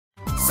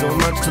so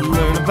much to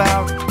learn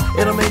about.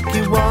 It'll make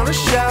you wanna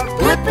shout,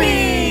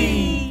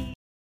 Blippi!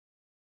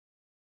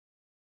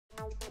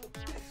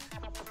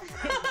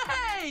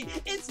 Hey,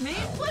 it's me,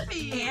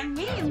 Blippi! And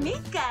me,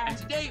 Meekah! And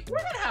today, we're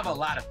gonna have a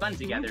lot of fun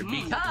together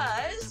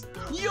because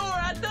you're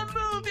at the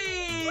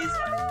movies!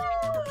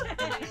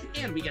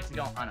 And we get to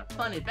go on a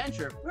fun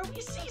adventure where we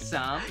see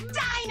some...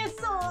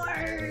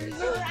 Dinosaurs!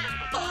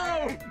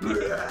 Oh!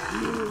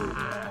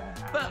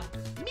 But,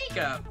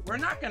 Meekah, we're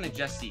not gonna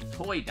just see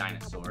toy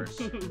dinosaurs.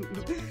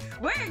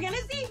 We're gonna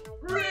see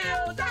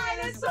Real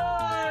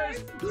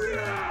dinosaurs!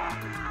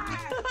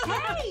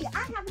 Hey,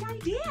 I have an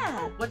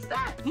idea! What's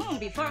that?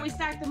 Before we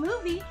start the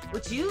movie,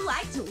 would you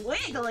like to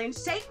wiggle and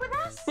shake with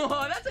us?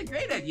 Oh, that's a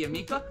great idea,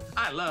 Meekah.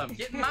 I love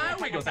getting my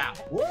wiggles out.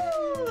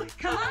 Woo!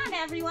 Come on,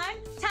 everyone.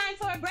 Time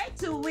for a break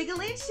to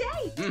wiggle and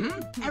shake.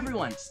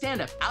 Everyone,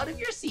 stand up out of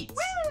your seats.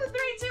 Woo!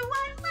 3, 2, 1,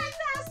 let's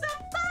have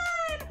some fun!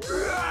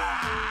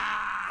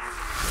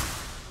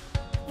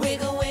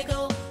 Wiggle,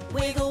 wiggle,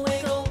 wiggle,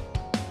 wiggle.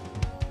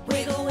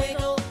 Wiggle,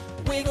 wiggle,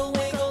 wiggle,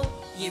 wiggle.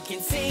 You can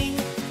sing,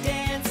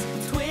 dance,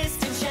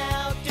 twist and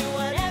shout. Do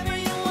whatever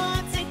you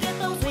want to get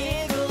those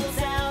wiggles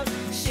out.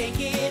 Shake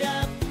it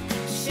up,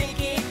 shake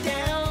it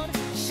down.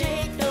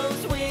 Shake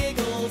those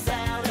wiggles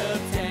out of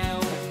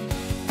town.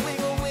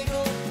 Wiggle,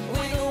 wiggle,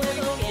 wiggle,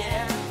 wiggle,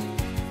 yeah.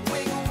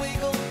 Wiggle,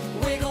 wiggle,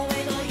 wiggle,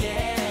 wiggle,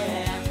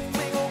 yeah.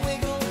 Wiggle,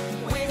 wiggle,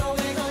 wiggle,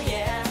 wiggle,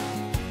 yeah.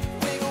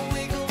 Wiggle,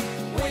 wiggle,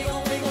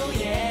 wiggle, wiggle,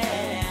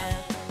 yeah.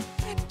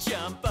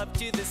 Jump up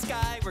to the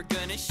sky, we're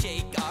gonna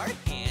shake our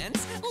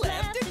hands.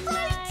 Left and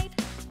right,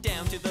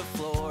 down to the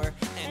floor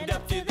and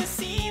up to the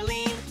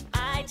ceiling.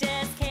 I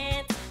just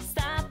can't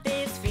stop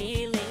this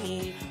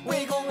feeling.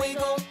 Wiggle,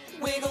 wiggle,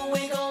 wiggle,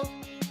 wiggle.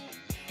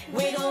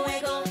 Wiggle,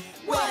 wiggle,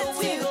 wiggle, wiggle. 1,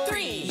 2,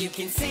 3. You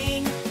can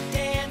sing,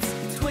 dance,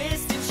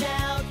 twist and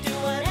shout. Do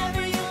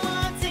whatever you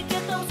want to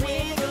get those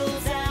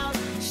wiggles out.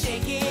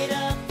 Shake it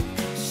up,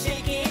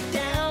 shake it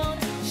down.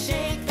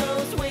 Shake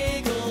those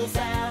wiggles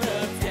out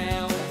of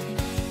town.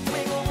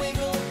 Wiggle,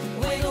 wiggle,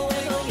 wiggle,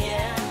 wiggle,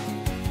 yeah.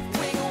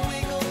 Wiggle,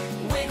 wiggle,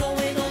 wiggle,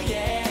 wiggle,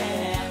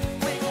 yeah.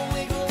 Wiggle,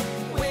 wiggle,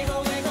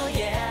 wiggle, wiggle,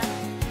 yeah.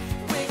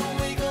 Wiggle,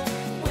 wiggle,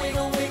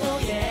 wiggle, wiggle,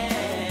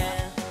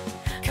 yeah.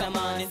 Come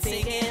on and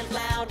sing it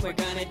loud. We're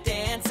gonna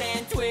dance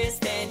and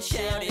twist and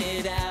shout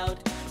it out.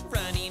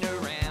 Running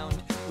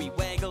around, we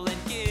waggle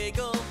and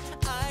giggle.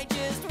 I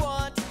just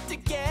want to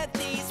get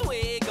these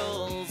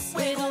wiggles.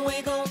 Wiggle,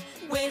 wiggle,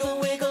 wiggle,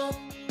 wiggle.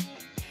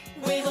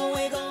 Wiggle,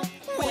 wiggle,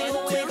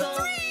 wiggle,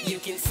 wiggle. You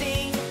can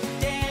sing,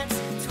 dance,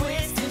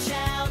 twist and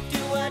shout. Do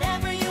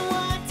whatever you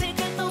want to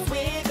get those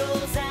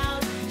wiggles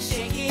out.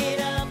 Shake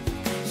it up,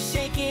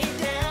 shake it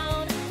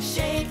down.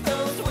 Shake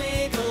those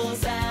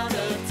wiggles out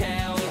of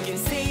town. You can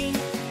sing,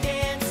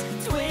 dance,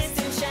 twist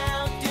and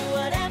shout. Do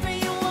whatever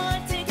you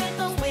want to get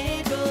those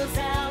wiggles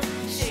out.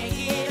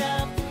 Shake it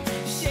up,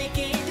 shake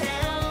it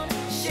down.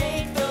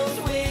 Shake those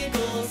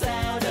wiggles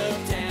out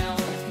of town.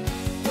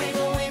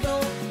 Wiggle,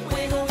 wiggle,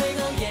 wiggle,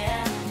 wiggle,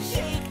 yeah.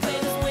 Shake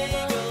those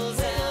wiggles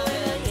out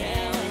of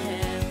town.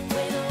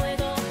 Wiggle,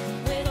 wiggle,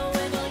 wiggle,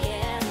 wiggle,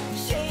 yeah.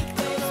 Shake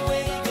those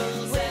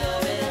wiggles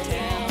out of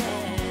town.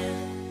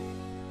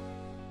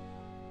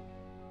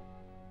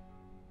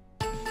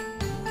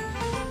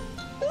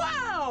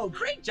 Wow,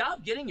 great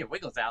job getting your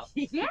wiggles out.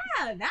 Yeah,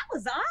 that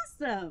was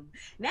awesome.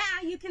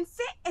 Now you can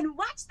sit and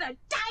watch the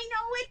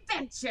Dino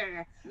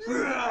adventure.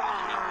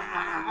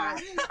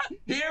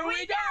 Here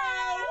we go!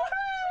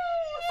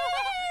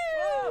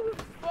 Whoa,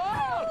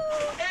 whoa.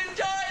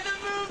 Enjoy the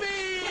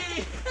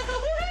movie!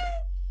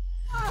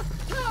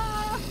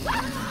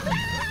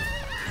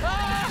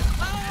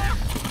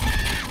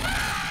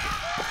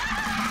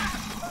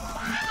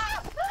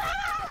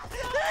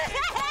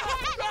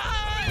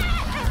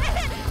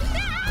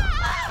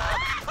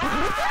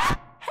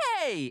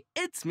 Hey,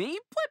 it's me,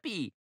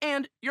 Blippi.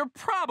 And you're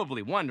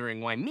probably wondering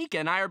why Meekah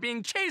and I are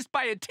being chased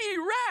by a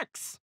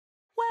T-Rex.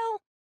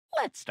 Well,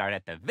 let's start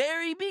at the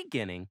very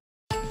beginning.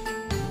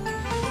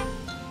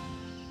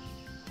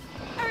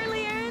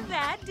 Earlier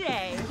that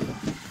day.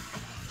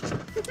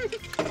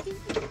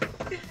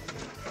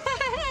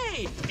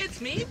 Hey, it's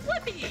me,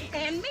 Blippi.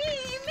 And me,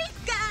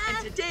 Meekah.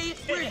 And today,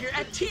 we're here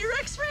at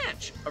T-Rex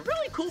Ranch, a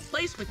really cool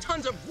place with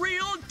tons of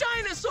real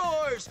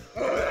dinosaurs.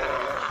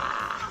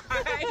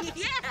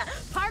 Yeah,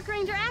 Park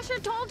Ranger Asher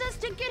told us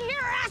to get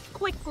here as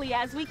quickly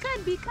as we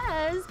could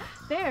because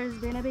there's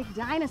been a big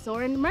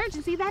dinosaur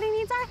emergency that he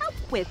needs our help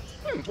with.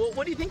 Well,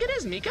 what do you think it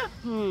is, Meekah?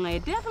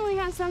 It definitely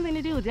has something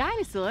to do with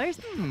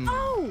dinosaurs.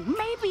 Oh,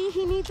 maybe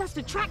he needs us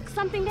to track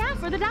something down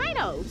for the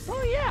dinos.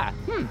 Oh, yeah.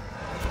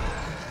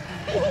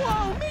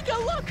 Whoa, Meekah,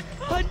 look!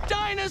 A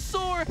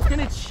dinosaur! And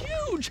it's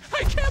huge!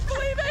 I can't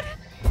believe it!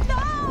 No,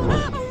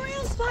 a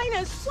real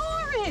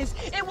Spinosaurus.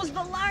 It was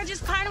the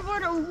largest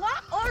carnivore to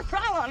walk or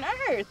crawl on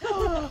Earth.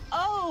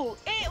 Oh,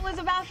 it was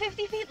about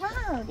 50 feet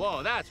long.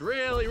 Whoa, that's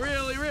really,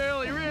 really,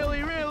 really,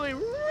 really, really,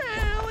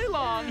 really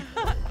long.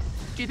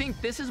 Do you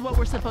think this is what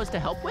we're supposed to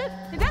help with?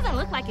 It doesn't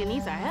look like it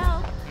needs our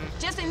help.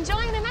 Just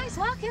enjoying a nice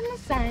walk in the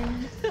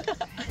sun.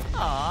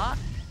 Aw.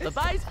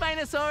 Bye-bye,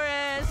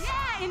 Spinosaurus.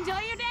 Yeah, Enjoy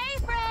your day,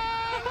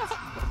 friends!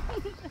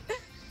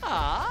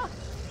 Aw.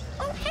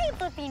 Oh, hey,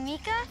 Blippi and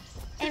Meekah.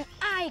 And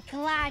I'm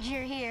glad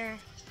you're here.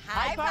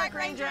 Hi, Park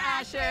Ranger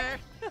Asher.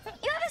 You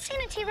haven't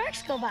seen a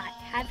T-Rex go by,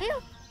 have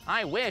you?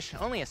 I wish,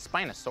 only a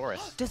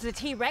Spinosaurus. Does the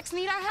T-Rex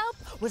need our help?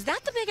 Was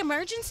that the big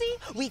emergency?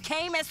 We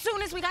came as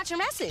soon as we got your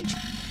message.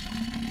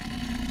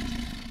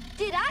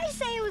 Did I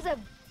say it was a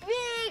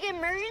big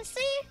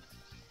emergency?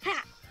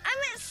 Ha! I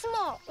meant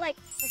small, like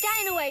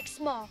dino egg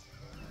small.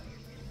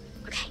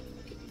 Okay.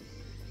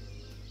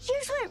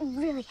 Here's what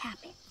really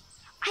happened.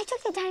 I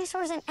took the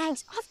dinosaurs and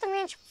eggs off the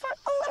ranch for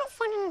a little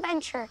fun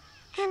adventure.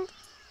 And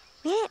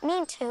we didn't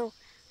mean to,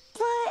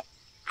 but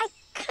I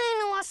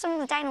kind of lost some of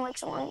the dino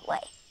eggs along the way.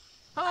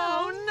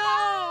 Oh,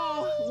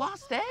 no!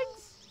 Lost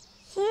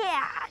eggs?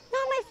 Yeah,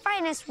 not my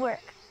finest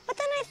work. But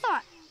then I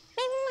thought,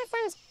 maybe my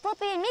friends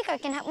Blippi and Meekah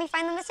can help me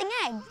find the missing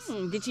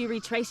eggs. Did you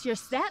retrace your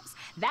steps?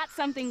 That's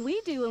something we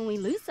do when we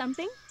lose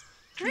something.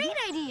 Great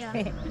idea.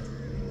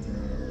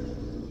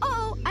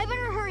 Uh-oh, I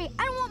better hurry.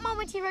 I don't want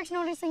Mama T-Rex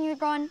noticing you're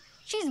gone.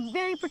 She's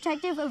very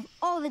protective of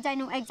all the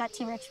dino eggs at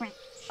T-Rex Ranch.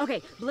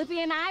 Okay, Blippi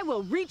and I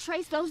will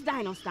retrace those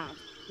dino stomps.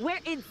 Where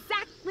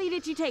exactly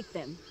did you take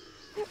them?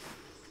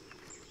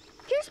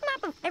 Here's a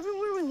map of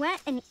everywhere we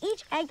went and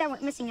each egg that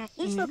went missing at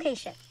each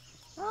location.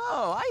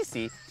 Oh, I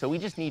see. So we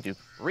just need to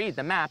read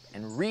the map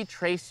and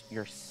retrace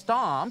your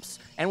stomps,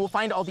 and we'll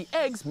find all the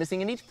eggs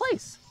missing in each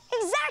place.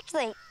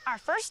 Exactly. Our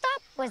first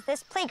stop was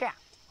this playground.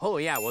 Oh,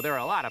 yeah. Well, there are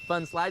a lot of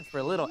fun slides for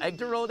a little egg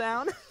to roll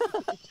down.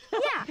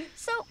 Yeah,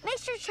 so make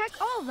sure to check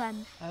all of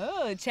them.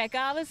 Oh, check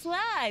all the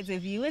slides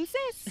if you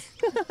insist.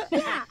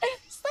 Yeah,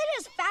 slide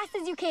as fast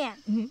as you can.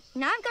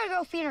 Now I've got to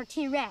go feed our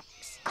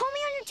T-Rex. Call me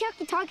on your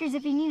talkie-talkers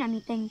if you need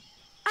anything.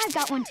 I've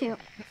got one too.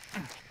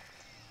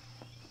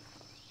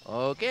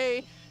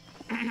 Okay.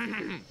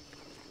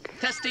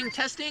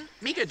 Testing.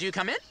 Meekah, do you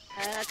come in?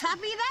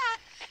 Copy that.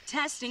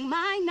 Testing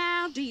mine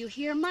now. Do you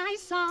hear my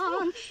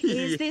song?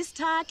 Is this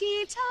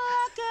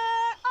talkie-talker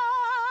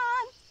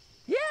on?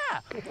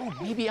 Yeah. Oh,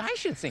 maybe I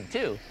should sing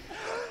too.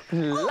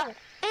 Oh,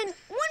 and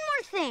one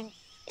more thing.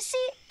 You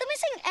see, the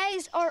missing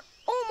eggs are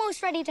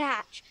almost ready to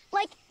hatch.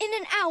 Like in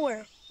an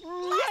hour.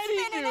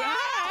 Ready to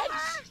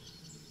hatch?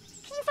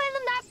 Can you find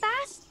them that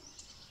fast?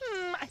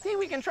 I think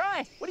we can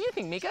try. What do you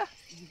think, Meekah?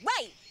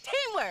 Right.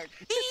 Teamwork.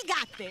 We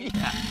got this.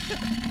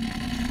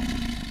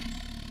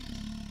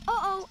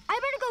 Uh-oh, I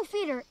better go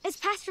feed her. It's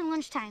past her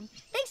lunchtime.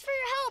 Thanks for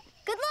your help.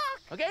 Good luck.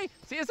 Okay,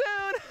 see you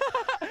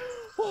soon.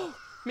 Whew.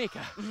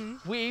 Meekah,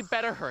 we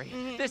better hurry.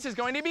 This is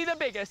going to be the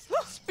biggest,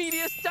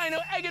 speediest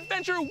dino egg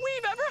adventure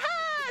we've ever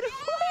had.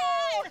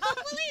 And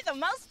hopefully the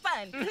most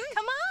fun.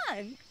 Come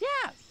on.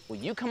 Yeah. Will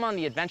you come on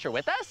the adventure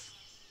with us?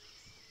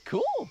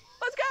 Cool.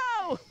 Let's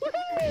go.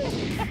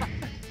 Woohoo!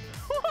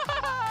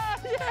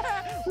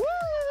 Yeah. Woo!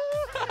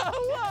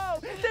 Whoa!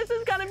 This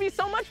is gonna be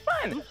so much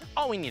fun.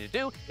 All we need to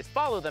do is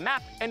follow the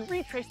map and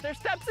retrace their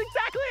steps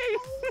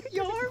exactly.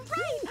 You're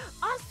right.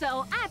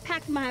 Also, I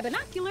packed my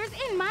binoculars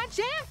in my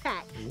jam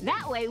pack.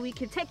 That way we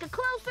can take a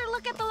closer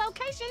look at the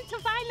location to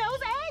find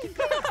those eggs.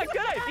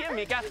 Good idea,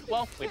 Meekah.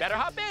 Well, we better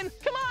hop in.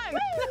 Come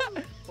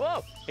on.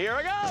 Whoa, here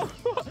we go.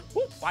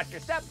 Watch your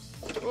step.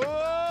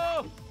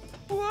 Whoa.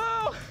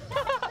 Whoa.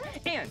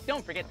 And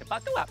don't forget to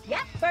buckle up.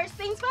 Yep, first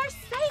things first,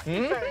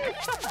 safety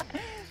first.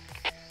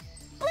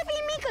 Blippi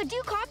and Meekah, do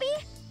you copy?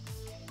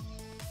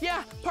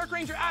 Yeah, Park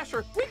Ranger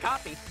Asher, we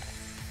copy.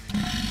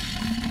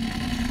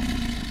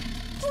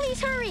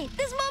 Please hurry.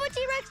 This Mama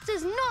T-Rex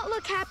does not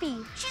look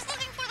happy. She's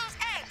looking for those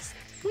eggs.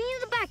 We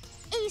need them back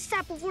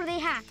ASAP before they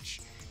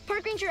hatch.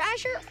 Park Ranger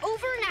Asher,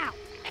 over and out.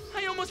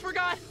 I almost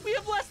forgot. We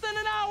have less than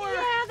an hour.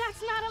 Yeah,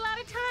 that's not a lot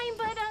of time,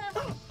 but,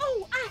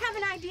 oh, I have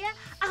an idea.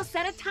 I'll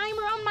set a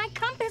timer on my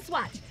compass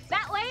watch.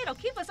 That way, it'll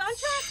keep us on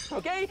track.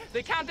 Okay,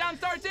 the countdown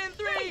starts in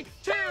 3,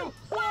 2,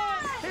 1.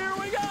 Here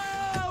we go.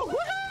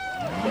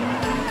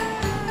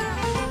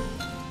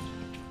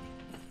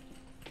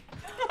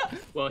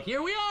 Well,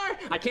 here we are.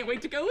 I can't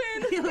wait to go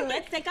in.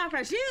 Let's take off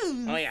our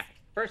shoes. Oh, yeah.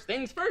 First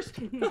things first.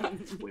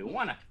 We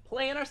want to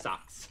play in our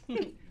socks.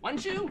 1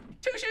 shoe,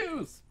 2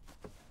 shoes.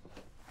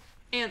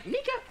 And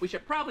Meekah, we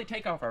should probably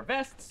take off our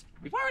vests.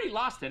 We've already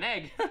lost an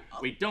egg.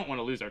 We don't want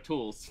to lose our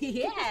tools.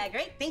 Yeah,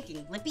 great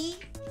thinking, Blippi.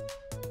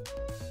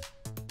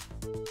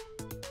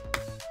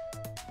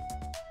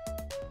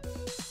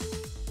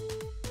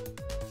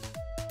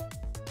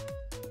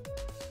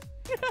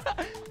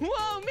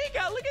 Whoa,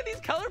 Meekah, look at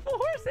these colorful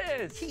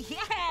horses.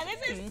 Yeah,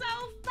 this is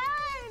so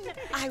fun.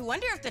 I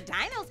wonder if the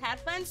dinos had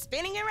fun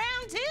spinning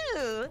around,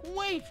 too.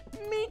 Wait,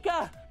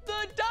 Meekah,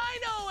 the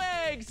dino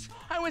eggs.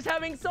 I was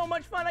having so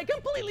much fun, I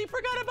completely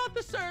forgot about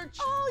the search.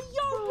 Oh,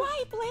 you're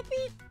right,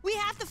 Blippi. We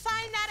have to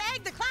find that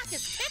egg. The clock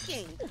is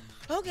ticking.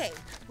 Okay,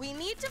 we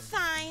need to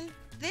find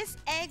this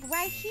egg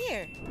right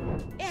here.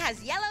 It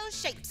has yellow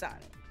shapes on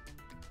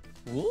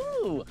it.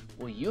 Ooh,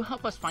 will you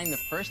help us find the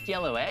first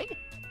yellow egg?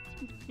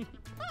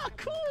 Oh,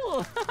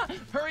 cool.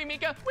 Hurry,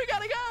 Meekah, we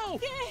gotta go.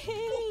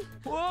 Yay!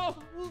 Whoa.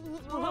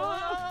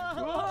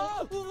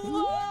 Whoa!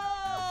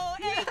 Whoa!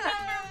 Egg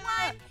number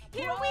 1,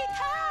 here we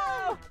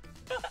come!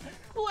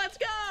 Let's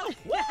go.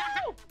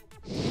 Woo!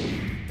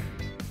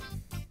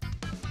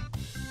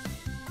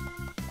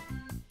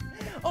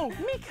 Oh,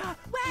 Meekah,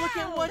 look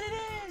at what it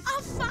is.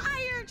 A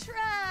fire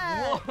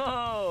truck!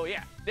 Whoa,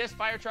 yeah, this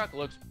fire truck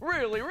looks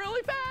really,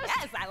 really fast.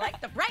 Yes, I like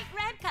the bright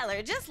red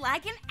color, just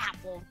like an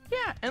apple.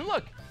 Yeah, and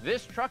look,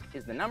 this truck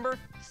is the number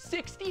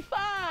 65.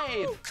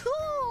 Oh,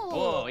 cool!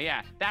 Oh,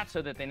 yeah, that's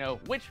so that they know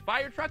which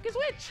fire truck is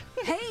which.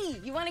 Hey,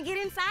 you want to get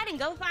inside and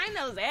go find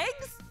those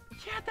eggs?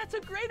 Yeah, that's a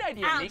great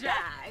idea, I'll Meekah.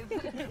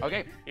 drive.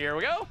 Okay, here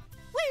we go.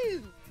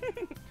 Woo!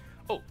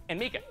 Oh, and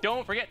Meekah,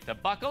 don't forget to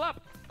buckle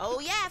up. Oh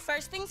yeah,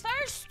 first things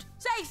first.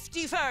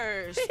 Safety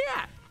first.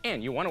 Yeah,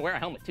 and you want to wear a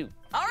helmet too.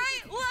 All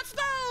right, let's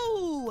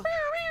go.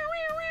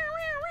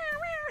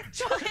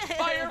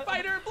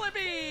 Firefighter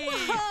Blippi!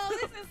 Whoa,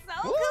 this is so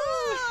Woo!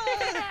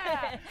 cool.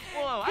 Yeah.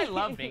 Whoa, I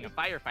love being a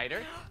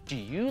firefighter. Do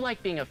you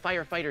like being a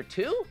firefighter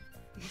too?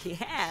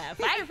 Yeah,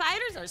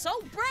 firefighters are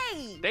so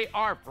brave. They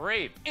are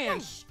brave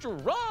and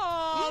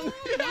strong.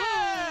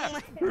 Yeah.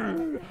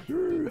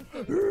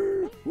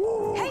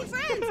 Hey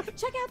friends,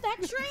 check out that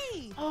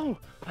tree. Oh,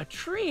 a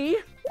tree?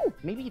 Ooh,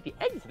 maybe the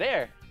egg's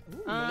there.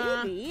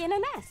 Maybe in a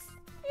nest.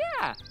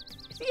 Yeah,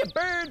 I see a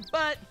bird,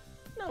 but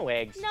no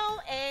eggs. No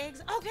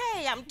eggs.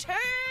 Okay, I'm turning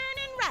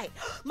right.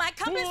 My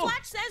compass Whoa.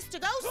 watch says to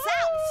go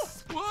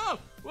south. Whoa!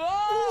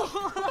 Whoa!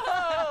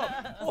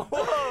 Whoa!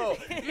 Whoa!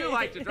 You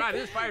like to drive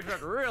this fire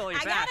truck really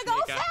fast, gotta go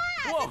Meekah.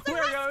 fast. Whoa, It's a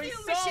we're going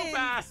rescue so mission.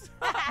 fast.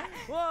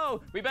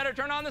 Whoa! We better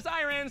turn on the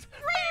sirens.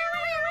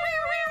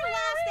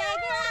 Last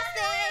egg, last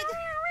egg.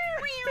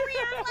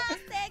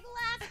 Last egg,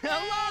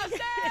 last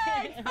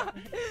egg.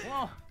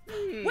 Whoa.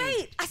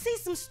 Wait, I see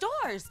some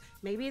stores.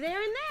 Maybe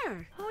they're in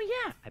there. Oh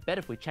yeah. I bet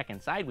if we check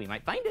inside, we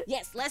might find it.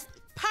 Yes, let's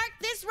park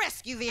this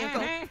rescue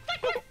vehicle.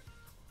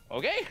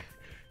 Okay.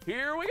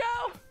 Here we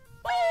go.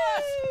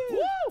 Yes!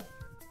 Woo!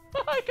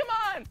 Come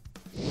on.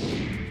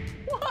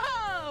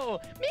 Whoa!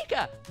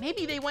 Meekah,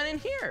 maybe they went in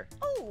here.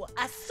 Oh,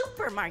 a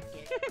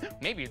supermarket.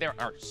 Maybe there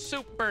are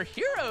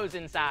superheroes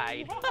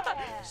inside.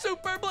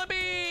 Super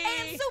Blippi!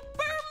 And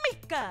Super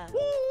Meekah.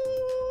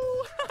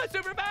 Woo!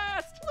 Super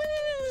fast!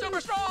 Woo!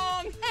 Super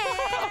strong! And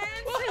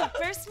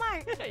super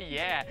smart.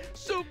 Yeah,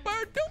 super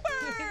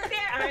duper!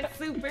 There aren't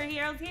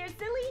superheroes here,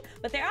 silly,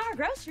 but there are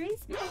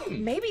groceries.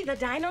 Maybe the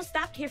dinos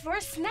stopped here for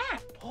a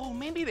snack. Oh,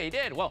 maybe they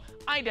did. Well,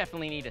 I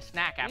definitely need a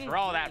snack after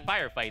all that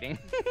firefighting.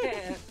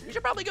 We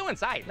should probably go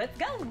inside. Let's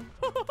go.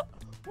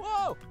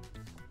 Whoa!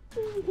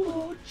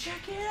 Whoa,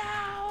 check it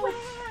out!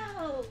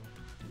 Wow.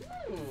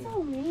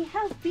 So many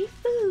healthy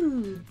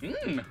foods.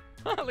 Mmm,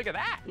 look at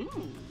that.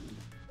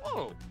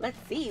 Whoa. Let's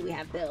see, we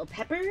have bell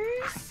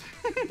peppers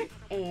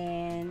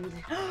and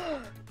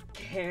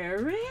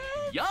carrots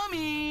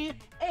Yummy!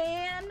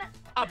 and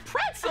A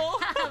pretzel?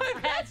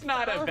 That's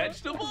not a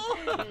vegetable.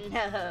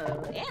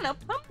 no, and a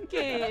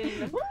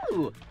pumpkin.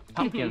 Ooh,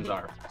 pumpkins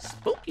are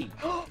spooky.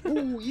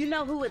 Ooh, you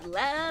know who would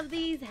love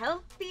these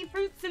healthy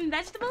fruits and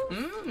vegetables?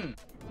 Mmm.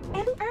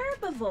 An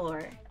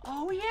herbivore.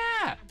 Oh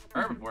yeah.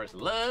 Herbivores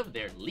love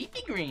their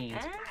leafy greens.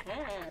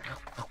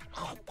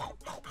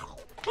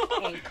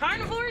 And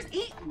carnivores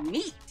eat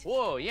meat.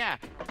 Whoa, yeah.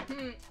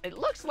 It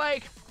looks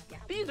like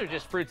these are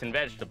just fruits and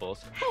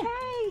vegetables.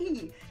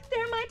 Hey,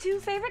 they're my two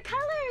favorite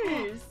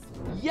colors.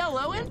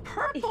 Yellow and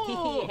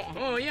purple. Yeah.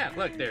 Oh yeah,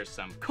 look, there's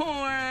some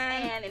corn.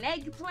 And an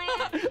eggplant.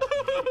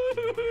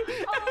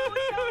 Oh,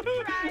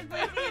 don't cry,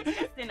 Blippi. It's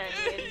just an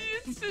onion.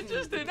 It's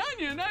just an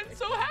onion. I'm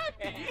so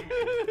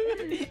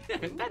happy.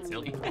 That's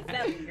silly.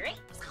 So great.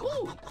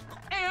 Ooh,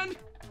 and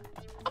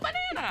a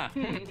banana.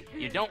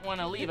 You don't want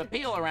to leave a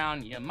peel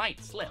around. You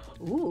might slip.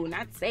 Ooh,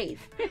 not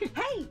safe.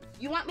 Hey,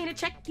 you want me to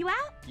check you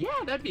out? Yeah,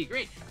 that'd be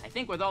great. I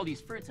think with all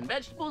these fruits and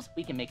vegetables,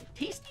 we can make a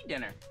tasty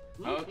dinner.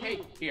 Okay,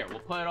 here, we'll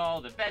put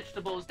all the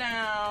vegetables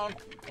down,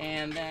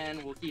 and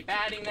then we'll keep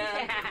adding them.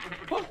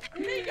 Oh,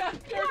 Meekah,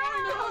 you're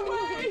going the wrong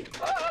way.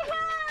 Oh,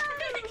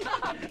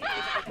 Meekah.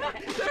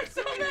 There's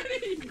so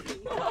many.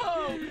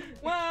 Whoa.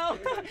 Well,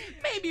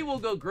 maybe we'll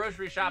go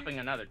grocery shopping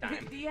another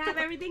time. Do you have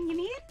everything you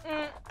need?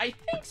 I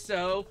think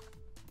so.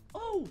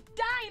 Oh,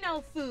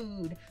 dino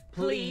food.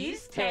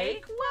 Please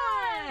take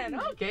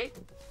one. Okay.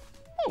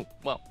 Oh,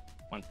 well,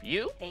 one for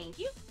you Thank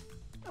you.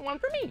 and one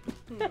for me.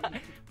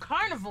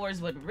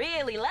 Carnivores would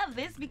really love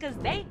this because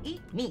they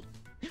eat meat.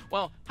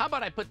 Well, how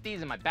about I put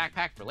these in my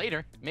backpack for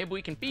later? Maybe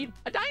we can feed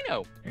a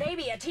dino.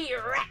 Maybe a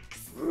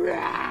T-Rex.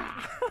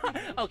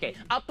 Okay,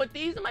 I'll put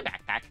these in my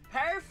backpack.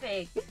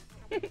 Perfect.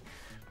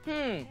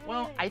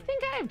 Well, I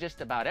think I have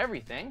just about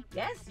everything.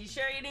 Yes, you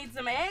sure you need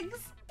some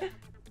eggs?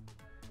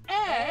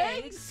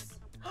 Eggs?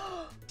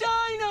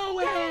 Dino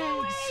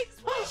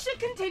eggs! We should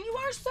continue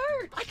our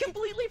search. I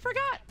completely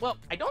forgot. Well,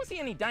 I don't see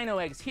any dino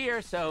eggs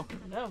here, so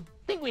No.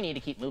 I think we need to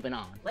keep moving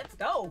on. Let's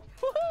go.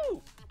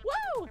 Woohoo!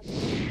 Woo!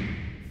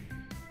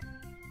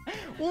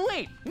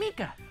 Wait,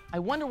 Meekah, I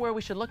wonder where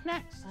we should look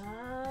next.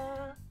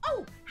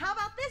 Oh, how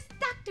about this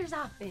doctor's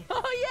office?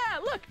 Oh yeah,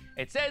 look,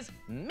 it says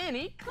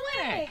mini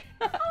clinic.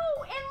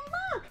 Oh, and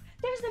look,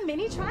 there's a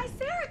mini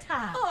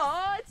triceratops.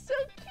 Oh, it's so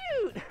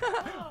cute.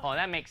 Oh,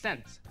 that makes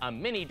sense. A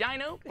mini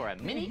dino for a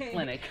mini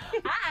clinic.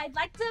 I'd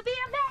like to be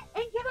a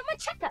vet and give him a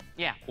checkup.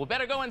 Yeah, we'll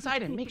better go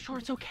inside and make sure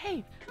it's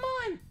okay. Come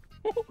on.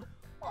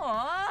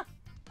 Aw,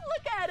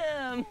 look at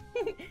him.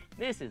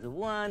 This is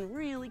one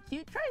really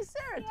cute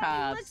Triceratops.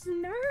 Yeah, he looks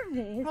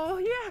nervous. Oh,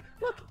 yeah.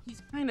 Look,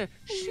 he's kind of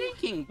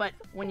shaking. But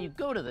when you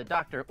go to the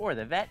doctor or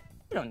the vet,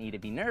 you don't need to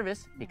be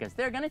nervous because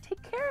they're going to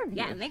take care of you.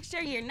 Yeah, make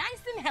sure you're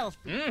nice and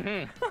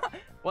healthy.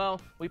 Well,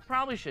 we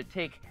probably should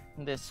take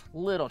this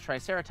little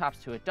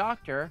Triceratops to a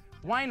doctor.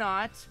 Why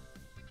not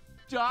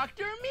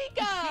Dr.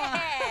 Meekah?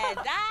 Yeah,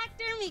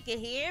 Dr. Meekah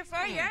here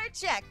for your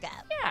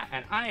checkup. Yeah,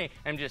 and I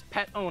am just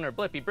pet owner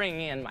Blippi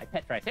bringing in my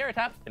pet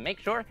Triceratops to make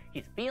sure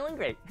he's feeling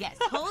great. Yes,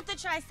 hold the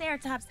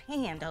Triceratops'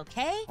 hand,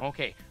 okay?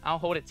 Okay, I'll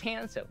hold its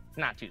hand so it's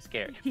not too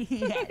scared.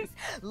 Yes.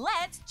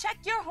 Let's check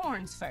your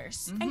horns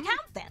first and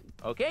count them.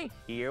 Okay,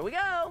 here we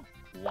go.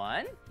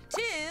 1,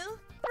 2.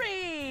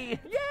 3.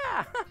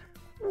 Yeah.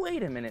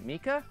 Wait a minute,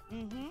 Meekah.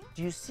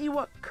 Do you see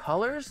what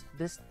colors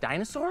this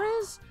dinosaur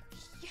is?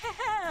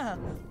 Yeah.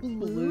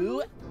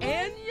 Blue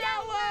and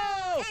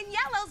yellow. And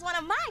yellow's one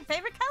of my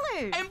favorite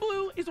colors. And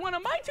blue is one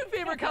of my 2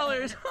 favorite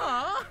colors.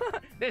 Huh?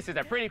 This is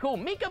a pretty cool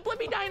Meekah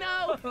Blippi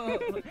Dino.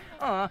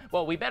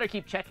 Well, we better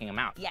keep checking him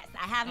out. Yes,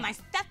 I have my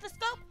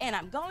stethoscope and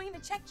I'm going to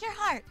check your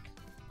heart.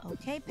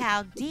 Okay,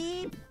 pal,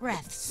 deep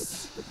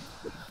breaths.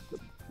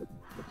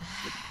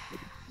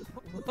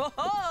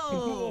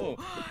 Whoa,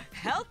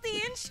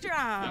 healthy and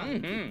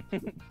strong.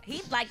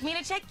 He'd like me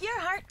to check your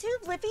heart too,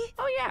 Blippi.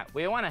 Oh yeah,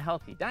 we want a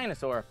healthy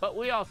dinosaur, but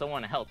we also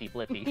want a healthy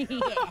Blippi.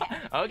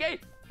 Yeah. Okay,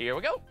 here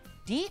we go.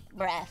 Deep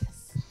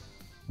breaths.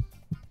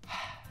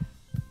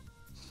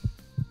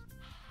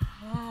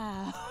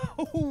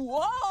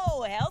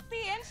 Whoa,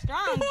 healthy and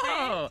strong,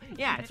 friend. Whoa.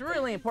 Yeah, it's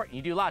really important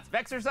you do lots of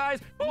exercise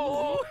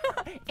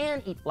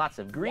and eat lots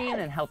of green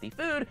and healthy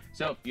food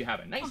so you have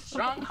a nice,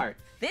 strong heart.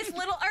 This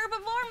little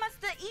herbivore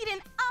must have eaten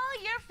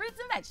all your fruits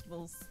and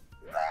vegetables.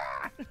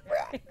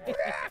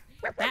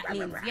 That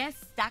means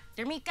yes,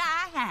 Dr. Meekah,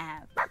 I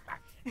have.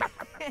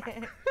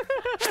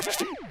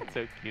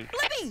 So cute.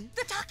 Blippi,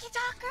 the talkie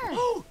talker.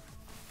 Oh,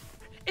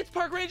 it's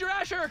Park Ranger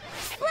Asher.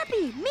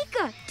 Blippi,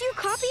 Meekah, do you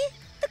copy?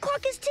 The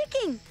clock is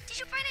ticking. Did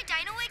you find a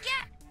dino egg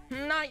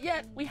yet? Not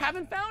yet. We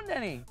haven't found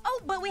any.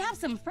 Oh, but we have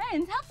some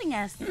friends helping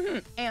us.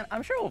 And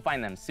I'm sure we'll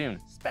find them soon,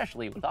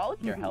 especially with all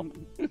of your help.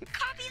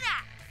 Copy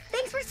that.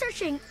 Thanks for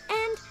searching,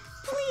 and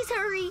please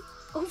hurry.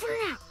 Over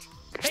and out.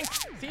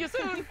 Thanks. See you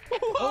soon.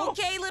 Whoa.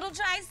 Okay, little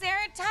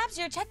Triceratops,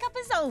 your checkup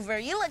is over.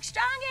 You look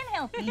strong and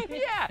healthy.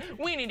 Yeah,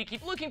 we need to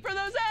keep looking for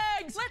those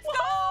eggs. Let's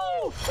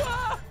go.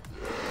 Ah.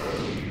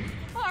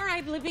 All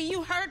right, Blippi,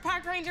 you heard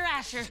Park Ranger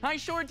Asher. I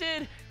sure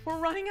did. We're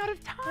running out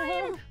of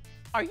time.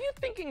 Are you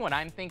thinking what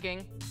I'm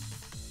thinking?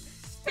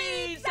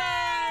 Speed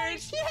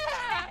search!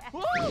 Yeah!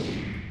 Woo!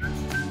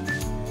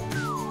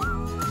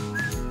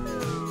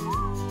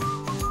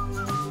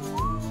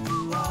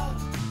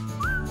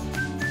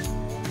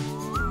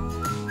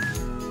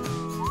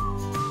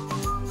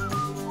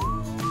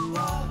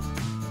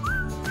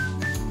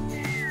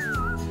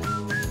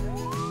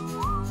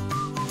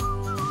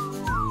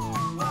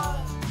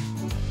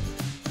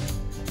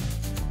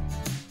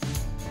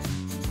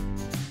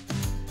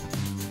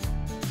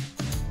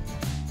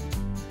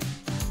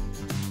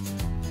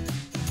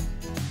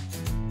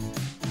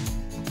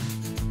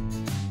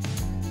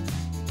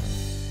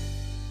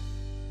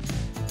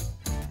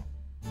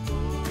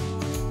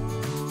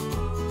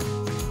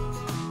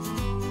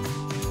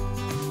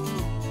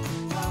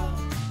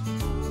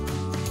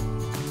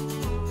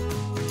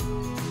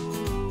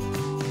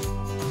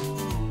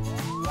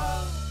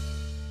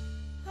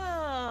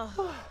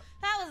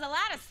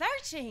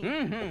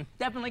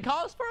 Definitely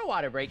calls for a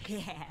water break.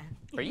 Yeah.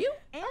 For you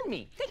and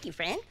me. Thank you,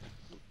 friend.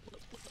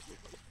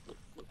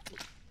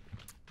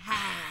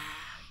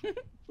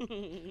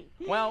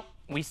 Well,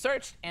 we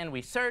searched and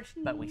we searched,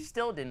 but we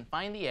still didn't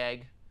find the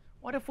egg.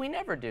 What if we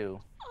never do?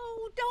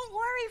 Oh, don't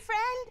worry,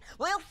 friend.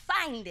 We'll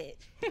find it.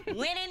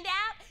 When in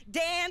doubt,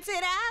 dance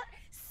it out,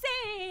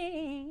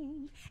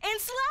 sing,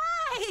 and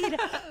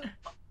slide.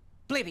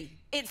 Blippi,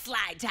 it's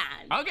slide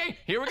time. Okay,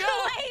 here we go.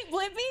 Wait,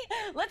 Blippi,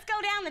 let's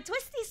go down the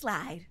twisty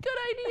slide. Good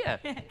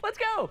idea. Let's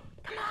go.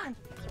 Come on.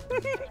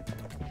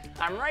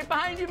 I'm right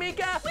behind you,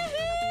 Meekah.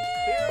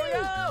 Here we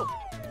go.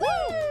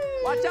 Woo!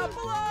 Watch out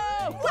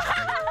below. Whoa!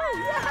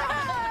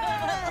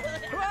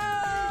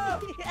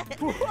 Yeah!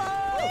 Whoa!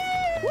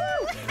 Whoa!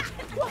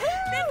 Woo!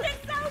 This is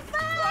so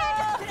fun!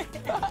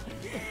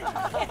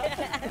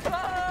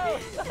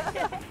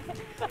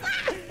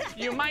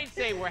 You might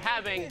say we're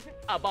having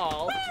a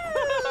ball.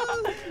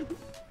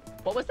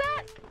 What was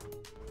that?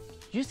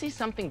 Did you see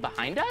something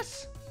behind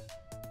us?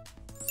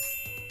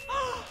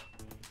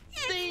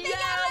 The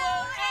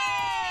yellow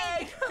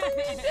egg!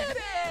 We did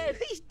it!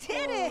 We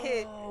did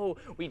it! Oh,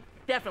 we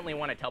definitely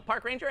want to tell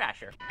Park Ranger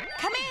Asher.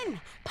 Come in!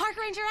 Park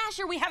Ranger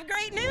Asher, we have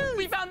great news!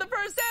 We found the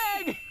first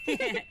egg!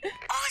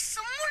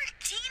 Awesome work,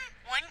 team!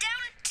 1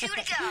 down, 2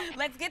 to go.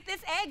 Let's get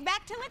this egg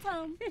back to its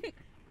home.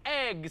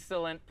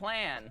 Excellent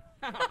plan.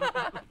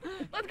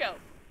 Let's go.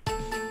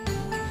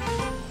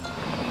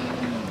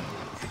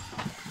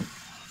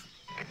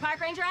 Park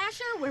Ranger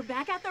Asher, we're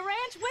back at the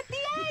ranch with the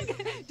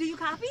egg. Do you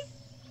copy?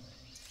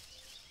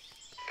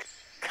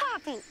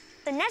 Copy.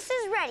 The nest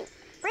is ready.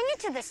 bring it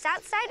to the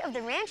south side of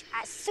the ranch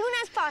as soon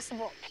as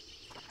possible.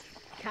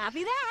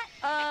 Copy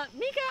that.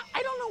 Meekah,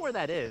 I don't know where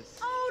that is.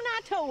 Oh,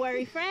 not to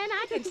worry, friend.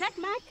 I can check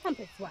my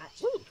compass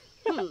watch.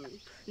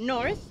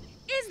 North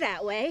is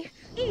that way.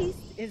 East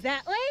is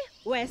that way.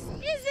 West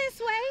is this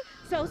way.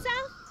 So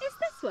south is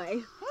this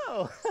way.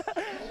 Oh.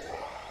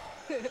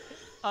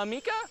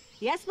 Meekah,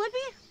 Yes,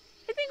 Blippi?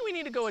 I think we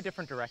need to go a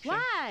different direction.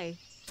 Why?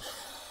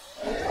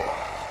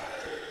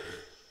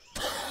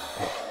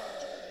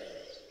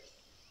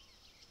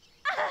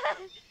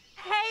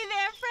 Hey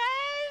there,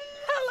 friend.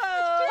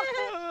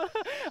 Hello.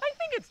 I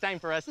think it's time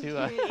for us to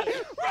run!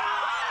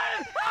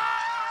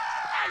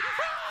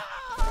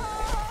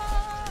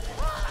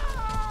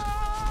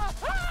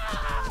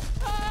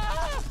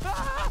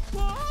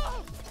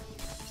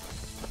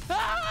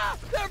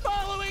 They're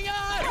following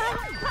us!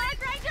 Park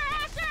Ranger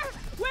Asher!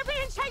 We're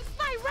being chased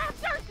by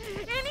raptors!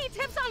 Any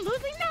tips on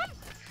losing them?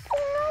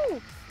 Oh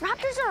no!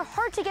 Raptors are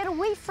hard to get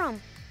away from.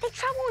 They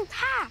travel in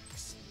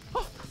packs.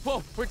 Oh,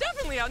 well, we're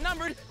definitely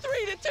outnumbered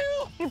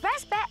 3-2. Your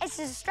best bet is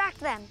to distract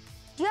them.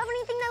 Do you have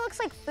anything that looks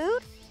like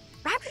food?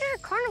 Raptors are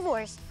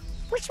carnivores,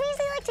 which means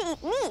they like to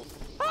eat meat.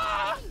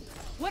 Ah!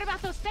 What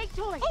about those steak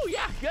toys? Oh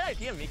yeah, good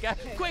idea, Meekah.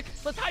 Quick,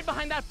 let's hide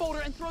behind that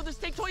folder and throw the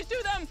steak toys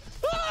to them.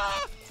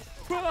 Ah!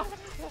 Whoa!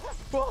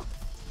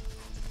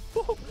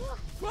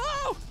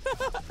 Whoa!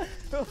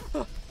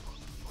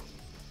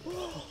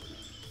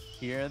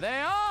 Here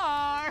they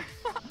are.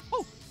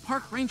 Oh,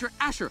 Park Ranger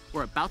Asher,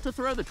 we're about to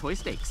throw the toy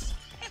steaks.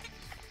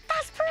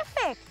 That's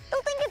perfect.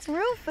 They'll think it's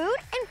real food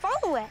and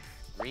follow it.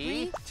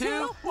 3,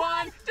 2,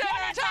 1,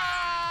 dinner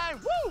time!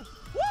 Woo!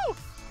 Woo!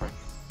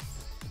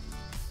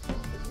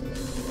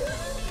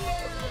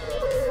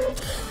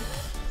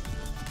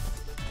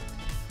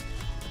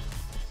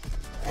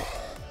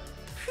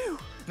 Phew,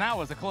 that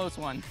was a close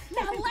one.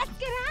 Now let's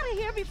get out of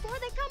here before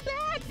they come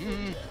back.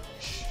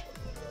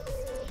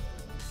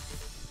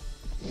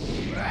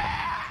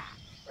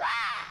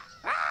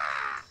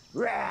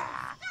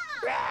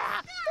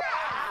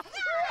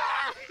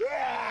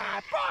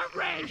 Park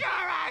Ranger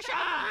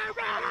Asher!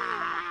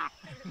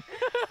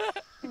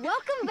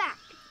 Welcome back.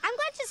 I'm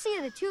glad to see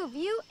the two of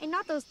you and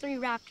not those three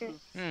raptors.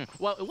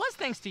 Well, it was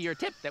thanks to your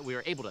tip that we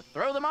were able to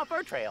throw them off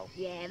our trail.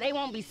 Yeah, they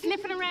won't be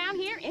sniffing around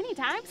here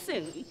anytime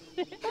soon.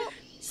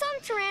 Some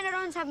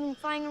pteranodons have been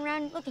flying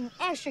around looking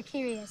extra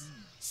curious.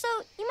 So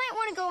you might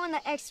want to go on the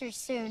Xers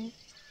soon.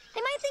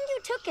 They might think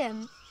you took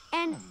him.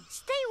 And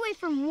stay away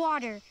from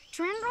water.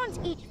 Pteranodons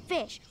eat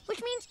fish,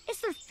 which means it's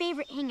their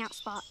favorite hangout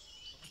spot.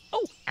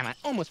 Oh, and I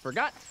almost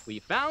forgot. We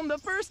found the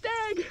first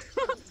egg.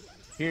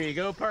 Here you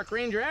go, Park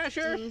Ranger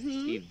Asher.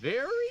 Be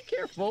very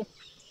careful.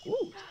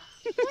 Ooh.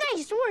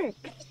 Nice work.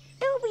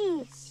 It'll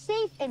be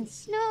safe and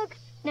snug,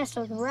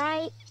 nestled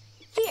right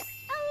here.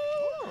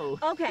 Oh.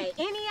 Okay,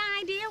 any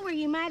idea where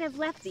you might have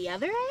left the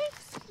other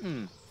eggs?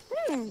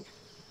 Maybe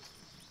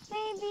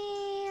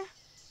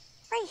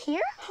right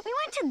here? We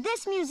went to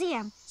this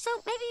museum,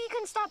 so maybe you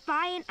can stop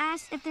by and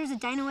ask if there's a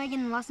dino egg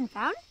in the Lost and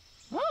Found?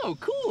 Oh,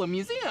 cool, a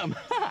museum.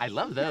 I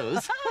love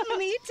those.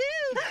 Me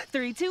too.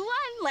 3, 2, 1,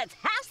 let's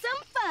have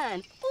some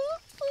fun. Ooh,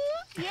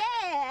 ooh,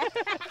 yeah.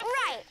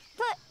 Right,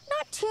 but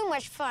not too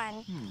much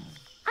fun.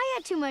 I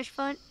had too much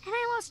fun, and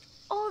I lost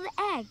all the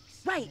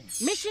eggs. Right,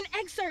 mission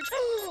egg search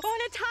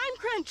on a time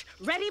crunch.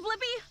 Ready,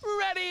 Blippi?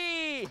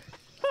 Ready!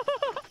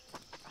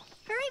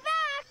 Hurry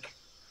back!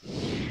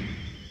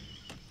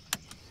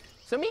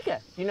 So,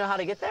 Meekah, do you know how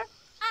to get there?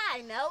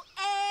 I know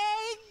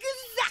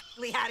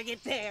exactly how to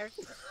get there.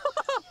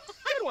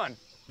 Good one.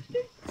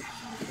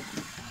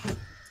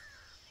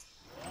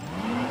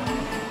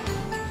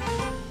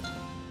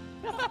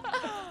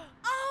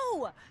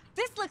 Oh,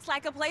 this looks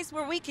like a place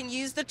where we can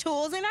use the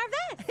tools in our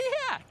vest.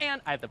 Yeah,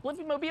 and I have the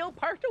Blippi Mobile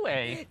parked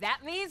away.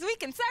 That means we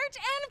can search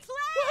and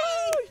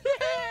play.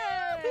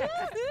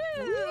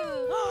 Yeah!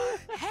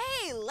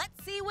 Hey,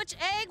 let's see which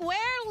egg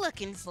we're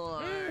looking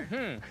for.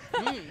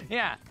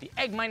 Yeah, the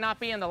egg might not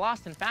be in the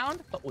Lost and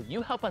Found, but will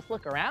you help us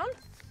look around?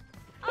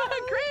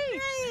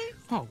 Great!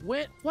 Oh,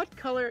 what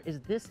color is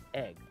this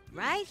egg?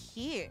 Right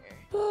here.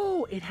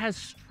 Oh, it has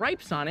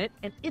stripes on it,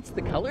 and it's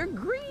the color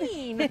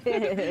green.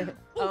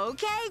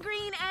 Okay,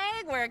 green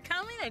egg, we're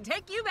coming to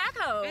take you back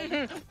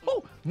home.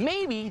 Oh,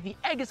 maybe the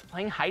egg is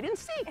playing hide and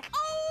seek.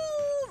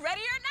 Oh,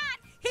 ready or not,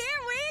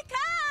 here we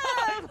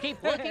come.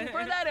 Keep looking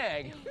for that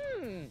egg.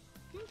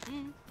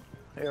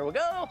 Here we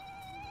go.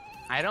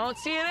 I don't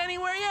see it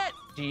anywhere yet.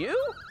 Do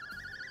you?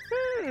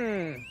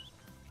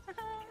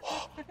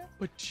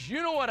 But do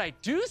you know what I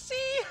do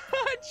see?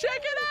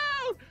 Check it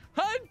out!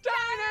 A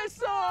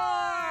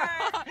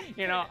dinosaur!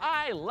 You know,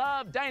 I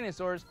love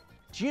dinosaurs.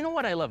 Do you know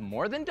what I love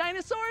more than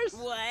dinosaurs?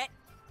 What?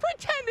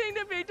 Pretending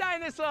to be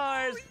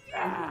dinosaurs!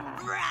 I'm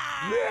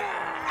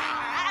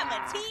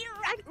a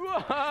T-Rex.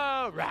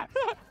 Whoa!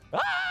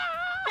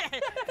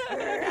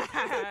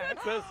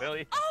 So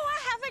silly. Oh, I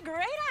have a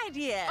great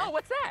idea. Oh,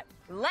 what's that?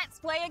 Let's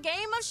play a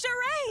game of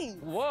charades.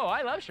 Whoa,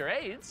 I love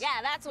charades.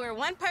 Yeah, that's where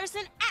one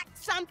person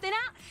acts something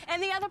out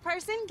and the other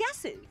person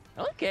guesses.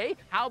 Okay,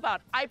 how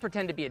about I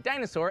pretend to be a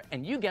dinosaur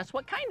and you guess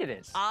what kind it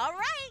is? All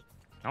right.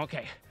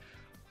 Okay.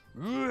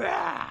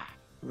 Rah,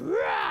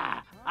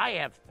 rah. I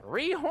have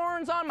 3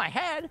 horns on my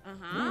head.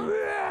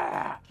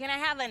 Rah. Can I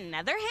have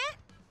another hit?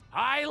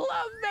 I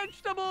love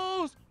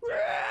vegetables.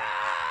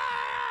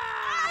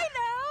 I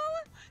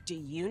know. Do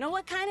you know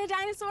what kind of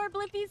dinosaur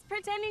Blippi's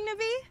pretending to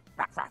be?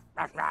 A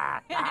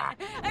triceratops. Yeah.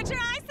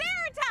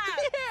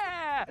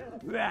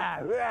 Rah,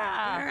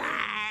 rah.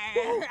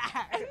 Oh,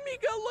 and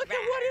Meekah, look at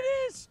what it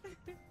is.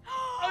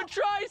 A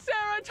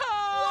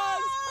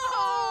triceratops.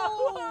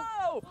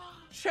 Whoa.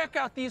 Check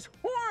out these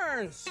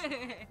horns.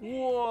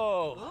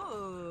 Whoa.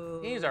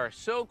 Ooh. These are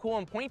so cool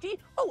and pointy.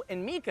 Oh,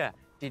 and Meekah,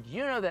 did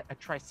you know that a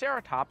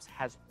triceratops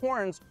has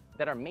horns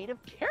that are made of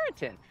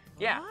keratin?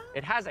 Yeah,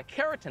 it has a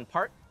keratin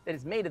part that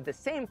is made of the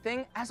same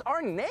thing as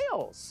our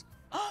nails.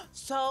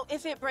 So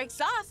if it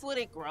breaks off, would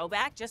it grow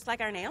back just like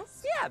our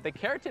nails? Yeah, the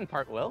keratin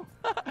part will.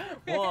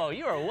 Whoa,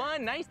 you are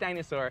one nice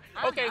dinosaur.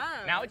 Okay,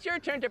 now it's your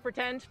turn to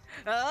pretend.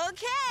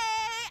 Okay,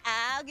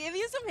 I'll give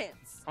you some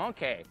hints.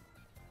 Okay.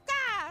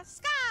 Ska,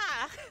 ska.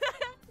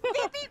 Beep,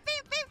 beep, beep,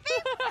 beep,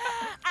 beep.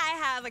 I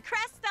have a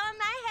crest on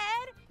my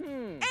head,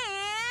 and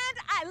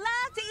I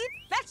love to eat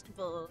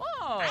vegetables.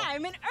 Oh.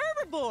 I'm an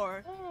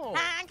herbivore. Oh.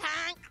 Honk,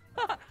 honk.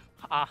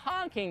 A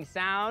honking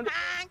sound.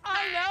 Honk,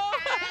 I know.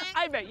 honk.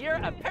 I bet you're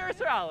a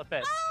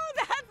Parasaurolophus. Oh,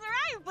 that's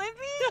right,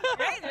 Blippi.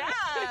 Great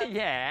job.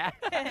 Yeah.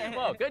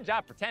 Well, good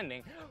job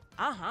pretending.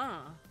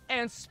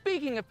 And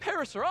speaking of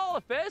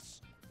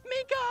Parasaurolophus,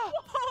 Meekah!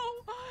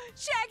 Whoa,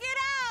 check it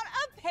out,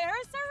 a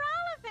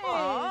Parasaurolophus.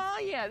 Oh,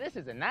 yeah, this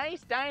is a nice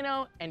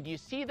dino. And do you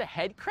see the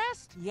head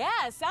crest?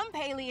 Yeah, some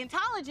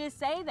paleontologists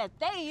say that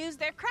they use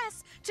their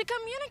crests to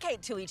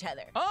communicate to each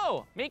other.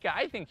 Oh, Meekah,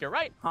 I think you're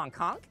right. Honk,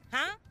 honk.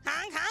 Huh?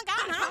 Honk, honk,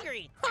 I'm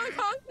hungry. Honk,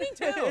 honk, me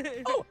too.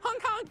 Oh,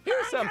 honk, honk,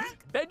 here's some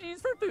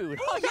veggies for food.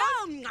 Oh,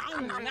 yum.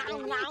 Honk,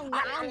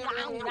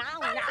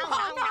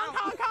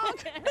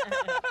 honk.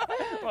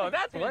 Well,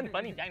 that's one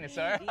funny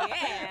dinosaur.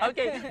 Yeah.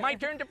 Okay, my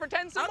turn to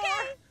pretend some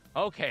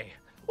more. Okay.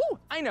 Ooh,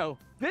 I know.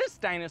 This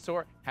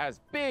dinosaur has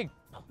big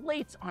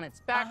plates on its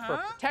back for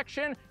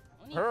protection.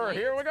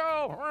 Here we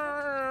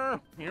go.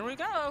 Here we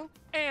go.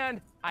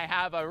 And I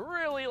have a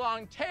really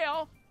long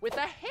tail with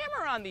a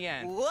hammer on the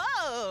end.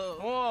 Whoa.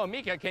 Oh,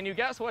 Meekah, can you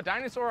guess what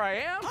dinosaur I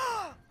am?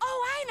 Oh,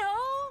 I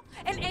know.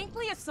 An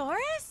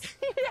ankylosaurus?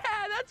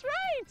 Yeah, that's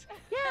right.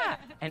 Yeah,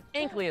 an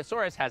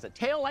ankylosaurus has a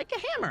tail like a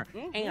hammer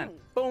and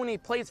bony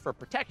plates for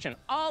protection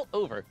all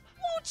over.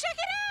 Whoa, check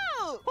it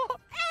out.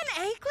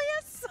 An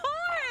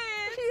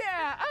ankylosaurus.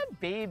 Yeah, a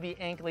baby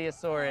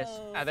ankylosaurus.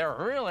 They're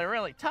really,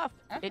 really tough.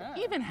 It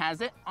even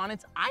has it on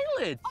its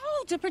eyelid.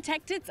 Oh, to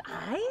protect its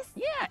eyes?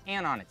 Yeah,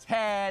 and on its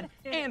head,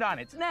 and on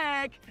its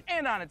neck,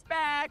 and on its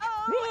back.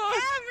 Oh,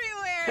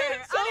 everywhere.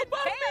 It's so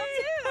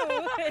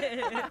on its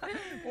tail, too.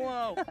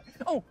 Whoa.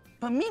 Oh,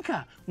 but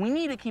Meekah, we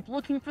need to keep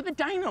looking for the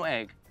dino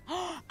egg.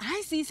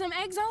 I see some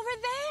eggs over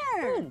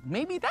there. Oh,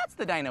 maybe that's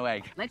the dino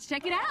egg. Let's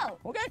check it out.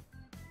 Okay.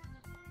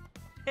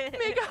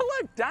 Meekah,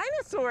 look,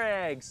 dinosaur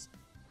eggs.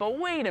 But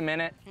wait a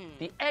minute.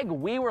 The egg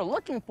we were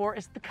looking for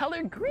is the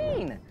color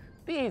green.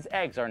 These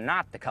eggs are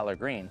not the color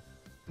green.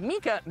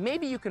 Meekah,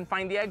 maybe you can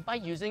find the egg by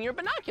using your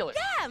binoculars.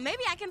 Yeah,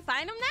 maybe I can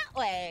find them that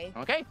way.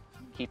 Okay,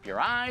 keep your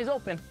eyes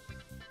open.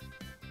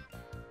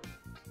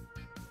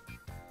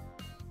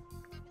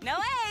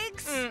 No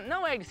eggs.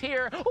 No eggs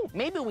here. Oh,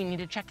 maybe we need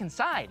to check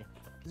inside.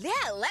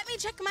 Yeah, let me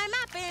check my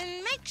map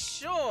and make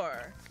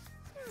sure.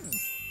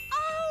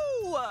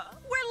 Oh,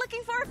 we're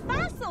looking for a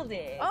fossil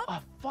dig. Oh, a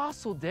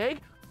fossil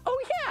dig? Oh,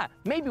 yeah.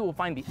 Maybe we'll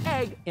find the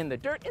egg in the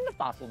dirt in the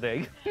fossil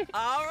dig.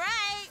 All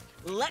right,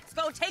 let's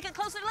go take a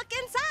closer look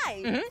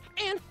inside.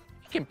 And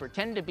you can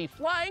pretend to be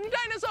flying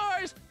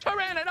dinosaurs.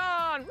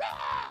 Pteranodon.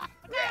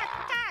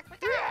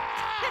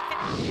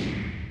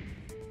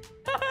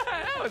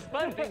 That was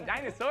fun being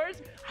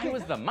dinosaurs. I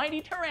was the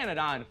mighty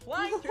Pteranodon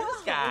flying through the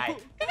sky.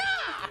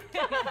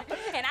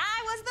 And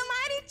I was the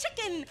mighty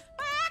chicken.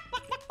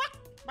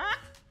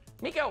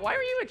 Meekah, why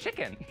are you a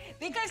chicken?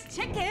 Because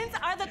chickens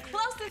are the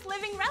closest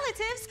living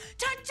relatives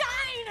to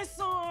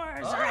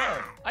dinosaurs.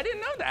 Oh, I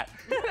didn't know that.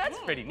 That's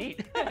pretty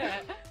neat.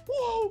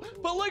 Whoa,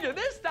 but look at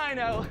this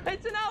dino.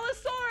 It's an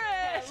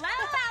Allosaurus. Hello,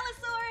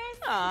 Allosaurus.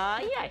 Aw,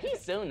 yeah, he's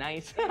so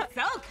nice.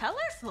 So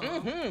colorful.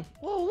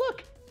 Whoa,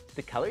 look,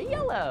 the color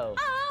yellow.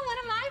 Oh, one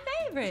of my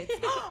favorites.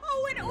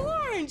 Oh, and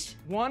orange.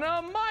 One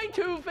of my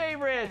 2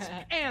 favorites.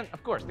 And,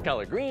 of course, the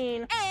color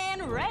green.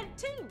 And red,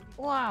 too.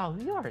 Wow,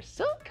 you are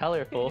so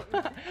colorful.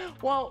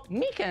 Well,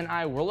 Meekah and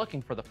I were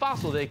looking for the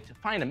fossil dig to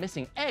find a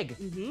missing egg.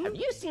 Have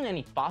you seen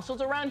any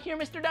fossils around here,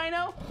 Mr.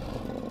 Dino?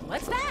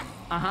 What's that?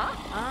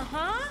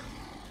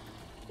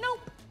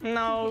 Nope.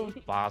 No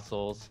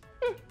fossils.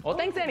 Well,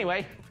 thanks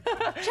anyway.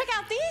 Check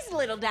out these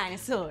little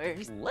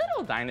dinosaurs.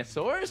 Little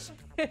dinosaurs?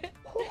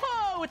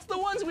 Whoa, it's the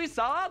ones we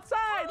saw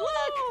outside.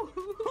 Look.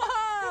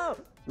 Whoa.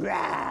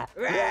 Rah,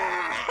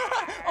 rah.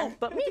 Oh,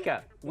 but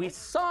Meekah, we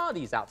saw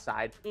these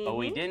outside, but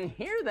we didn't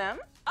hear them.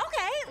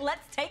 Okay,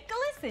 let's take a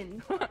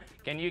listen.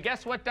 Can you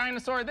guess what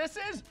dinosaur this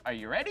is? Are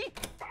you ready?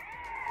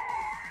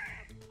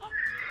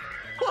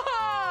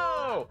 Whoa!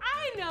 Whoa!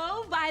 I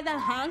know by the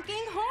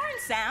honking horn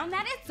sound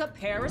that it's a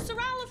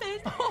parasaurolophus.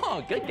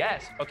 Oh, good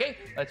guess. Okay,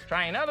 let's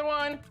try another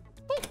one.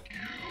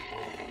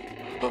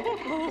 Whoa!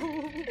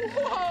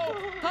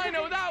 I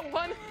know that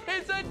one.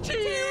 It's a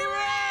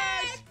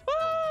T-Rex.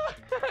 Oh,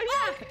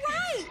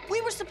 right! We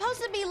were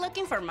supposed to be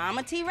looking for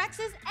Mama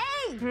T-Rex's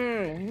egg.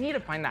 We need to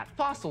find that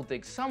fossil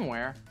dig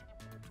somewhere.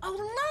 Oh,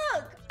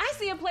 look! I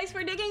see a place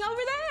for digging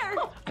over there.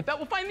 Oh, I bet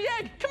we'll find the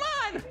egg. Come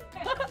on!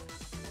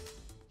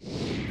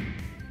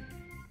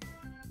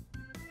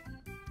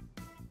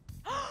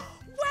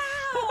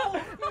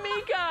 Wow!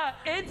 Meekah,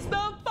 it's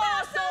the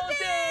fossil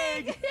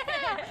dig!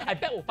 Yeah! I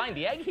bet we'll find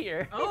the egg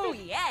here. Oh,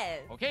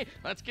 yes. Okay,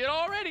 let's get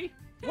all ready.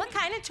 What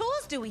kind of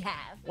tools do we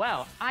have?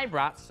 Well, I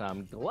brought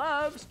some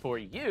gloves for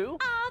you.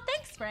 Oh,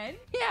 thanks, friend.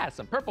 Yeah,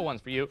 some purple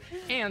ones for you,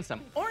 and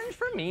some orange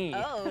for me.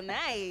 Oh,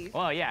 nice.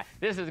 Well, yeah,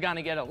 this is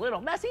gonna get a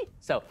little messy,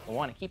 so we'll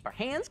wanna keep our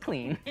hands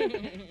clean.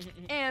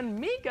 And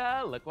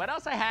Meekah, look what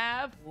else I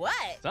have.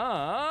 What?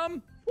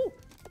 Some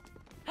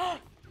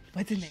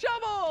What's in there?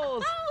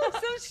 shovels. Oh,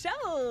 some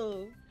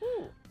shovels.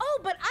 Ooh. Oh,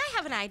 but I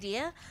have an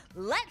idea.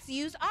 Let's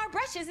use our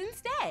brushes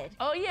instead.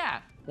 Oh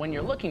yeah, when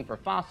you're looking for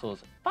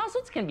fossils,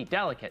 fossils can be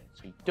delicate,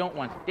 so you don't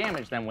want to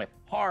damage them with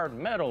hard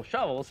metal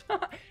shovels.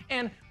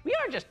 And we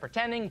are just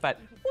pretending, but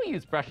we'll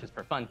use brushes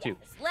for fun too.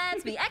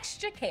 Let's be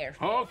extra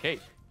careful. Okay,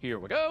 here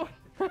we go.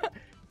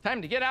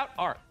 Time to get out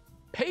our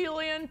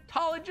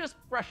paleontologist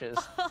brushes.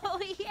 Oh,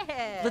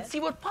 yeah. Let's see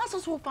what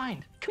fossils we'll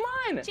find. Come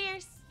on.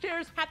 Cheers.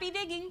 Cheers. Happy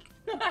digging.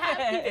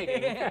 Happy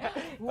digging.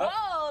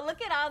 Whoa,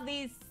 look at all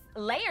these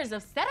layers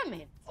of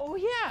sediment. Oh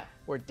yeah,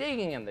 we're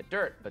digging in the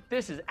dirt, but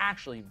this is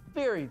actually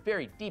very,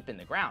 very deep in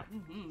the ground.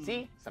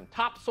 See, some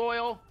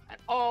topsoil and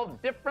all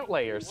different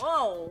layers.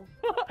 Whoa.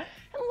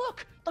 And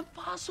look, the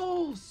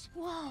fossils.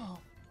 Whoa.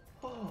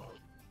 Oh.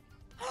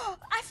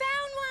 I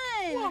found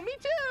Whoa, one. me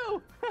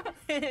too.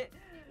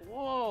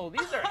 Whoa,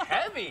 these are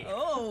heavy.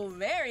 Oh,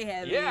 very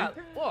heavy. Yeah.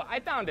 Whoa,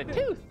 I found a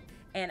tooth.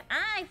 And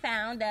I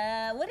found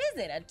what is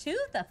it? A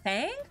tooth? A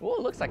fang? Whoa,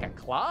 it looks like a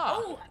claw.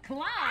 Oh, a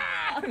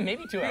claw.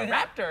 Maybe to a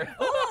raptor.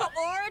 Oh,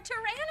 or a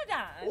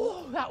pteranodon.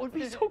 Whoa, that would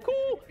be so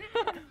cool.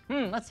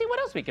 Let's see what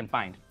else we can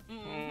find.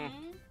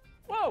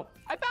 Whoa,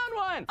 I found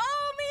one.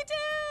 Oh, me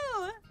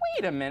too.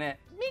 Wait a minute.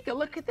 Meekah,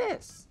 look at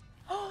this.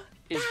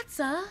 Is That's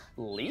a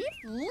leaf?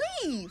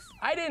 leaf.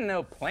 I didn't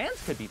know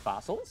plants could be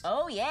fossils.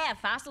 Oh, yeah.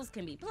 Fossils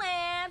can be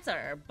plants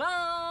or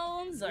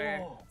bones or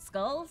Whoa.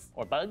 skulls.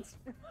 Or bugs.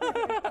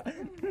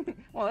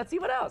 Well, let's see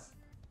what else.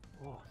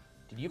 Whoa.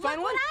 Did you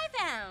find Look one? what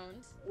I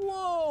found.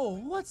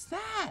 Whoa, what's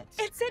that?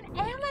 It's an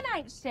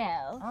ammonite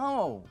shell.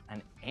 Oh,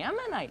 an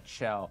ammonite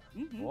shell.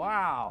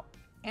 Wow,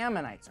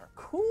 ammonites are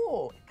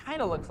cool. It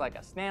kind of looks like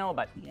a snail,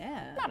 but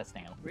Yeah. not a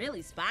snail.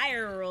 Really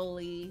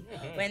spirally.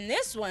 When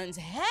this one's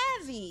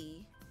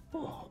heavy.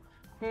 Whoa.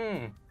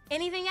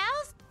 Anything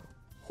else?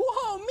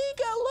 Whoa,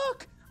 Meekah,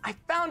 look! I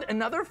found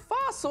another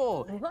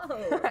fossil.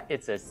 Whoa.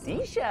 It's a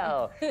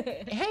seashell.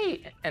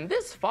 Hey, and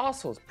this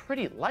fossil's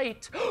pretty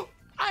light.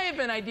 I have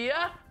an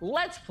idea.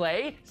 Let's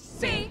play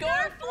Sink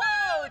or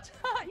Float.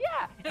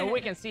 Yeah, and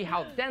we can see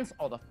how dense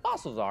all the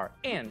fossils are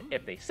and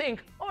if they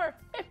sink or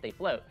if they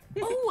float.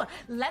 Ooh,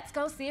 let's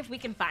go see if we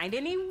can find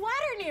any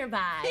water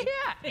nearby.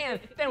 Yeah, and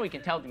then we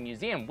can tell the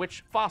museum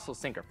which fossils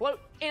sink or float,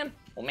 and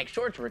we'll make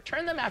sure to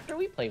return them after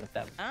we play with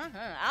them.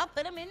 I'll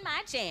put them in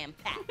my jam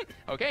pack.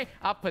 Okay,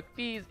 I'll put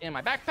these in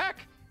my backpack,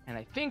 and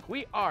I think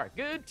we are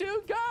good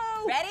to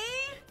go. Ready?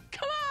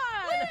 Come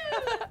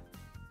on!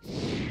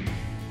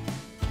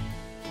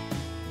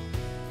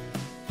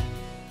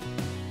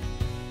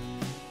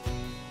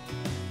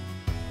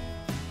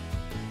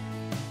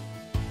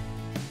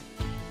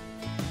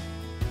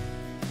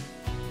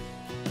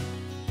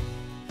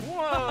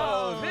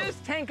 Whoa, this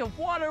tank of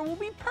water will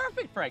be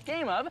perfect for a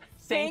game of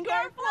Sink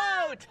or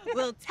Float.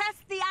 We'll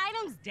test the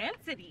item's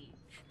density.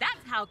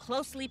 That's how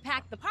closely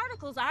packed the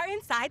particles are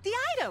inside the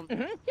item.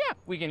 Yeah,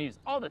 we can use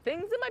all the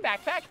things in my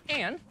backpack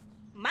and,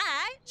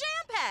 My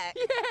jam pack.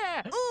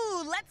 yeah.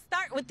 Ooh, let's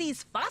start with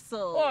these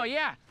fossils. Oh,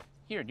 yeah.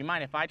 Here, do you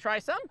mind if I try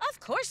some? Of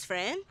course,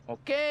 friend.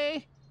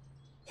 Okay.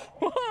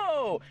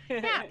 Whoa!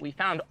 Yeah, we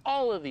found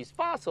all of these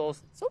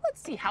fossils, so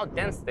let's see how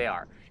dense they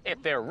are.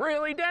 If they're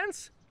really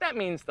dense, that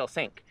means they'll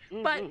sink.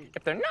 But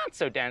if they're not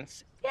so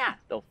dense, yeah,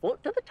 they'll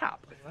float to the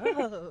top.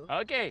 Whoa.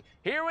 Okay,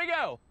 here we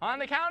go. On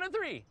the count of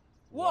 3.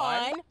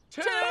 1,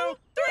 2,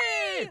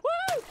 3.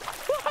 Woo!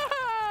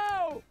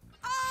 Whoa!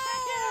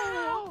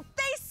 Oh,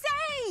 they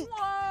sank.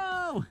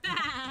 Whoa!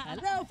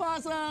 Hello,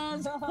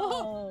 fossils!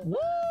 Woo!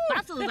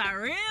 Fossils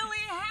are really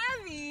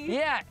heavy.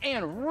 Yeah,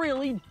 and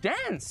really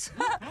dense.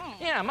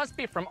 Yeah, it must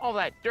be from all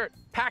that dirt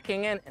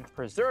packing in and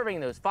preserving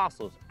those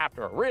fossils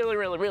after a really,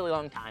 really, really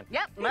long time.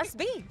 Yep, must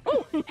be.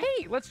 Oh,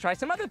 hey, let's try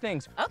some other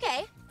things.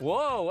 Okay.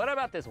 Whoa, what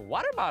about this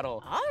water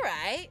bottle? All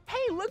right.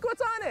 Hey, look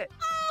what's on it.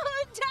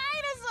 Oh,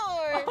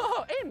 dinosaur.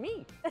 Oh, and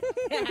me.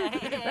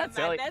 That's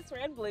silly. My best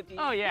friend, Blippi.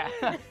 Oh, yeah.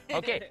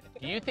 Okay,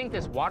 do you think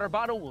this water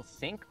bottle will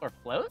sink or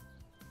float?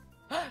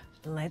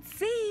 Let's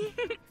see.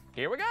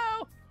 Here we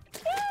go.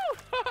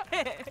 Woo!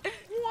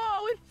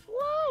 Whoa, it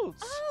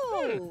floats.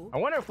 Oh. I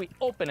wonder if we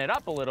open it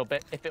up a little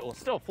bit, if it will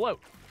still float.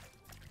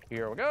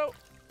 Here we go.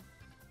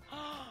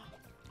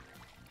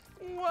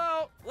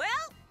 Whoa.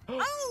 Well,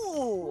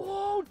 oh.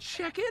 Whoa,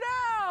 check it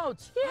out.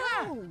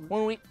 Yeah. Oh.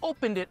 When we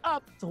opened it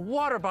up, the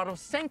water bottle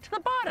sank to the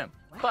bottom.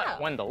 But Wow.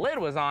 when the lid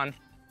was on,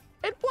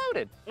 it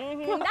floated.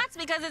 That's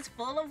because it's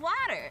full of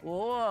water.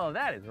 Whoa,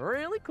 that is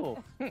really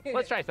cool.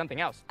 Let's try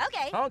something else.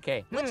 Okay.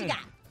 Okay. What you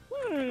got?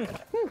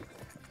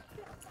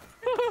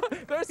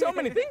 There's so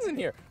many things in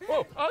here.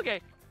 Whoa,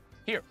 okay.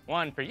 Here,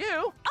 one for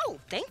you, Oh,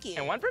 thank you.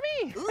 and one for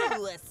me.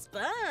 Ooh, a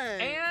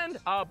sponge. And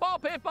a ball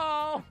pit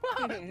ball.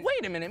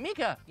 Wait a minute,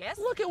 Meekah. Yes?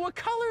 Look at what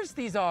colors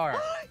these are.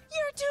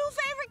 Your 2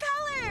 favorite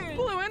colors.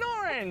 Blue and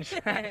orange.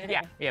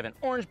 Yeah, we have an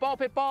orange ball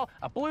pit ball,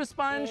 a blue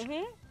sponge.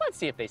 Let's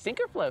see if they sink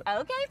or float.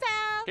 Okay,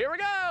 pal. Here we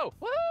go.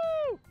 Woo!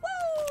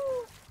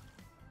 Woo.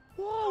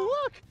 Whoa,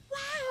 look.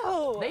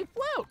 Wow. They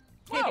float.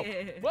 Whoa,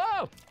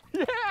 whoa.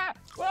 Yeah,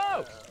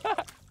 whoa.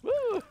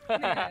 Woo.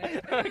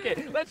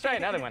 Okay, let's try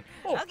another one.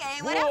 Oh,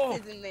 Okay, what whoa. else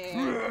is in there?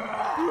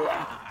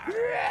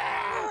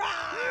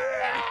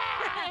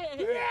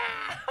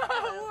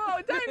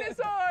 Whoa,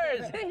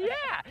 dinosaurs!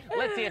 Yeah,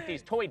 let's see if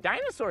these toy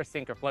dinosaurs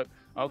sink or float.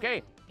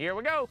 Okay, here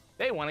we go.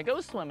 They want to go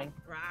swimming.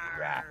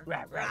 Whoa!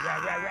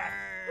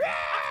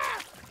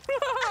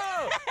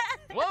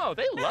 Whoa,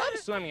 they love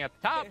swimming at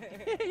the top.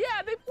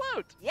 Yeah, they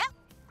float. Yep.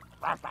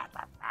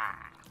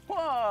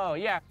 Whoa,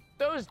 yeah,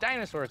 those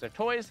dinosaurs are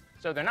toys,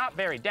 so they're not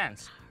very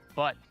dense.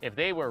 But if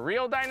they were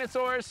real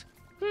dinosaurs,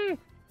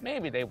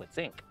 maybe they would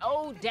sink.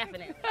 Oh,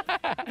 definitely.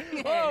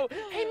 Oh,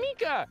 hey,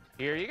 Meekah,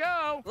 here you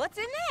go. What's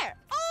in there?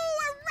 Oh,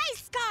 a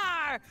race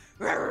car.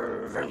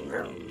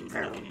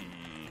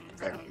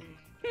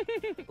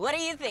 What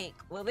do you think?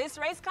 Will this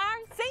race car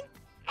sink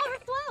or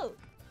float?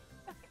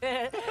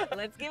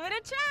 Let's give it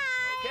a try.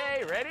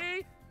 Okay,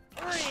 ready?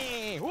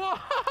 3. Whoa!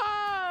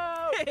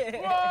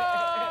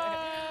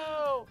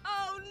 Whoa!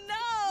 Oh,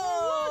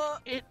 no.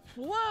 Look, it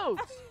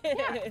floats.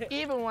 Yeah,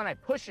 even when I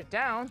push it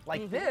down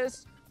like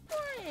this,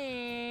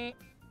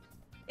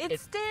 It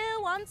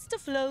still wants to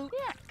float.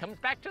 yeah, it comes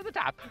back to the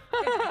top.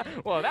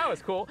 Well, that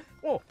was cool.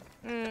 Whoa,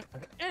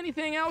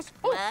 anything else?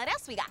 Oh, What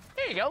else we got?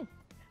 here you go.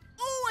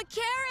 Oh, a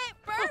carrot.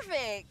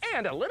 Perfect.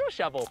 And a little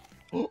shovel.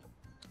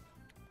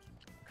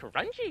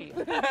 Crunchy.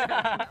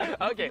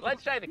 Okay,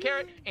 let's try the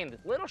carrot and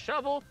this little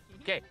shovel.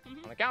 Okay,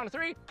 on the count of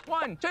 3.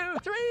 1, 2,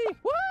 3.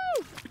 Woo!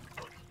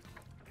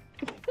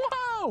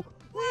 Whoa!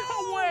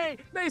 No way!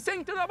 They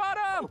sink to the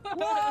bottom!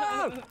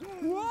 Whoa!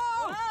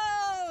 Whoa!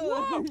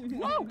 Whoa!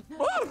 Whoa!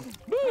 Whoa!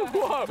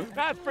 Whoa!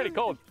 That's pretty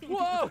cold.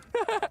 Whoa!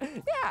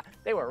 Yeah,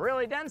 they were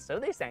really dense, so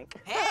they sank.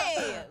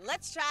 Hey,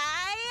 let's try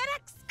an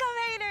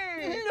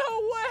excavator. No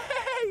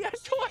way! A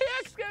toy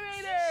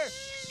excavator!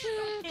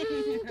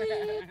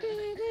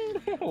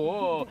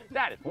 Whoa,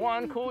 that is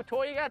one cool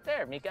toy you got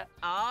there, Meekah.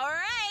 All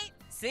right,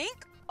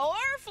 sink or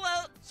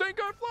float. Sink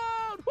or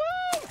float!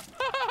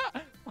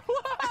 Woo!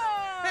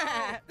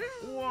 Whoa!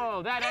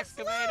 Whoa, that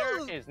excavator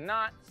flew. is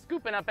not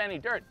scooping up any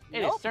dirt. It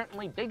is Nope.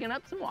 certainly digging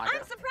up some water.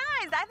 I'm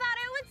surprised. I thought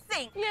it would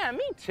sink. Yeah,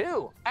 me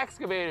too.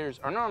 Excavators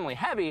are normally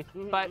heavy,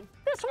 but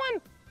this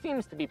one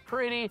seems to be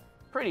pretty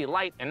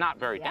light and not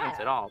very dense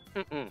at all.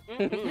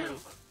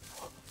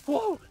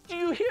 Whoa, do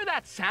you hear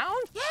that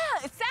sound? Yeah,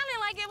 it sounded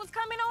like it was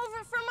coming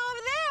over from over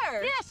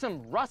there. Yeah,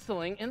 some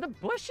rustling in the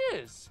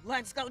bushes.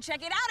 Let's go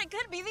check it out. It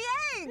could be the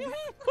egg.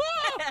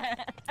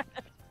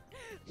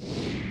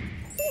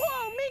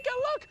 Whoa, Meekah,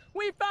 look!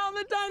 We found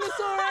the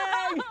dinosaur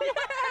egg!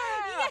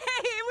 Yeah!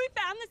 Yay, we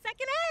found the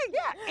second egg.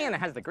 Yeah, and it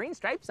has the green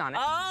stripes on it.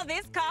 Oh,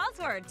 this calls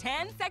for a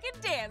 10-second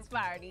dance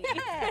party.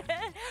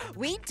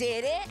 We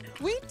did it.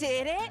 We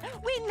did it.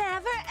 We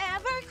never,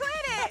 ever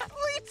quit it.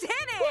 We did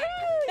it.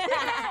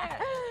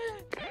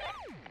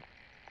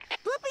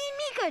 Blippi and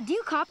Meekah, do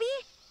you copy?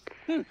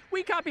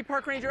 We copy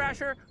Park Ranger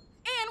Asher.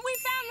 And we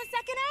found the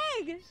second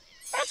egg.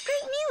 That's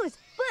great news,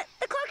 but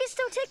the clock is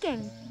still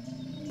ticking.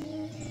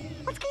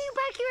 Let's get you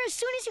back here as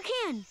soon as you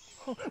can.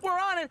 We're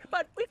on it,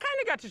 but we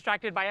kind of got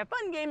distracted by a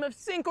fun game of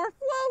sink or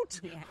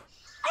float. I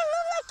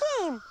love that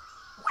game.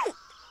 Wait,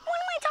 what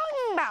am I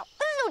talking about?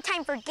 There's no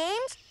time for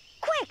games.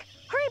 Quick,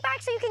 hurry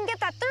back so you can get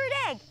that third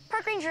egg.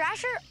 Park Ranger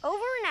Asher, over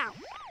and out.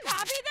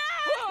 Copy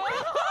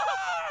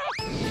that.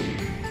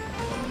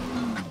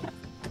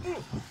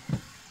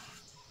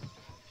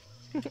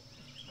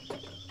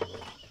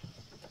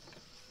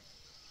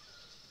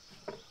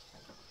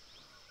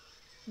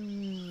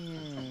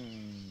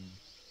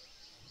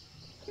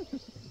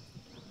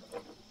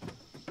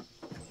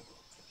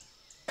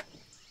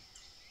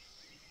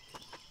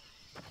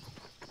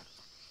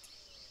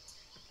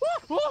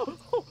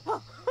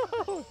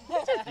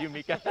 Just you,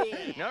 Meekah.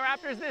 No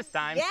raptors this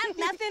time. Yep,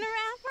 nothing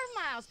around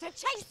for miles to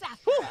chase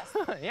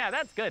after us. Yeah,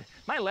 that's good.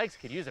 My legs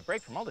could use a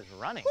break from all this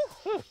running.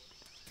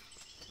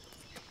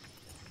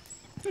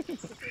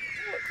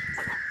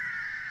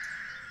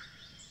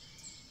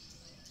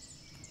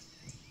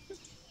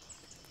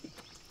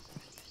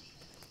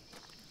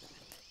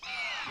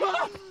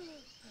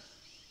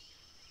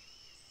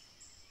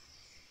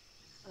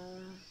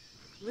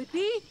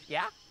 Blippi,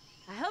 Yeah?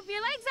 I hope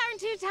your legs aren't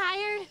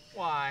Blippi.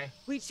 Why?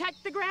 We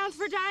checked the ground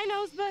for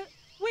dinos, but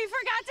we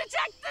forgot to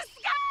check the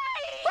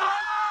sky!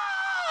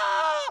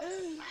 Ah!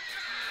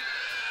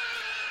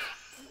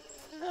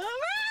 Run!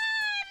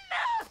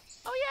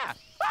 Oh, yeah.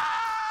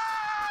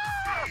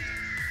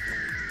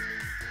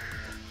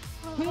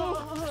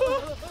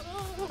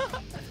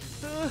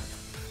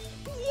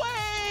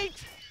 Wait!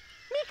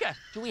 Meekah,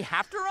 do we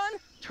have to run?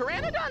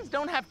 Pteranodons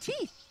don't have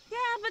teeth. Yeah,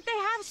 but they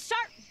have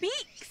sharp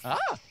beaks. Ah.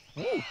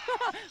 Ooh.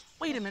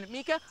 Wait a minute,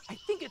 Meekah. I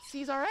think it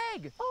sees our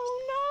egg.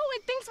 Oh, no,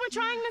 it thinks we're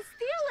trying to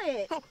steal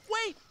it. Oh,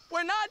 wait,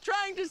 we're not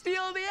trying to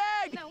steal the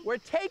egg. No. We're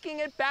taking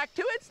it back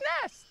to its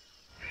nest.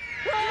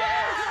 Too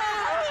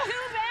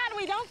bad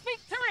we don't speak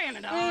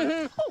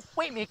pteranodon. Oh,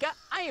 wait, Meekah,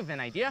 I have an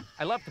idea.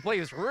 I love to play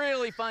this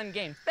really fun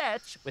game,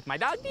 Fetch, with my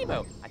dog,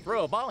 Devo. I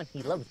throw a ball and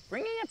he loves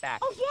bringing it back.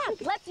 Oh, yeah,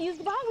 let's use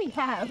the ball we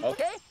have.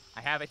 Okay,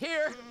 I have it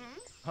here.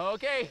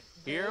 Okay,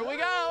 here we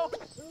go.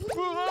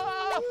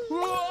 Whoa,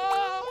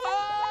 whoa,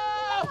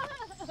 whoa.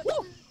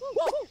 Woo,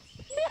 woo.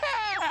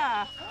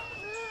 Yeah!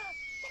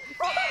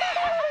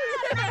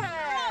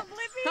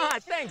 Ah,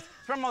 thanks.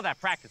 From all that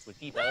practice with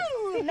Devo.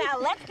 Now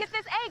let's get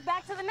this egg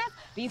back to the nest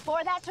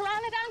before that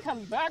pteranodon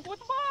comes back with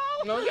the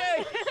ball.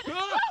 Okay.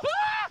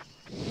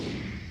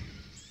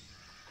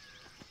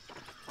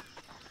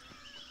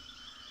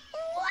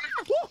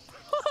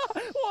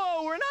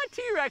 Whoa, we're not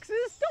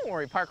T-Rexes. Don't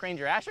worry, Park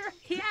Ranger Asher.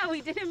 Yeah,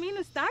 we didn't mean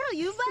to startle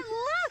you, but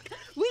look,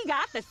 we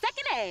got the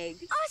second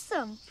egg.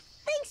 Awesome.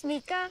 Thanks,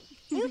 Meekah.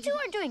 You two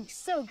are doing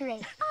so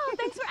great. Oh,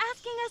 thanks for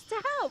asking us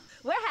to help.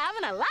 We're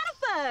having a lot of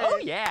fun. Oh,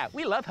 yeah,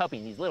 we love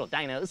helping these little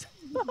dinos.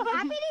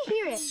 Happy to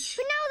hear it.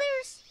 But now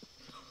there's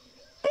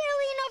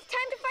barely enough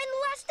time to find the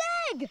last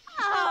egg.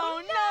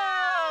 Oh,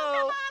 no!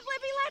 Come on,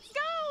 Blippi, let's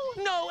go.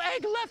 No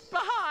egg left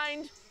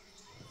behind.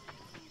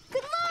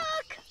 Good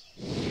luck.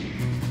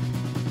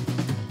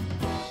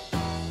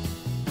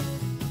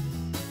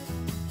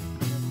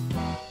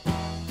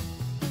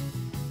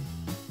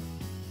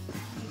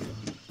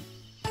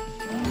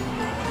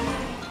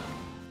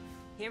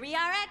 Here we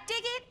are at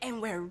Dig It,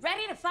 and we're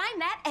ready to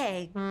find that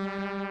egg.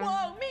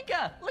 Whoa,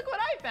 Meekah, look what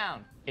I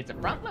found. It's a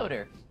front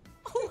loader.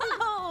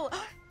 Whoa!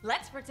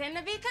 Let's pretend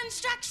to be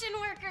construction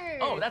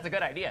workers. Oh, that's a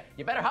good idea.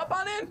 You better hop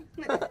on in.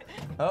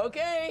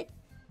 Okay,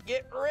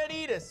 get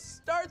ready to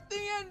start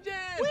the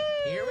engine. Woo!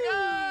 Here we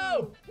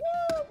go.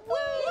 Woo,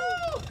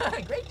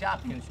 woo. Great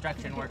job,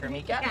 construction worker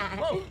Meekah.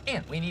 Whoa,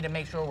 and we need to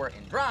make sure we're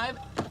in drive.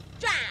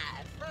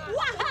 Drive.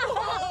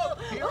 Whoa,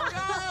 here we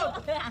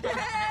go. Yeah.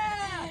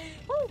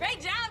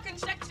 Great job,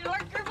 construction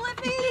worker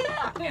Blippi.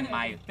 And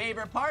my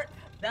favorite part,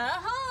 The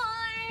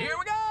horn. here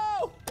we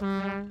go.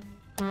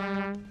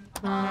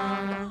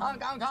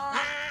 Honk, honk,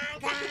 honk.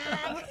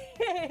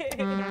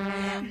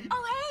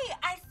 Oh, hey,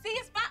 I see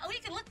a spot we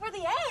can look for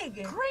the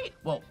egg. Great.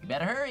 Well, you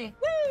better hurry.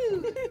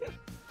 Woo!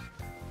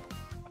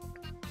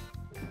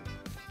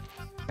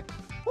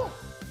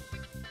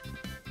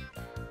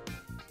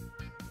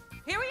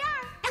 Here we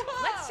are.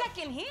 Let's check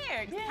in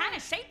here. It's kind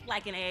of shaped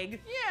like an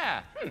egg.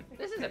 Yeah,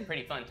 this is a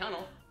pretty fun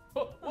tunnel.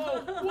 Whoa,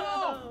 whoa,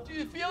 whoa! Do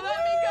you feel that,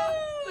 Meekah?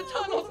 The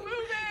tunnel's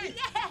moving!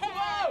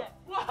 Yeah!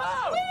 Whoa,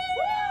 whoa,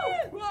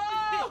 whoa,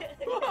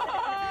 whoa!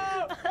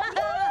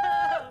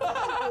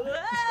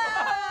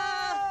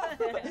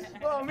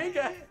 Whoa,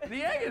 Meekah,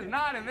 the egg is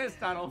not in this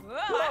tunnel.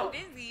 Whoa, I'm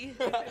busy.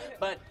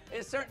 But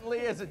it certainly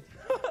is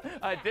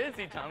a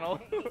dizzy tunnel.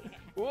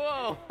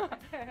 Whoa.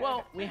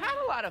 Well, we had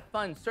a lot of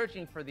fun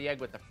searching for the egg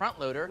with the front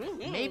loader.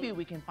 Maybe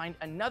we can find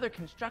another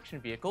construction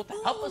vehicle to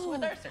help us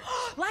with our search.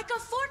 Like a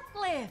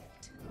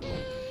forklift.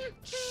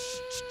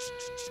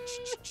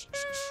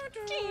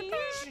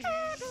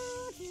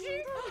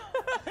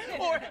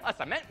 Or a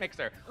cement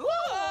mixer. Ooh,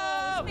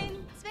 Whoa!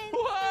 spin, spin,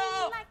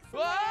 Whoa! spin like a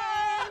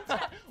Whoa!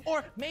 cement.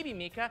 Or maybe,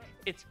 Meekah,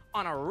 it's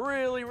on a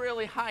really,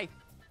 really high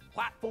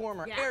platform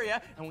or Yeah.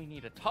 area, and we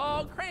need a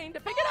tall crane to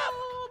pick it up.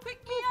 Oh,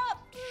 pick me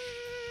up.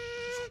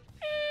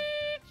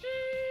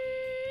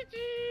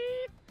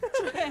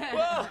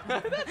 Whoa,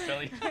 that's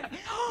silly.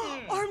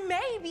 Or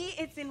maybe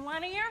it's in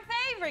one of your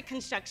favorite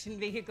construction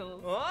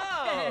vehicles.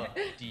 Whoa!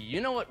 Do you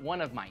know what one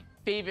of my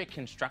favorite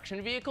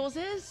construction vehicles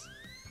is?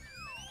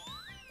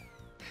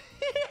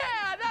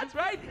 Yeah, that's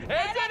right. It's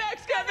an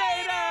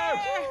excavator!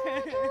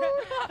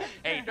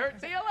 Hey, Dirt,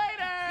 see you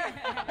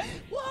later!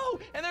 Whoa,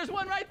 and there's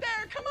one right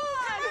there. Come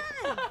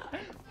on!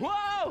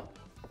 Whoa!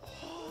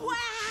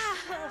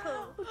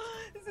 Wow!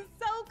 This is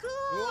so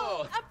cool.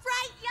 Whoa. A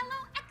bright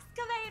yellow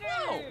excavator.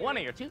 Whoa, one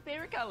of your two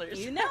favorite colors.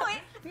 You know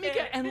it.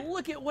 Meekah, and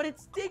look at what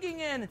it's digging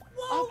in.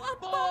 Whoa, a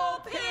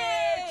ball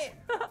pit.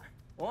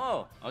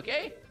 Whoa,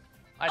 okay.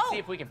 Let's see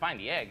if we can find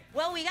the egg.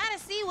 Well, we gotta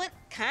see what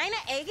kind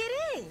of egg it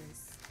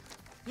is.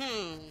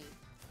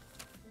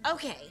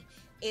 Okay,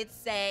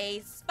 it's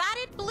a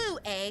spotted blue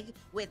egg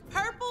with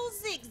purple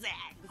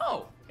zigzags.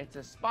 Oh, it's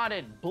a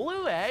spotted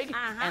blue egg,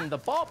 and the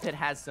ball pit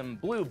has some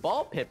blue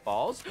ball pit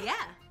balls.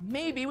 Yeah.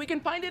 Maybe we can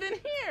find it in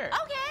here.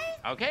 Okay.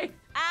 Okay,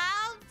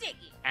 I'll dig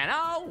it. and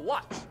I'll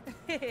watch.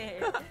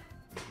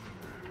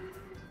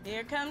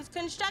 Here comes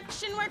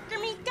construction worker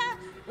Meekah,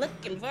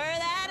 looking for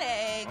that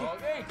egg.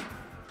 Okay.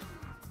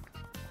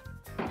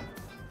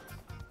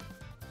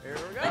 Here we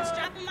go. Let's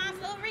drop them off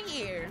over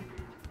here.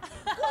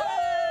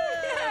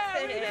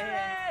 Yeah, we did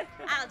it.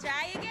 I'll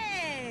try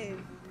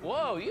again.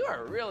 Whoa, you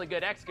are a really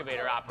good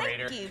excavator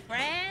operator. Thank you,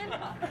 friend.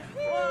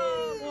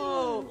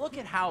 Whoa, look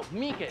at how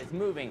Meekah is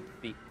moving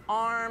the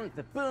arm,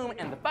 the boom,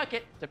 and the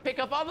bucket to pick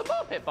up all the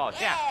ball pit balls.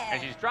 Yeah,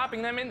 and she's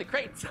dropping them in the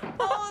crates.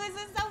 Oh, this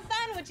is so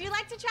fun. Would you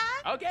like to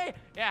try? Okay,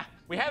 yeah,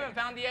 we haven't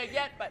found the egg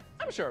yet, but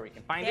I'm sure we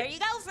can find There it. you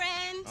go,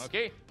 friend.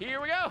 Okay,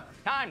 here we go.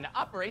 Time to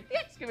operate the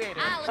excavator.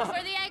 I'll look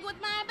for the egg with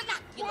my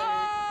binoculars.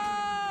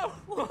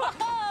 Whoa!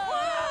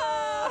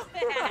 Whoa!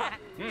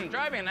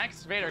 Driving an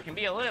excavator can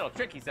be a little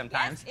tricky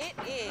sometimes. Yes,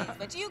 it is,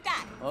 but you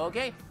got it.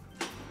 Okay.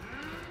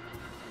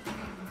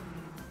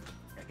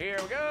 Here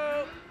we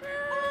go.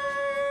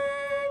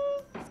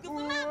 Scoop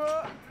them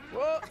up.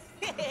 Whoa.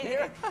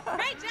 Here.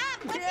 Great job,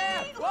 Blippi.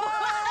 Yeah.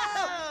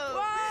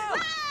 Whoa.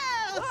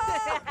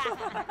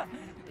 Whoa.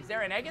 Is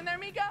there an egg in there,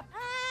 Meekah?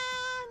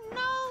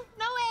 No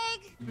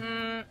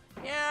egg.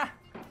 Yeah.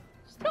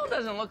 Still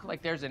doesn't look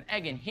like there's an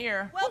egg in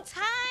here. Well,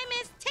 time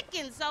is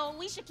ticking, so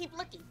we should keep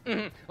looking.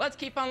 Let's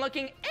keep on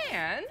looking,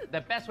 and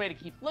the best way to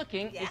keep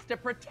looking is to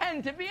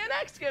pretend to be an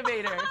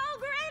excavator. Oh,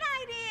 great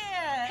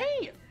idea.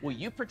 Hey, will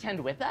you pretend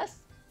with us?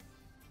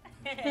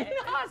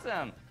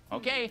 Awesome.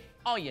 Okay,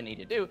 all you need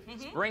to do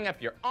is bring up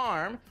your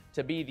arm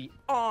to be the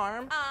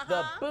arm,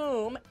 the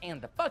boom,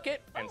 and the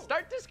bucket, and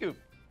start to scoop.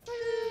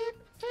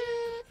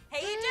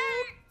 Hey,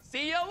 Dirt.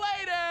 See you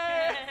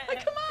later.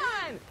 Come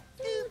on.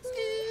 Scoop,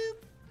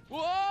 scoop.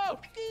 Whoa.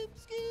 Scoop,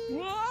 scoop.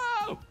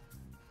 Whoa.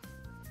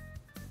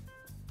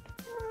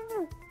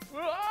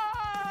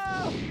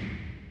 Whoa.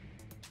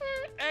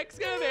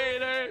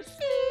 Excavator.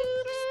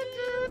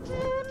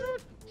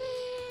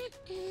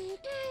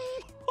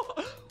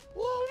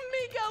 Whoa,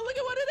 Meekah, look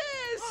at what it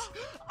is!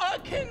 A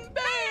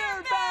conveyor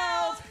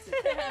belt!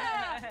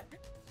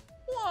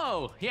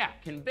 Whoa, yeah,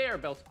 conveyor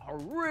belts are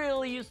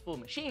really useful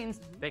machines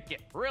that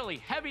get really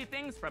heavy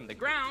things from the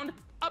ground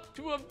up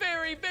to a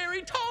very,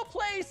 very tall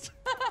place.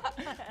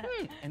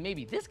 And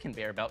maybe this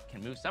conveyor belt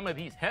can move some of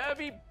these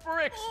heavy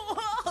bricks.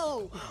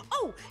 Whoa!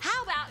 Oh,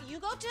 how about you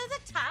go to the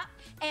top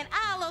and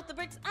I'll load the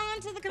bricks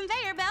onto the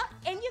conveyor belt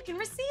and you can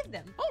receive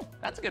them. Oh,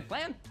 that's a good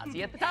plan. I'll see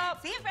you at the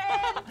top. See you,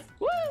 friends.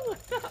 Woo!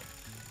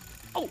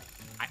 Oh,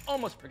 I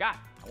almost forgot.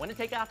 I want to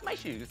take off my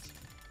shoes.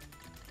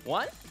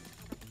 1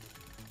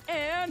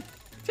 and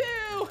 2.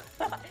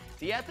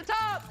 See you at the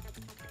top.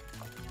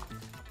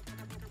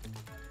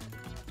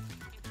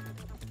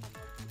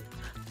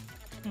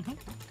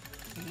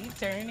 Keep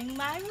turning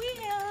my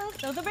wheel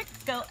so the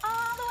bricks go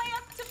all the way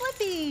up to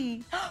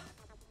Blippi.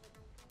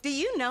 Do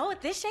you know what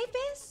this shape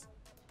is?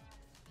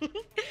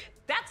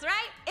 That's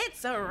right,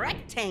 it's a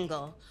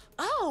rectangle.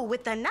 Oh,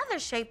 with another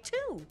shape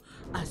too,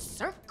 a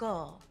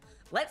circle.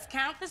 Let's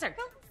count the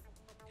circles.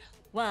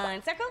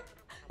 1 circle,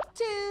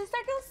 2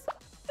 circles,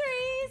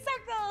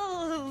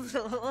 3 circles.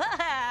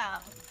 Wow.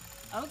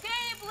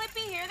 Okay,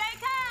 Blippi, here they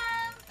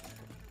come.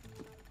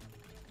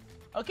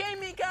 Okay,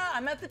 Meekah,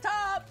 I'm at the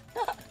top.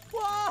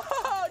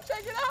 Whoa,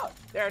 check it out.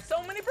 There are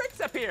so many bricks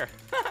up here.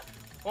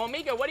 Well,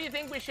 Meekah, what do you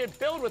think we should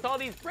build with all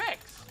these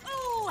bricks?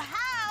 Ooh,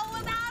 how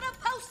about a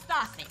post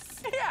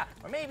office? Yeah,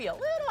 or maybe a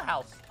little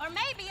house. Or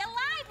maybe a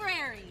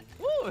library.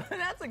 Ooh,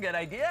 that's a good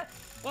idea.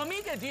 Well,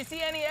 Meekah, do you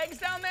see any eggs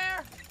down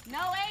there?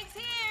 No eggs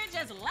here,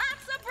 just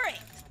lots of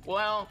bricks.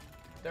 Well,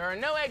 there are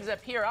no eggs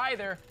up here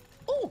either.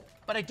 Ooh,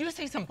 but I do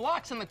see some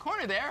blocks in the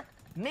corner there.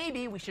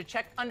 Maybe we should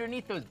check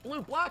underneath those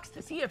blue blocks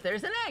to see if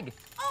there's an egg.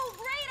 Oh,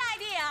 great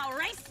idea. I'll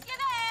race you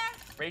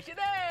there. Race you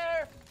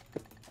there.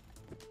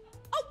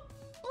 Oh,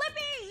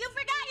 Blippi, you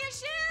forgot your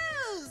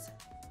shoes.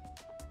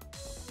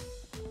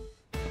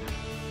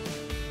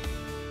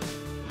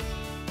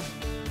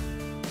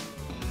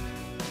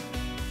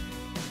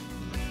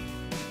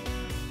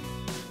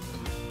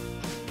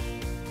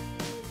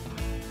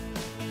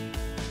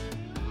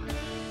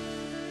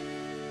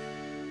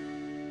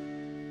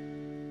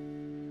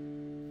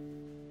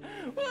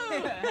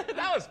 Woo,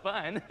 that was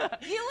fun.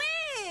 You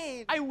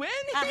win. I win?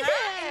 And you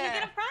Yeah.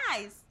 get a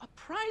prize. A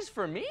prize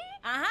for me?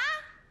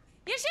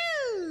 Your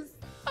shoes.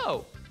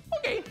 Oh,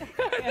 okay.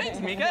 Thanks,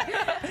 Meekah.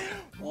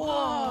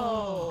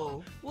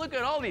 Whoa, look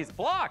at all these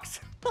blocks.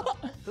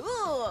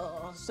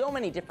 Cool. So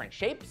many different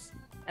shapes,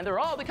 and they're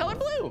all the color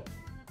blue.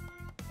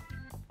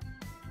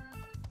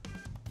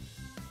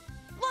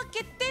 Look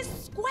at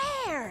this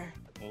square.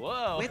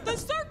 Whoa. With a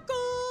circle.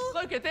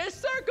 Look at this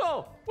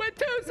circle with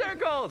 2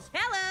 circles.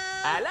 Hello.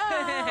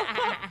 Hello.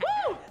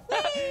 Woo.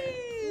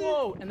 Whee!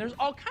 Whoa, and there's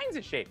all kinds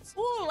of shapes.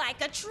 Ooh, like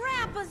a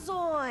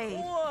trapezoid.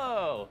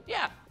 Whoa,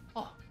 yeah.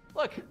 Oh,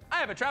 look, I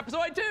have a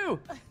trapezoid too.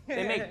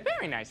 They make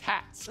very nice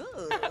hats.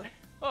 Ooh.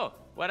 Oh,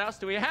 what else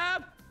do we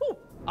have? Ooh,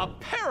 a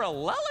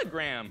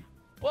parallelogram.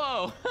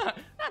 Whoa,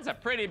 that's a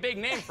pretty big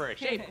name for a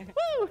shape.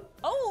 Woo.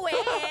 Oh,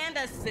 and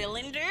a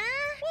cylinder.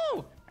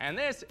 Woo, and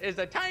this is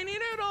a tiny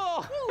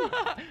noodle.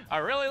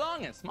 A really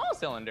long and small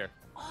cylinder.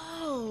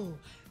 Oh,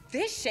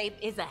 this shape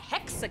is a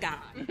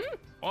hexagon.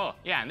 Oh,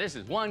 yeah, and this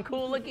is one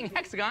cool looking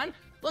hexagon.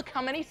 Look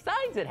how many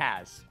sides it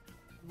has.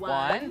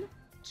 1,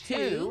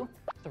 2,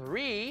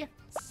 3,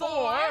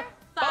 4,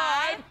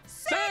 5,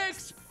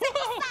 6.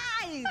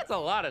 Sides. That's a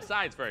lot of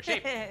sides for a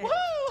shape. Woo!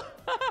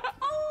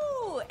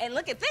 Oh, and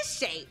look at this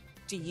shape.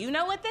 Do you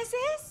know what this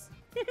is?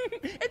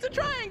 It's a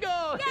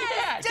triangle.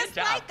 Yeah, just good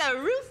job. like a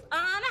roof on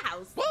a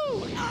house.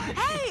 Woo!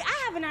 Hey,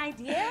 I have an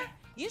idea.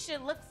 You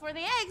should look for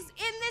the eggs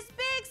in this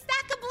big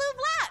stack of blue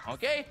blocks.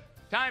 Okay,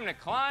 time to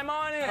climb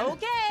on in.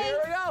 Okay. Here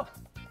we go.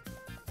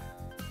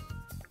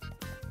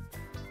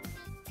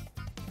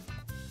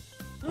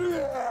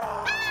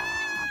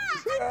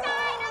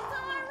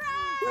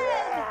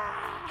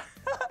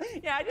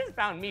 Yeah, I just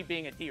found me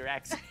being a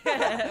T-Rex.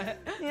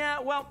 Yeah,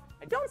 well,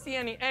 I don't see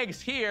any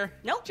eggs here.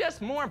 Nope.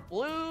 Just more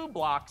blue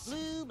blocks.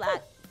 Blue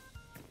block.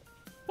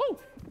 Woo!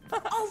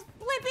 Oh,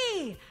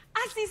 Blippi,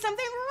 I see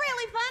something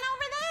really fun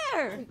over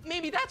there.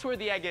 Maybe that's where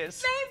the egg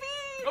is.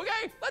 Maybe.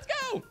 Okay, let's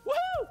go.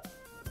 Woo!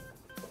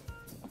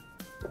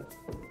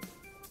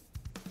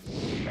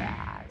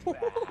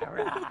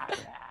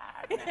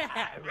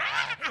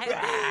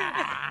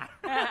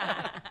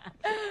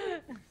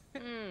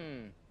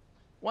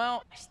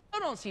 Well, I still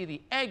don't see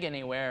the egg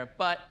anywhere,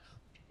 but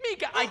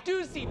Meekah, I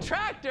do see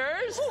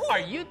tractors. Are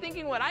you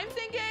thinking what I'm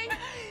thinking?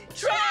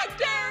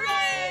 Tractor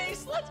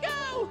race! Let's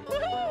go!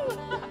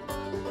 Woo-hoo!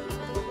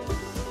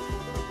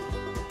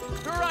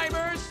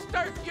 Drivers,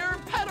 start your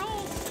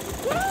pedals!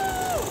 Woo!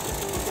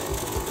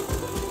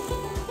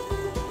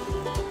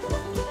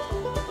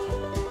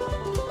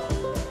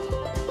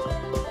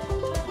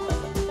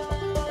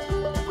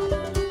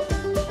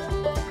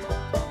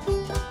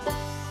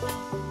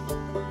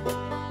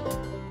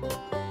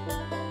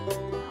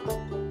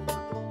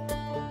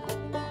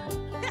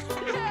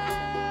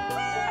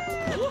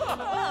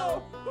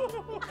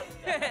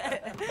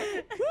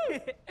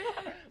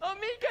 Oh,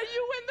 Meekah,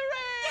 you win the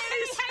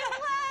race! I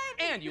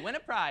won! And you win a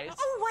prize.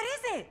 Oh, what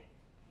is it?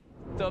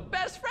 The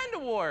Best Friend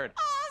Award.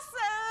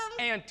 Awesome!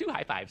 And 2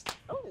 high fives.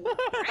 Oh,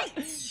 great.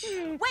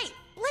 Wait,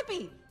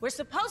 Blippi, we're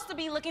supposed to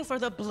be looking for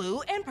the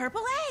blue and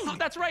purple egg. Oh,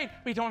 that's right.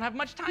 We don't have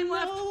much time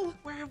left.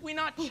 Where have we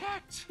not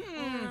checked?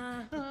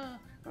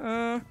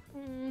 Oh,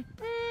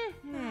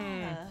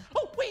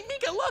 wait,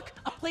 Meekah, look!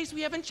 A place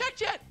we haven't checked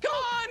yet. Come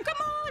on! Come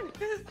on!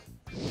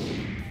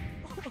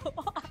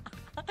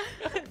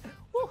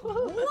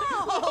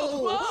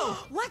 Whoa!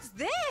 What's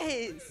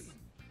this?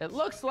 It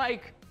looks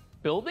like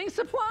building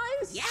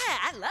supplies? Yeah,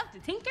 I love to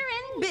tinker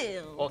and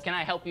build. Well, can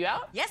I help you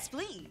out? Yes,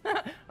 please.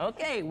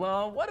 Okay,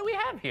 well, what do we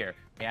have here?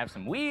 We have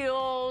some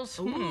wheels.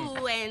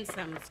 Ooh, and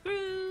some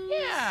screws.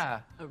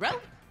 Yeah. A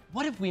rope.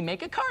 What if we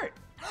make a cart?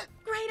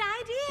 Great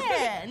idea.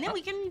 And then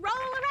we can roll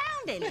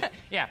around in it.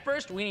 Yeah,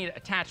 first we need to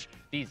attach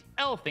these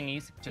L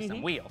thingies to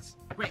some wheels.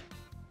 Great.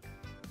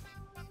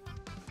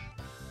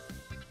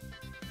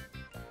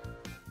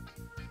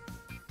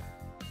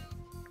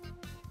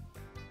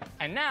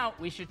 And now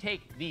we should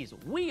take these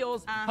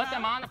wheels, put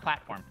them on the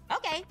platform.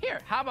 Okay.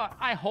 Here, how about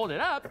I hold it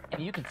up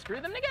and you can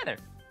screw them together.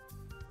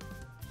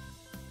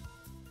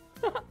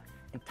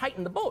 And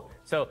tighten the bolt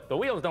so the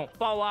wheels don't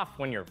fall off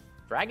when you're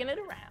dragging it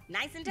around.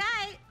 Nice and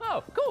tight.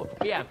 Oh, cool.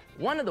 We have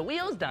one of the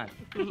wheels done.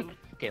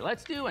 Okay,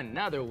 let's do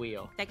another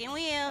wheel. Second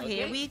wheel. Okay.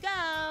 Here we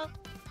go.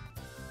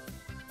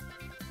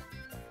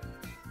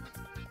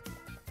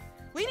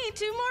 We need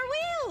 2 more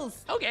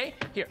wheels. Okay,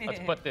 here,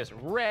 let's put this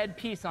red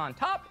piece on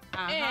top.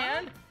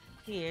 And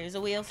here's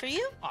a wheel for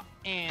you.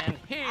 and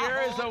here's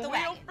a hold the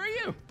wheel wagon. for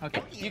you.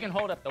 Okay, you can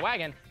hold up the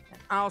wagon.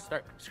 I'll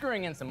start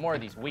screwing in some more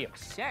of these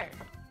wheels. Sure.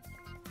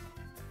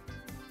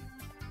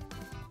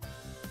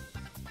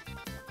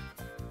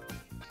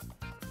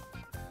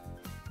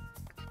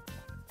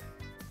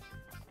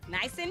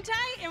 Nice and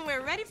tight, and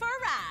we're ready for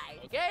a ride.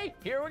 Okay,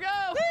 here we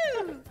go.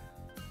 Woo!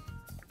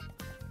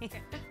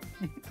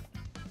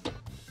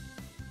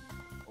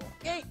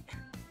 Okay,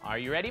 are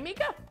you ready,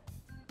 Meekah?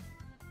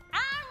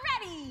 I'm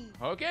ready.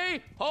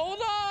 Okay, hold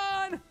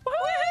on.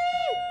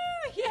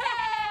 Woohoo!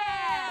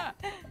 Yeah!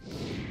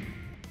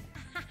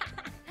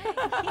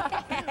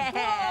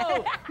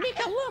 Whoa!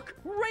 Meekah, look!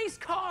 Race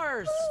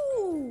cars!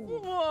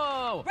 Ooh.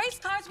 Whoa! Race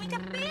cars we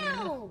can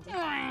build.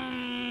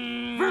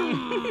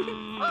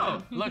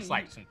 Oh, looks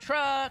like some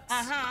trucks.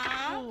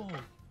 Uh-huh. Oh,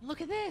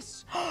 look at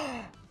this.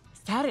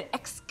 Is that an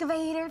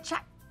excavator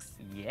truck?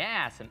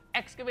 Yeah, some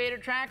excavator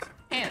tracks,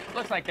 and it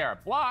looks like there are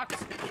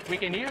blocks we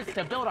can use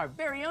to build our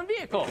very own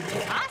vehicle.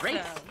 Awesome.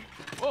 Race.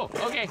 Whoa,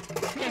 okay.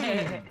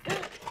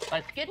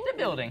 Let's get to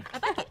building. A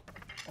bucket.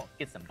 We'll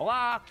get some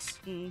blocks.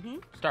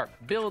 Start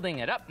building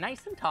it up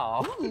nice and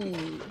tall.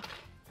 Ooh.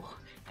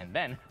 And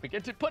then we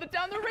get to put it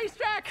down the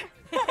racetrack.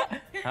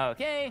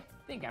 Okay, I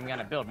think I'm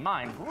gonna build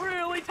mine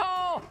really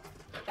tall.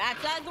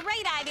 That's a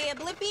great idea,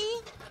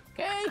 Blippi.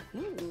 Okay.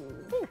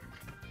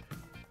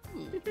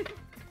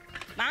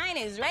 Mine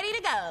is ready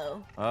to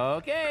go.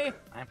 Okay,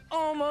 I'm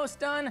almost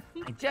done.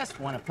 I just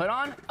want to put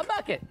on a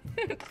bucket.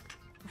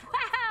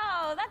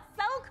 Wow, that's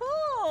so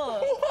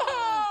cool.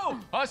 Whoa!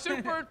 A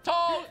super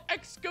tall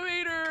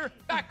excavator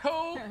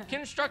backhoe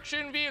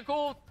construction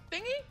vehicle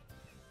thingy?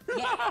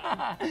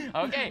 Yeah.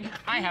 Okay,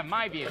 I have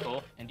my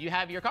vehicle, and do you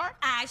have your car?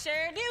 I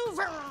sure do.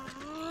 Vroom,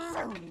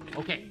 vroom.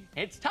 Okay,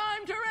 it's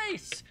time to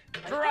race.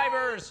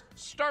 Drivers,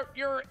 start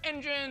your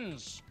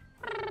engines.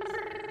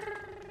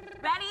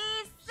 Ready,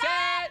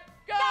 Set,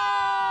 go!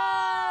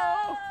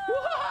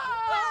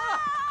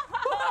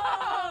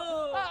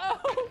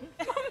 Uh-oh,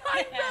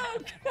 my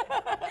broke.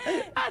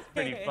 That's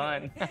pretty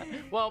fun.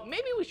 Well,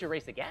 maybe we should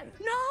race again.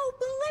 No,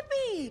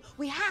 Blippi.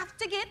 We have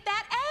to get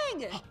that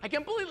egg. I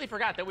completely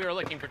forgot that we were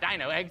looking for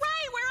dino eggs.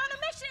 Right, we're on a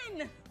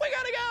mission. We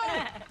gotta go!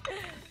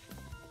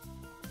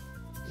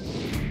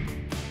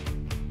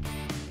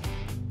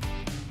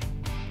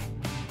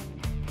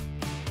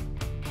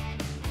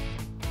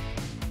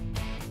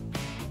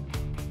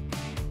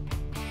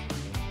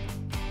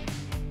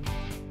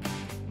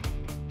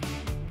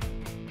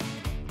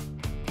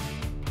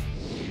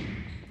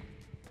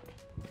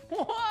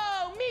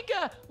 Whoa,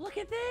 Meekah, look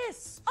at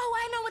this. Oh,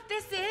 I know what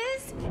this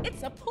is.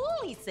 It's a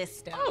pulley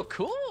system. Oh,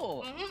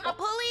 cool. A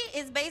pulley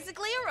is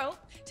basically a rope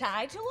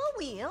tied to a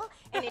wheel,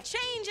 and it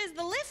changes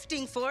the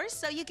lifting force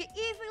so you can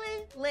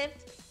easily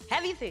lift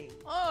heavy things.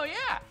 Oh,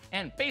 yeah.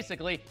 And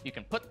basically, you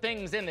can put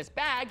things in this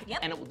bag, Yep.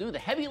 and it will do the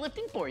heavy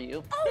lifting for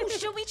you. Oh,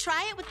 should we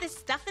try it with this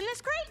stuff in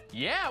this crate?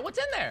 Yeah, what's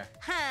in there?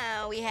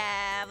 We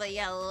have a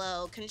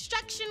yellow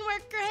construction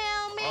worker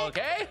helmet.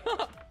 Okay.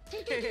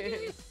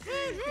 Okay,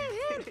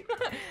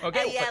 A we'll put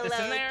this in yellow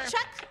there.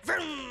 truck.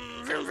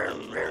 Vroom, vroom,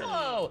 vroom, vroom.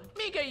 Whoa,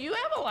 Meekah, you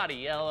have a lot of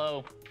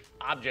yellow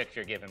objects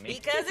you're giving me.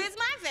 Because it's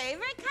my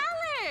favorite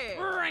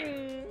color.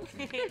 Ring.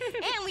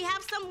 And we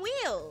have some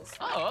wheels.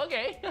 Oh,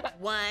 okay.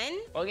 1,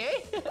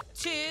 Okay.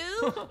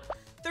 2,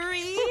 3, 4.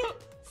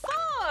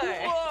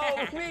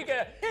 Whoa,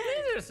 Meekah,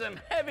 these are some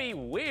heavy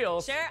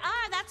wheels. Sure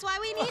are. That's why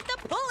we need the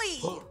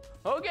pulley.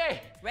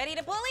 Okay, Ready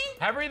to pulley?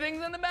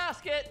 everything's in the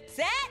basket.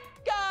 Set.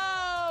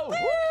 Go! Woo!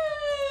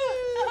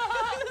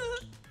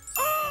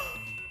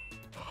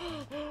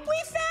 We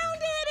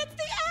found it! It's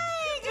the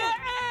egg! The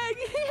egg!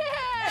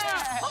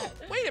 Yeah! Oh,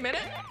 wait a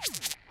minute.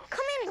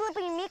 Come in,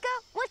 Blippi and Meekah.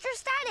 What's your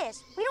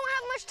status? We don't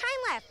have much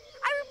time left.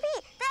 I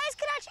repeat, the eggs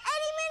could hatch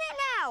any minute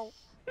now.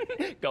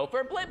 Go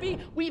for Blippi.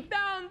 We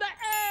found the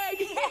egg!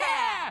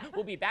 Yeah!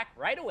 We'll be back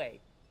right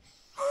away.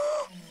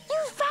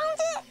 You found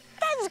it?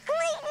 That's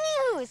great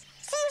news.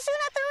 See you soon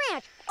at the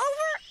ranch.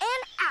 Over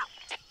and out.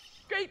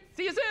 Great,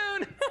 see you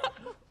soon.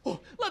 Oh,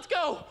 let's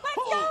go.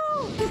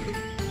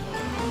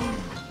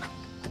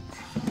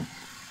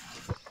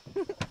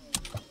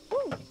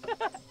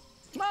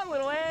 Come on,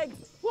 little egg.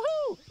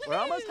 Woohoo! We're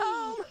almost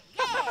home.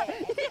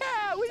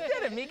 Yeah, we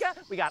did it, Meekah.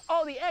 We got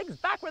all the eggs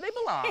back where they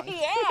belong.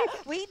 Yeah,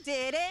 we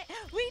did it.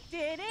 We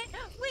did it.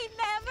 We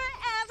never,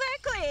 ever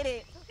quit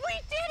it. We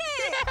did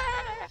it.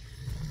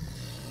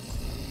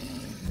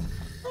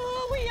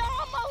 Oh, we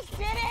almost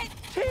did it.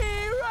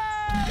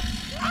 T-Rex!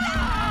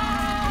 Ah!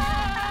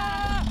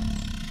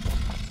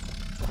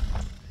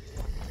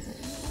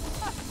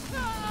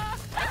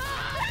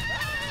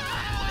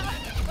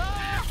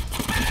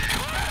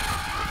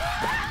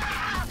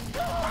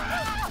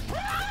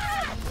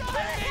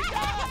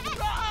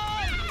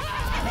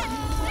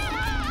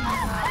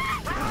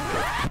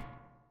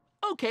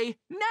 Okay,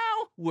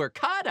 now we're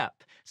caught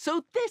up.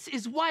 So this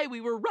is why we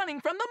were running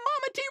from the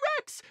Mama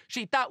T-Rex.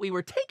 She thought we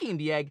were taking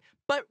the egg,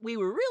 but we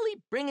were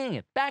really bringing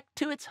it back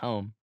to its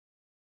home.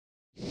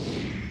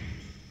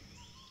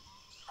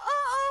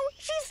 Uh-oh,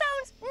 she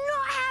sounds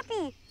not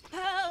happy.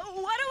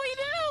 What do we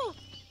do?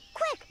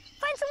 Quick,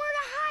 find somewhere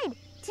to hide.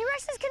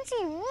 T-Rexes can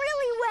see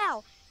really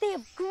well. They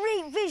have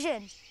great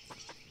vision.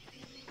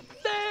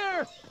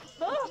 There!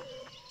 Oh.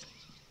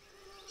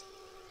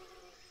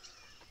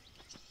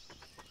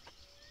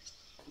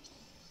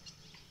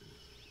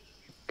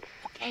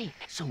 Okay,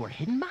 so we're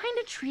hidden behind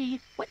a tree.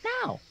 What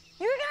now?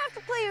 You're gonna have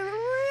to play a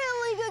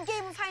really good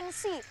game of hide and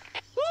seek.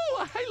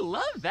 Ooh, I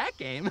love that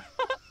game.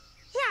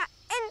 Yeah,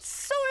 and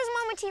so does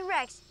Mama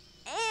T-Rex.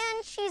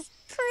 And she's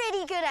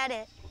pretty good at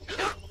it.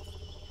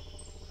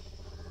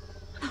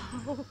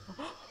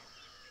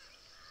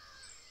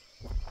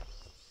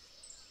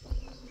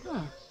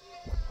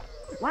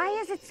 Why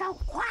is it so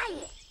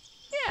quiet?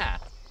 Yeah,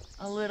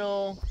 a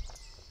little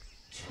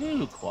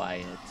too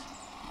quiet.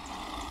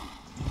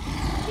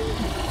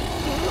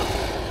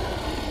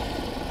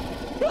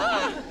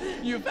 Ah,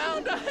 you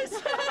found us!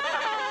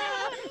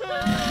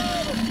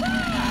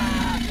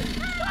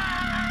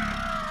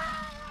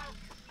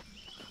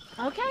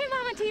 Okay,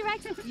 Mama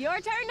T-Rex, it's your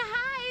turn to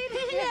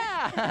hide.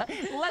 Yeah,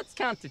 let's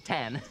count to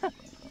 10.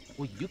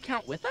 Will you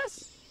count with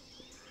us?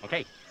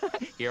 Okay,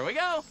 here we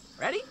go.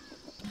 Ready?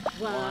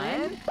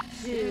 1,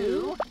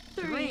 2,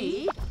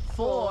 3,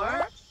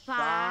 4,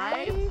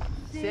 5,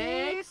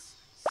 6,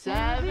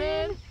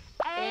 7,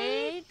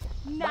 8,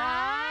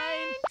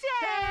 9,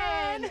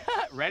 10.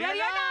 Ready or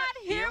not?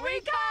 Here we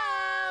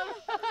come.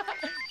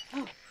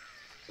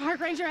 Park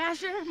Ranger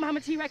Asher, Mama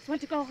T-Rex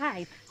went to go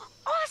hide.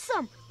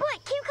 Awesome!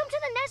 But can you come to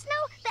the nest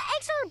now? The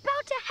eggs are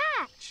about to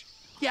hatch.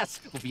 Yes,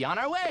 we'll be on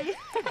our way.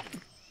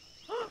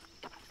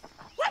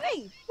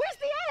 Blippi, where's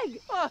the egg?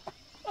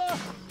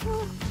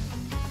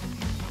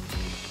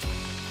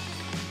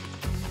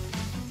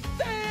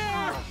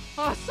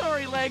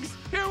 story legs.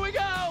 Here we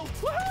go.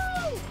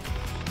 Woohoo!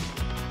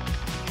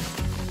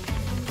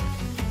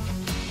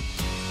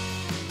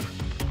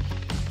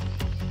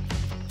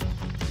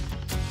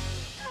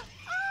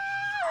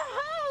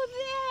 Oh,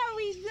 there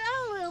we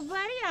go, little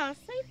buddy. All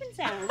safe and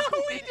sound.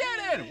 We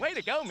did it! Way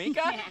to go,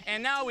 Meekah.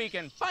 And now we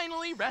can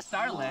finally rest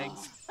our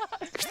legs. Where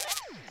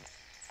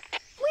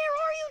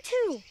are you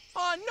two?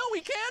 Oh, no,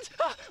 we can't.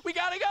 We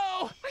gotta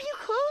go. Are you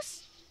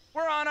close?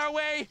 We're on our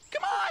way.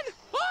 Come on.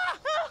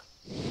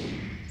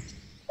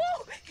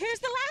 Oh, here's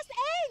the last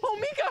egg. Oh,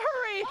 Meekah,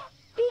 hurry.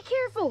 Be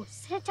careful.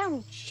 Set it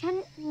down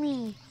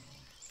gently.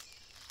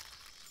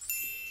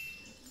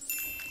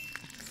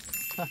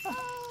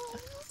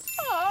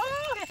 Oh.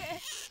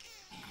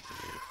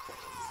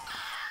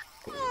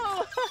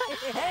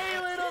 Hey,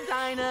 little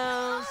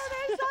dinos. Oh,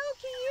 they're so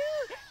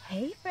cute.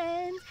 Hey,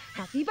 friends.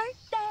 Happy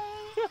birthday.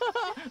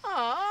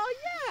 Oh,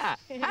 yeah.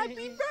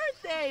 Happy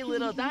birthday,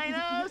 little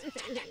dinos.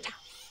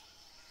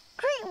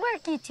 Great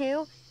work, you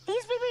two.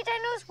 These baby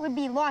dinos would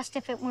be lost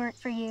if it weren't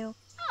for you.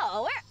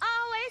 Oh, we're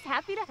always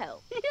happy to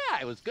help.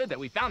 Yeah, it was good that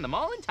we found them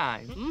all in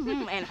time.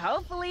 And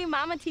hopefully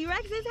Mama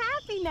T-Rex is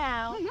happy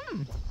now.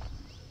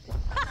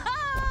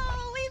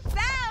 Oh, we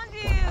found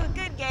you.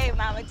 Good game,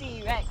 Mama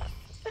T-Rex.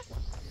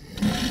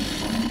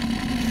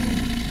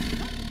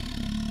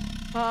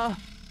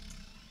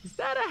 Is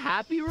that a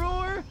happy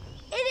roar?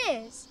 It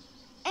is.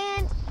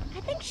 And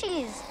I think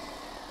she's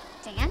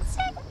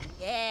dancing?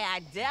 Yeah, I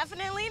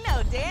definitely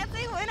know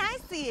dancing when I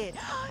see it.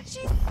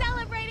 She's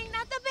celebrating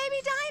that the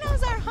baby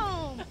dinos are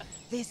home.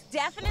 This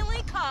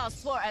definitely calls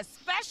for a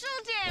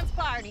special dance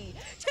party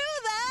to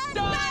the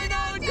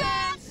Dino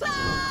Dance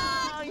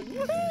Song!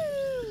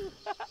 Woohoo!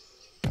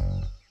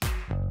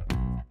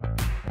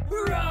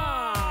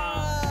 Roar!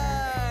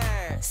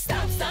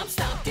 Stomp, stomp,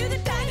 stomp, do the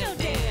dino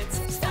dance.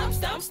 Stomp,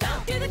 stomp,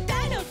 stomp, do the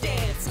dino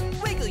dance.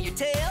 Wiggle your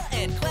tail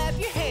and clap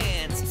your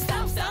hands.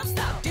 Stomp, stomp,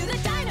 stomp, do the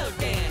dino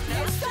dance.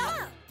 Now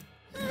stop!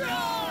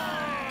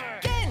 Roar!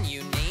 Can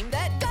you name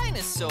that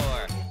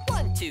dinosaur?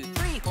 1, 2,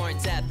 3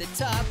 horns at the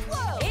top.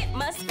 Whoa! It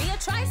must be a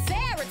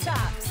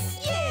triceratops.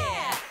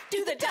 Yeah!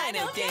 Do the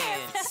dino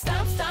dance.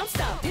 Stomp, stomp,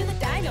 stomp, do the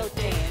dino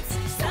dance.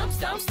 Stomp,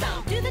 stomp,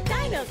 stomp, do the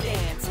dino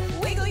dance.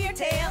 Wiggle your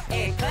tail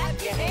and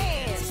clap your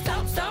hands.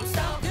 Stomp, stomp,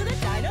 stomp, do the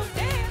dino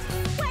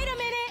dance. Wait a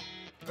minute.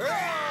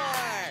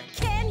 Roar!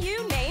 Can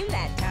you name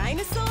that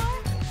dinosaur?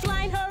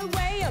 Flying her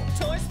way up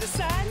towards the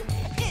sun?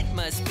 It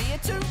must be a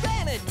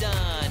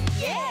pteranodon.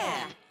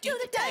 Yeah! Do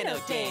the dino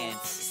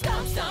dance.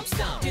 Stomp, stomp,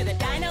 stomp, do the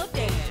dino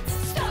dance.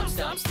 Stomp,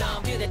 stomp,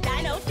 stomp, do the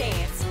dino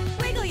dance.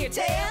 Wiggle your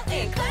tail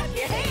and clap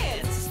your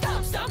hands.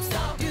 Stomp, stomp,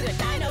 stomp, do the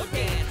dino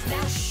dance.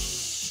 Now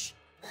shh!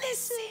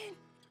 Listen!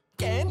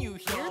 Can you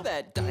hear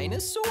that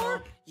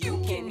dinosaur? You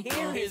can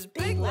hear his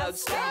big loud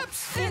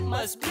steps. It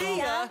must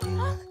be a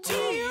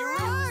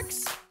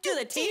T-Rex. Do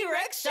the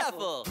T-Rex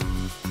shuffle.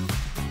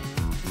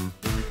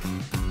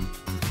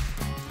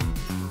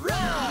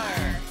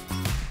 Roar!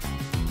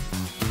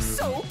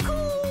 So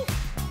cool!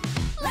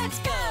 Let's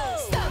go!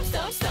 Stomp,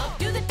 stomp, stomp,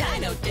 do the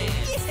dino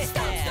dance. Yeah.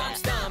 Stomp, stomp,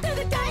 stomp, do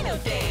the dino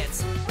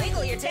dance.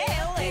 Wiggle your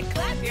tail and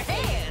clap your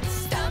hands.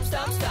 Stomp,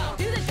 stomp, stomp,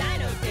 do the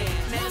dino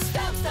dance. Now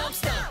stomp, stomp,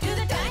 stomp, do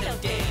the dino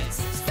dance.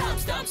 Stomp,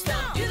 stomp,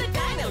 stomp, do the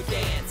dino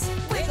dance.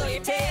 Wiggle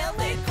your tail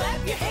and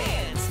clap your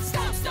hands.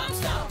 Stomp, stomp,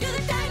 stomp, do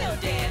the dino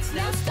dance.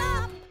 Now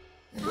stop!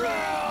 Roar!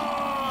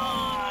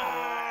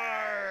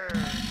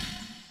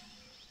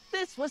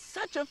 This was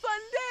such a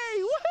fun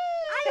day.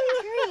 Woohoo! I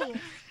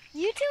agree.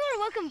 You two are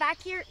welcome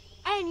back here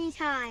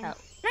anytime. Oh.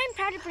 And I'm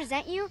proud to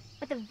present you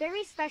with a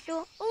very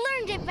special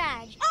Learned It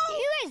badge. Oh.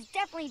 You guys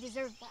definitely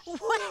deserve that.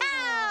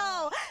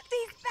 Wow!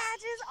 These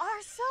badges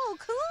are so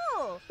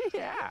cool.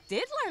 Yeah.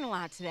 Did learn a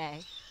lot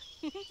today.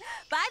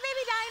 Bye,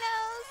 baby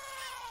dinos.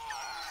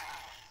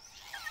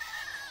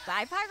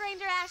 Bye, Park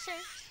Ranger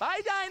Asher.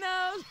 Bye,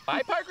 dinos.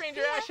 Bye, Park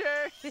Ranger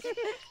Asher.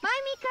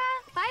 Bye, Meekah.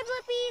 Bye,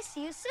 Blippi.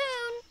 See you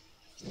soon.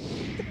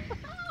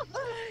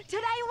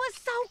 Today was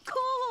so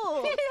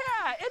cool.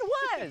 Yeah, it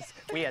was.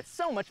 We had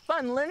so much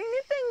fun learning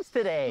new things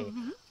today.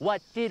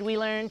 What did we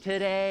learn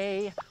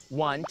today?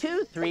 1,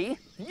 2, 3.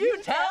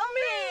 You tell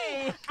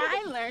me.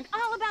 I learned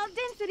all about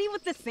density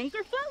with the sink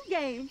or float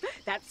game.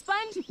 That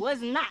sponge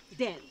was not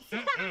dense.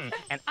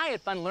 And I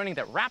had fun learning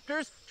that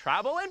raptors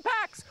travel in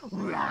packs.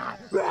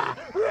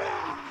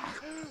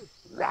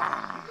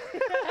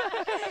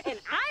 And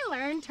I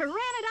learned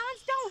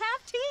pteranodons don't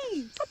have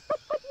teeth.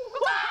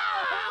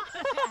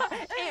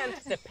 And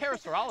the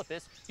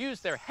Parasaurolophus use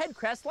their head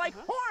crests like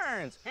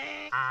horns.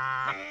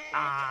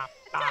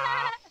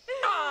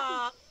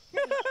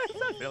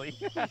 So silly.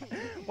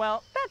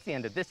 Well, that's the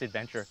end of this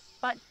adventure.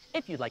 But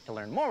if you'd like to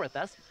learn more with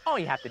us, all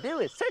you have to do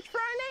is search for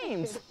our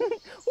names.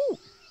 Ooh,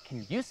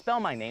 can you spell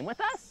my name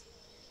with us?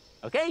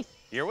 Okay,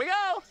 here we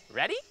go.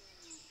 Ready?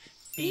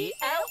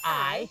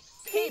 B-L-I-P-P-I.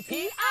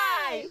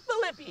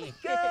 Blippi.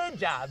 Good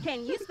job.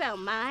 Can you spell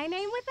my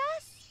name with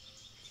us?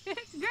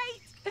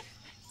 Great.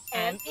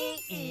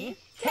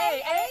 M-E-E-K-A-H.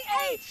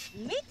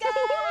 Meekah.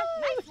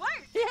 Nice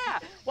work. Yeah.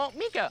 Well,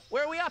 Meekah,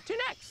 where are we off to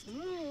next?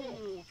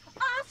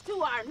 Off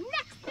to our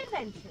next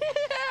adventure.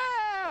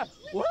 Yeah.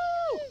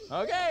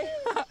 Okay.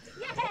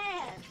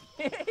 Yeah!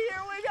 Here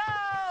we go.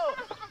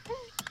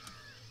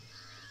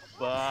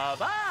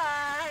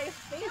 Bye-bye.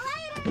 See you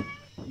later!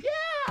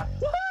 Yeah.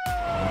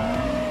 Woohoo!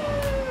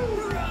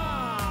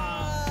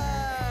 Roar!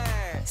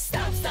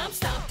 Stomp, stomp,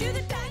 stomp, do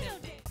the dino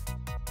dance.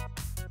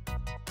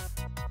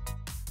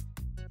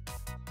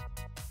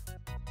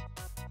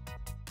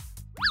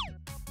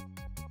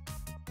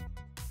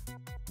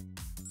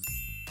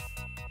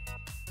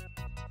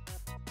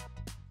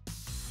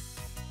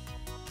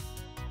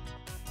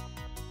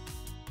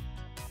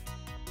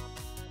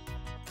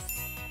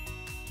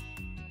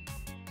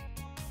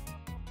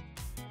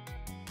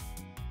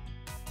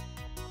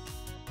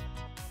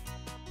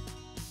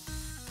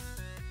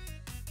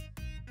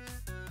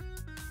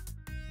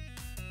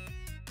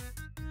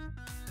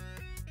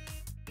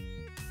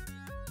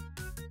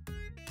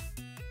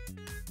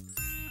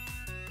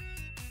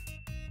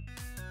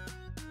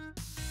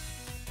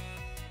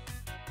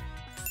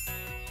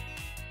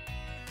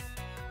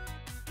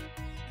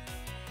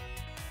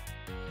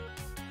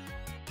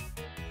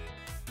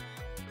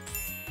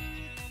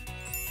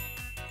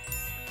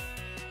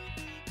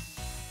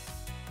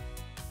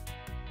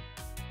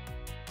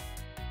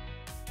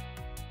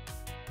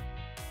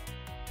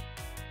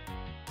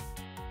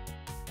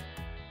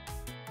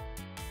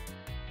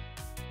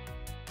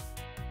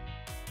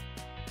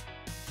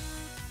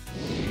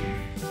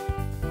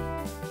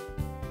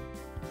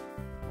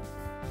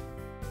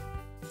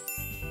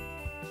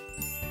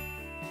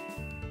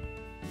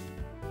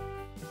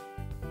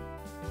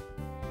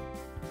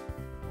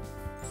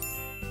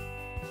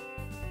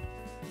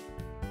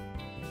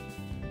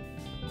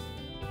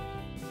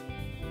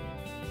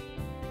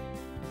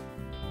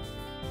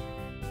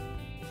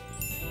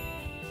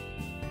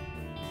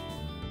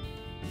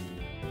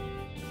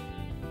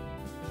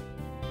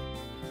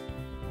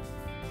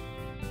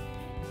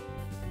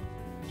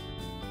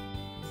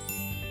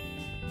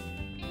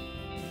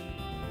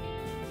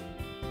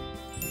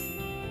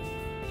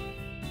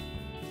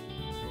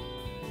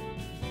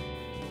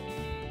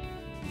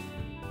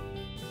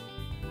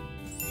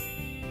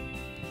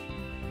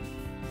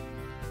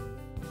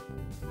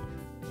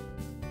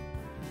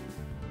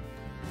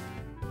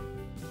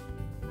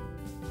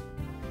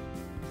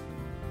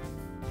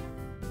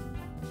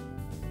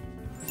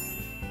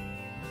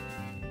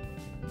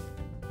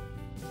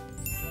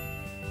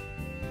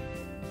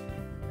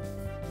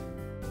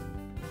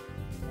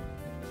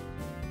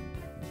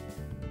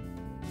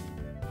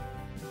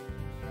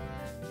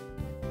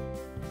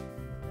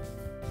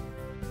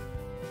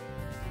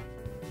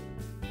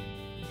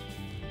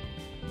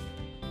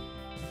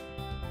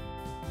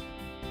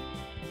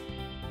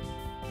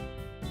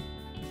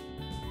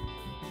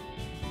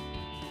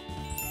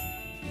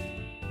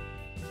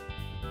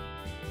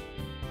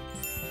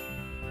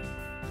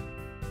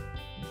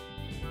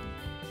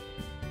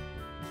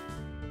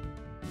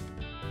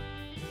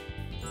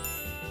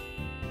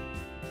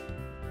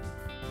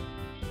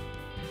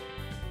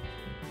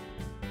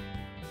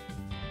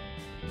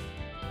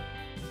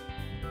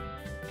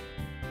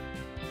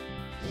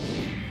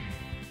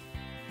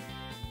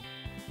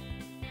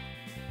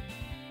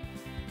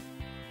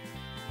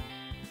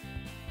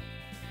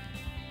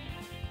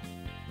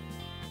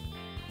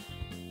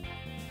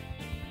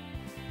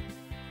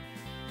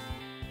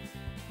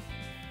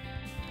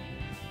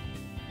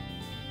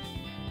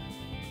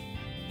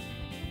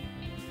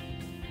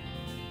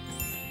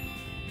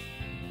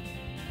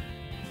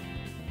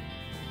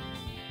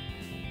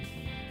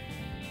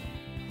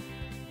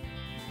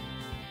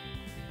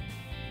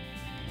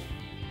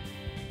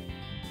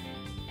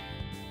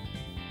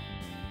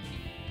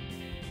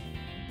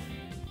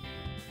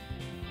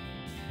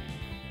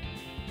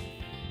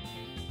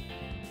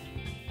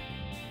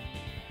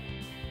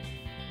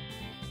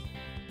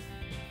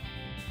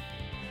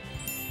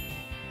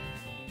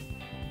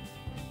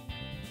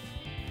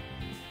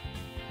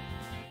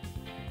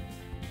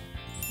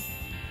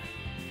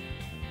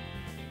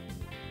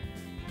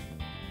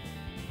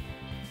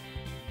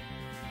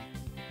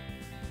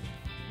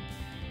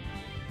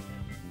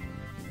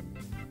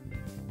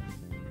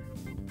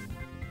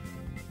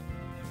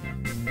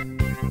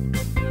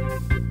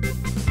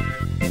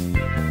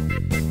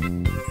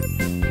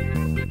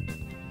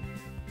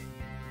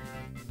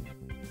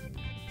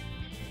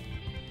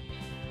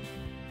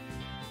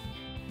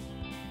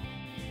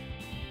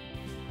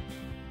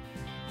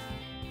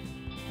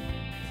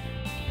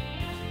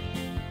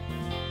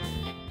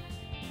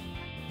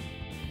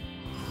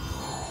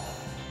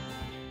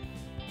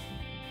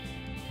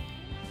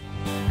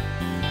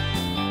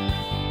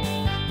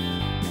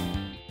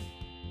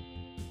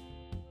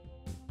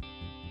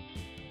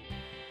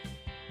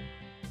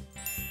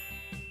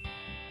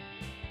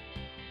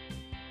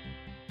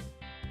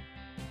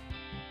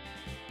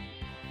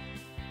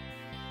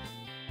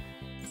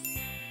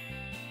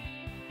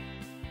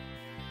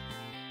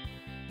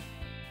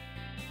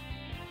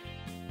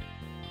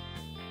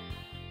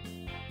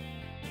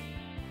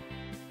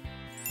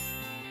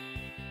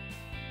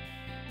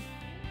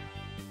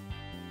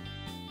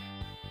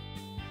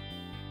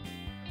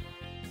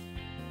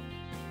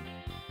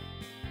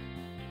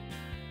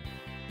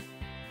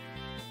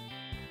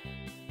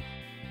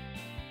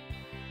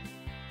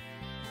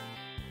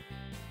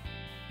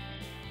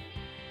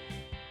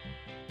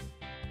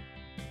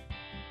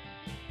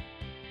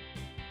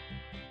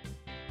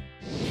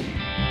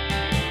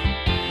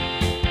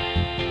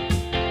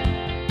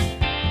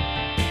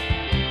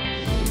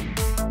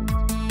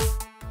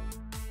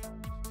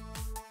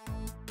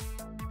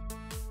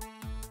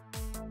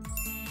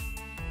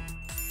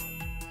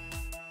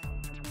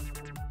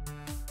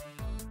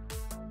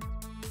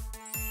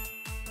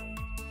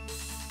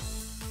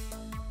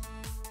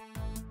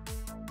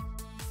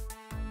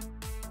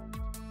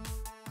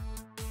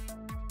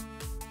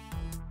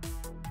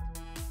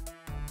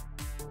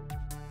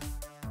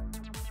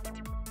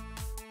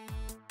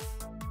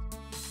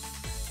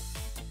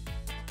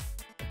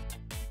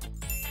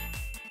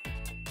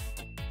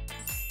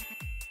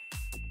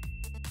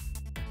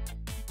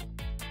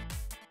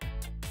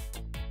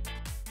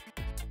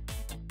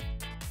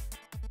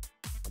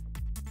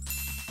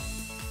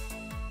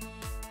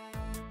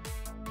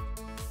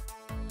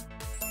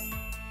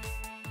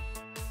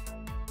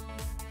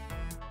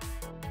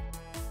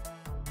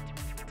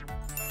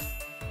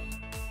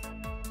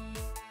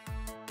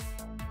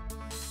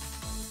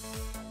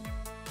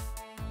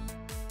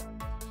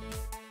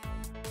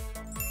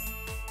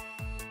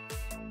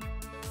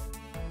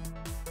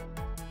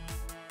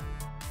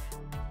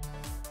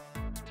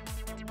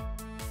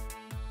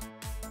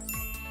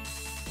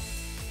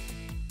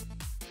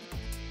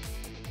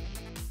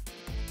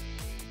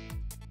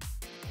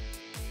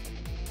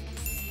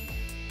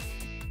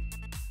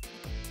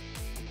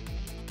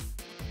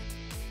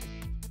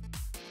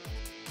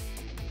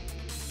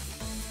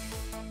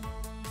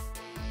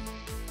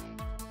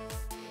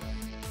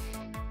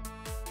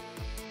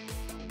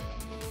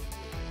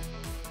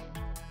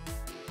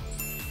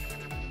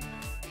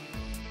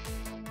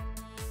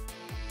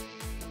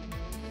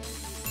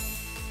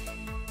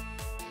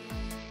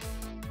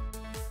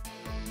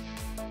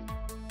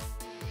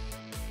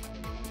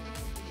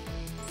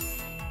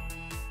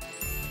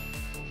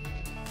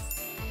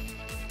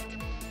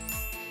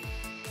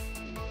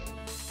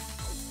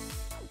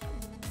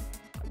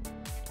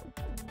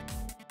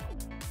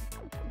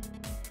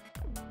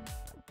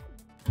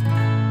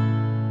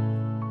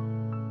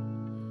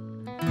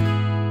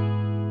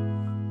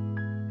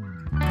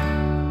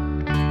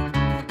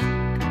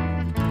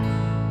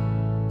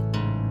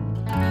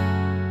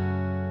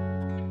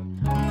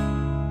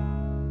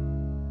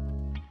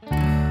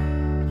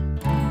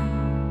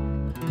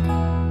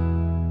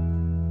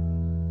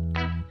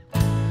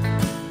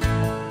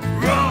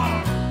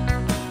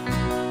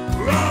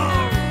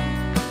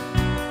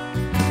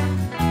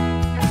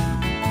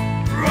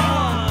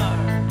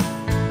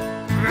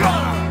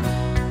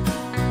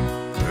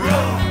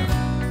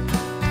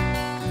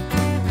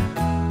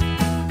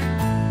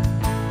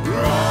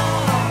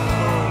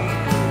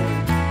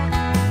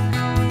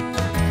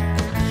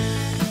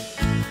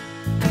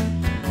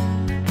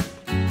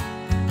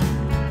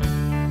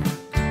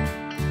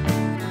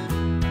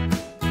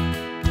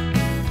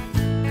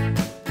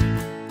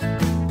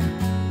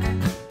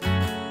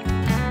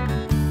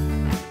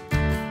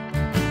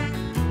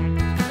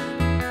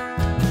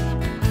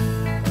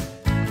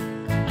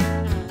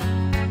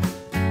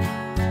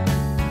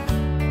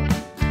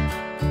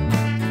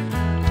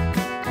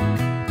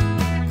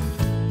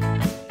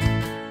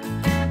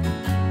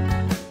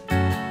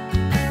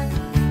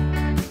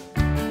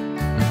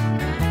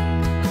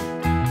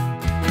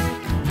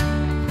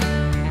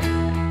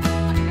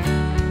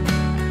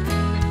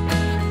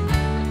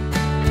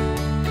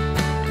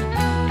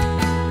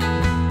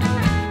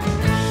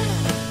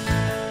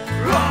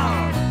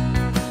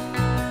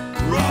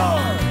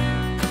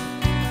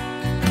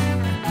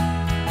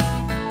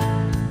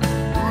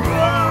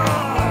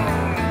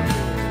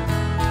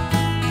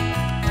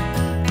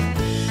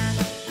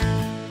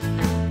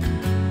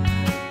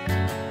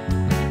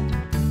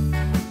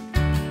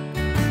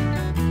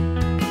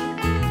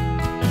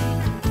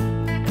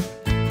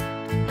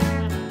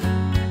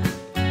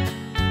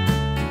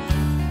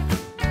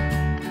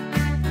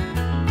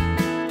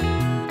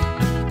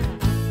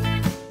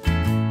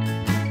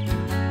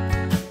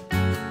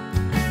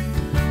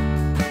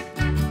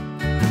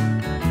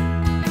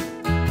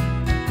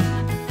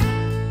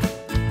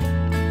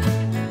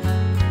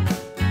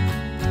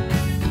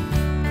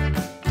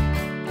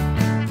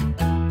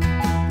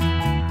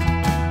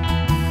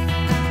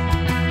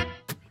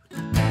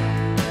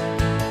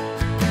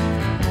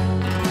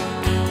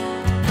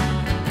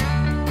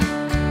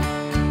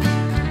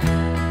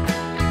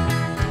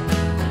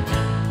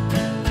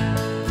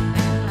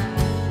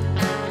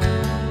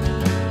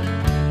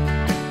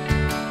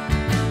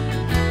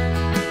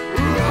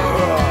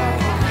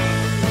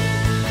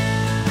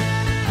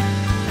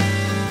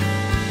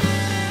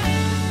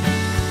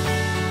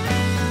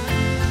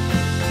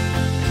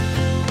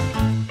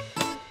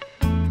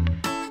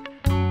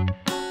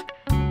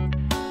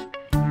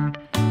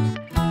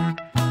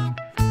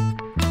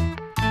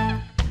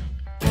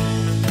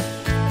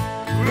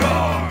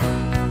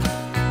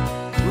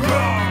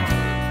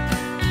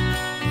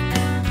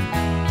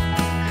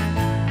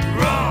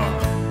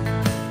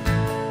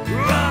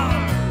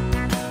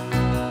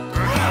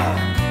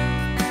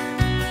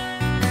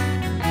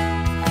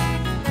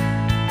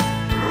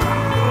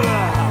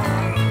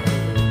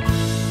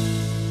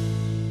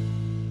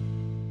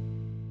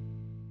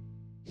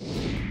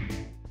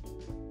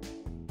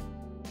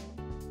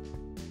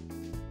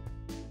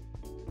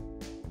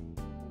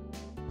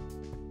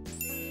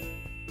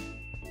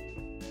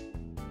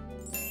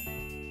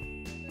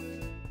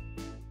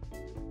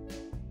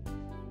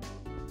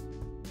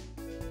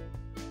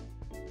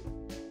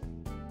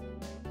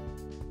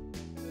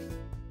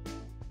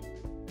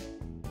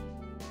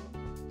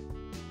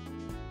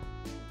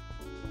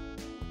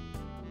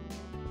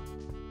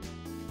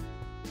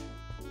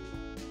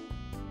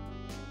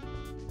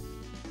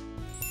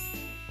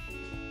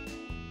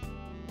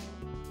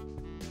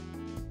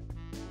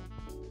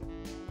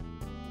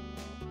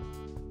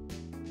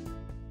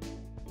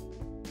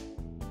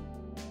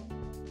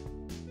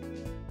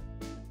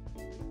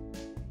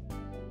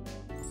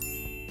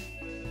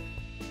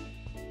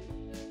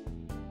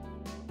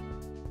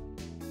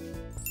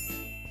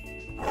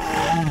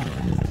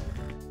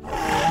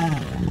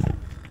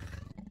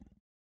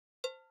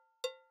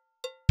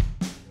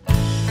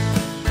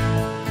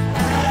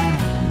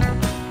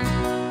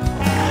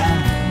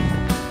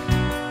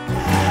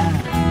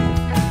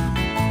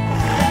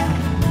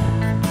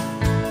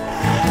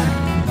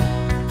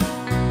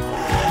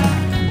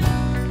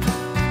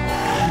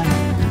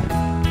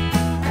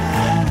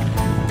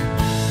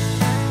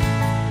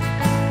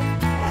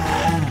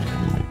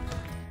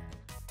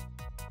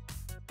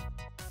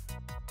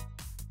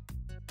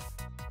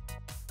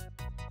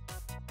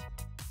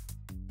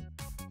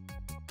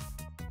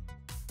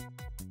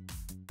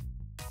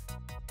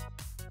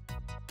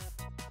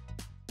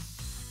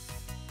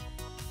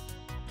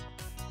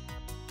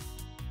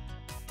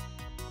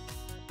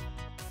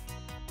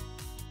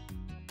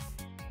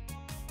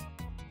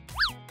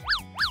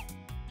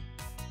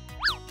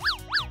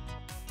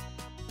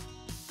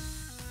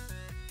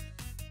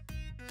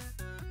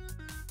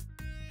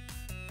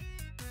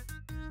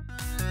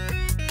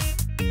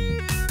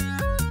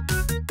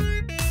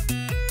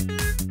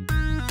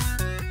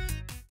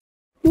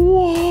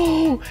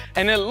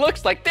 And it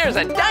looks like there's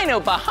a dino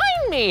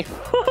behind me.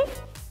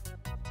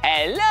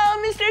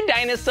 Hello, Mr.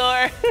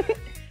 Dinosaur.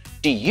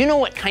 Do you know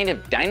what kind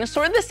of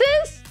dinosaur this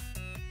is?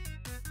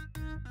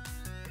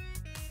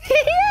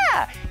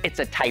 Yeah, it's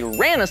a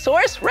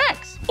Tyrannosaurus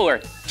Rex, or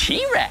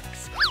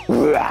T-Rex.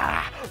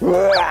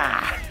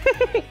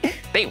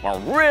 They were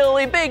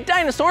really big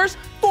dinosaurs,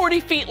 40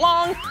 feet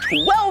long,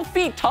 12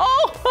 feet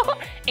tall,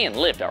 and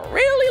lived a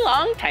really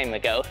long time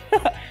ago.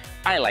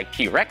 I like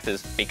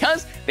T-Rexes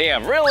because they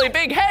have really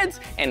big heads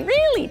and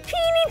really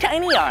teeny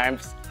tiny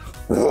arms.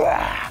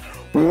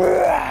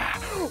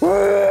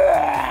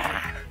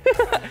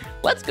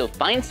 Let's go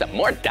find some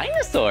more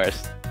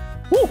dinosaurs.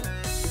 Woo.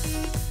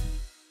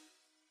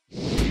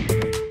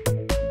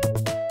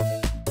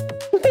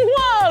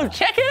 Whoa,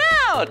 check it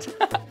out!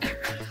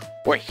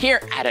 We're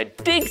here at a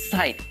dig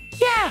site.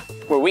 Yeah,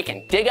 where we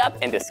can dig up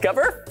and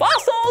discover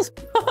fossils.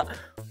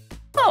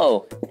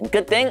 Oh,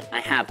 good thing I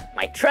have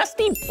my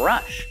trusty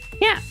brush.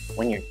 Yeah,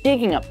 when you're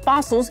digging up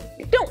fossils,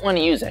 you don't want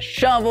to use a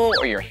shovel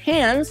or your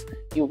hands.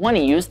 You want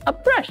to use a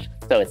brush,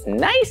 so it's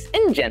nice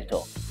and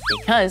gentle.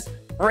 Because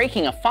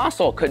breaking a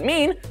fossil could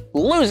mean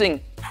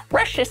losing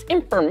precious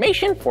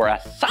information for a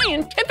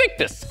scientific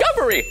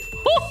discovery.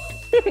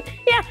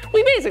 Yeah,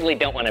 we basically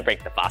don't want to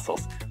break the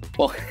fossils.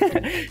 Well,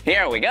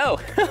 here we go.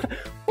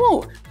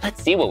 Whoa,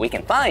 let's see what we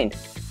can find.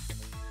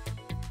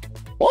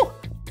 Whoa,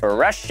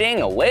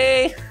 brushing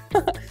away.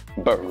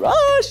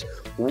 Brush.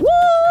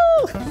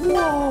 Whoa!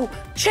 Whoa!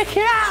 Check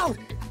it out!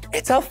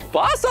 It's a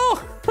fossil!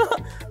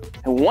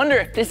 I wonder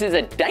if this is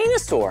a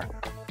dinosaur.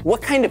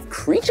 What kind of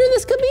creature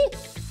this could be?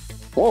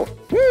 Whoa!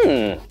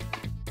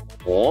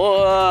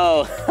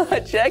 Whoa!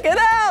 Check it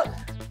out!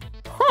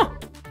 Huh?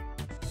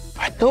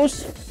 Are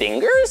those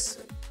fingers?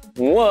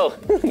 Whoa!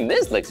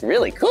 This looks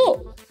really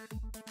cool.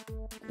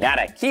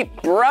 Gotta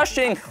keep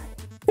brushing.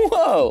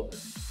 Whoa!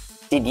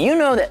 Did you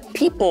know that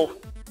people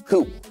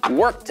who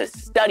work to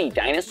study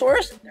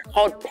dinosaurs, they're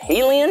called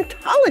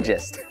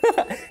paleontologists?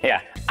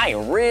 Yeah, I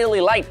really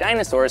like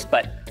dinosaurs,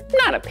 but I'm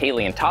not a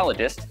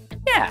paleontologist.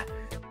 Yeah,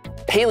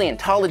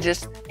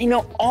 paleontologists, they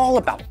know all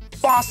about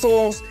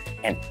fossils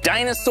and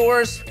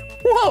dinosaurs.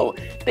 Whoa,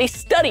 they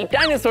study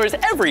dinosaurs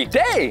every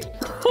day.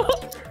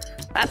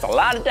 That's a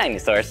lot of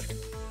dinosaurs.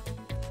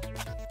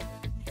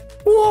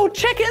 Whoa,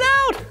 check it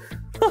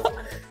out.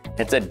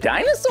 It's a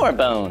dinosaur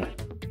bone.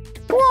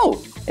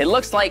 Whoa, it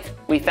looks like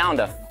we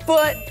found a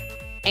foot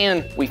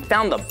and we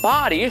found the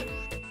body.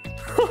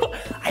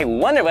 I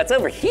wonder what's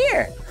over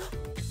here.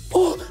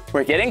 Oh,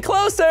 we're getting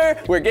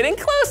closer. We're getting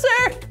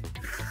closer.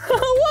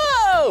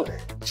 Whoa,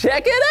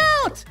 check it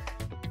out.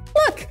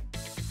 Look,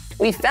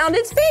 we found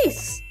its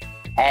face.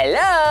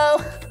 Hello.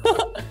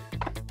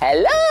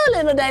 Hello,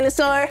 little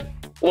dinosaur.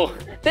 Well,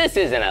 this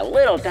isn't a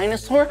little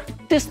dinosaur.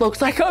 This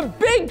looks like a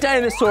big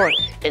dinosaur.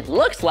 It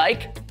looks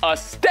like a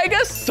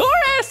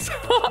stegosaurus.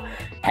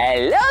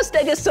 Hello,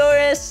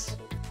 stegosaurus.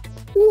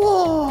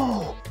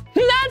 Whoa,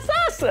 that's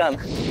awesome.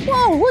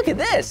 Whoa, look at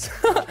this.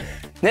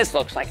 This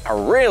looks like a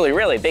really,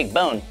 really big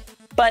bone.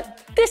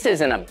 But this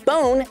isn't a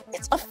bone,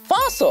 it's a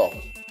fossil.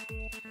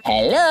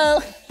 Hello.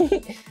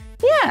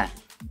 Yeah,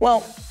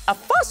 well, a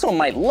fossil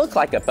might look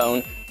like a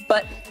bone,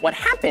 but what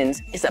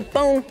happens is a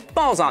bone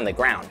falls on the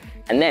ground,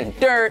 and then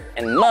dirt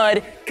and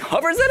mud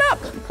covers it up.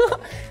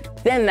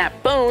 Then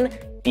that bone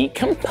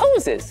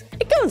decomposes.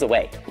 It goes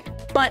away.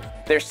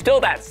 But there's still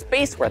that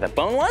space where the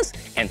bone was,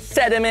 and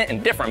sediment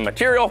and different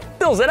material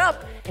fills it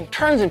up and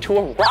turns into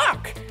a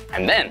rock.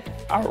 And then,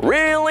 a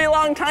really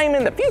long time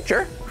in the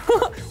future,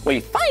 we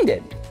find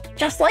it,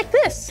 just like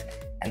this.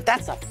 And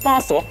that's a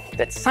fossil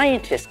that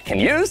scientists can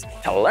use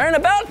to learn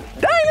about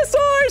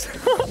dinosaurs.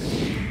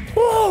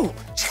 Whoa,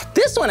 check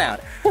this one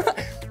out.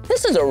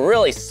 This is a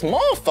really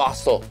small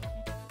fossil.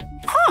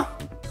 Huh,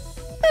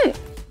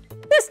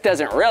 this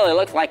doesn't really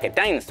look like a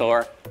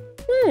dinosaur.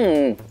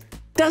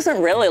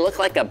 Doesn't really look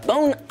like a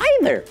bone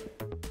either.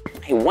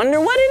 I wonder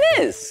what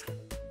it is.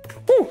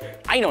 Ooh,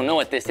 I don't know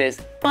what this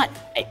is, but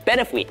I bet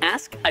if we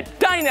ask a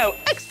dino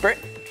expert,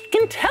 he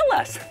can tell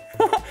us.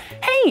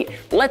 Hey,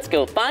 let's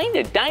go find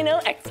a dino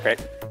expert.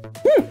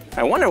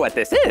 I wonder what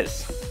this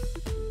is.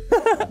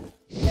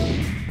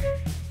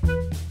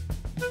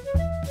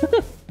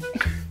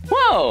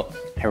 Whoa,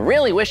 I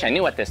really wish I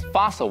knew what this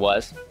fossil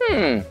was.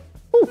 Ooh,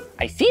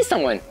 I see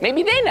someone,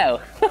 maybe they know.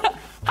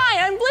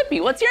 Hi, I'm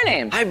Blippi, what's your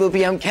name? Hi,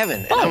 Blippi, I'm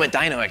Kevin, and I'm a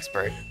dino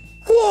expert.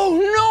 Whoa,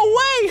 no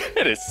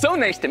way! It is so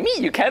nice to meet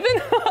you,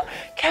 Kevin.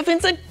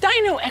 Kevin's a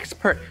dino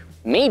expert.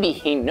 Maybe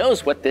he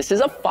knows what this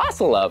is a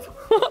fossil of.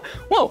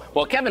 Whoa,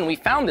 well, Kevin, we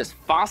found this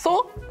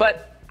fossil,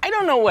 but I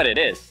don't know what it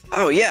is.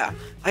 Oh, yeah,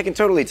 I can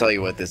totally tell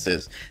you what this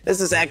is.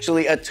 This is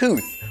actually a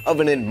tooth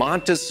of an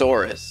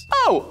Edmontosaurus.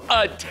 Oh,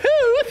 a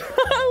tooth?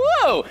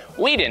 Whoa,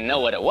 we didn't know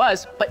what it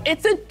was, but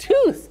it's a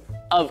tooth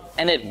of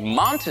an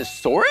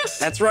Edmontosaurus?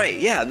 That's right,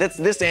 yeah, that's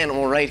this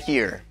animal right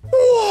here.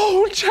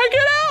 Whoa, check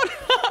it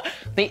out!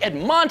 The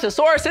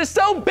Edmontosaurus is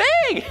so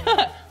big!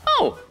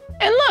 Oh,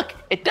 and look,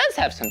 it does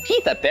have some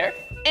teeth up there,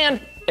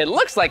 and it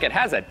looks like it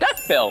has a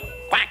duckbill.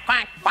 Quack,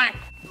 quack, quack.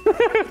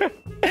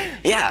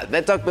 Yeah,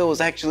 that duckbill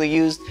was actually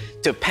used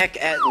to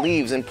peck at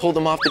leaves and pull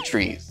them off the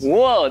trees.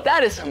 Whoa,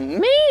 that is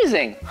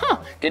amazing. Huh,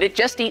 did it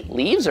just eat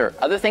leaves or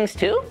other things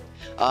too?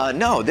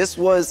 No, this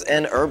was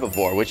an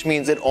herbivore, which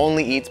means it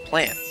only eats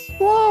plants.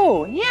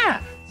 Whoa,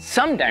 yeah.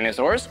 Some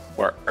dinosaurs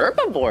were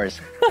herbivores.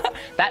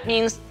 That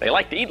means they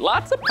like to eat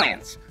lots of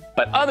plants.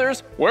 But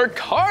others were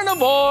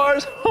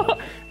carnivores.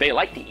 They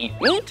like to eat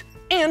meat,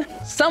 and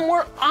some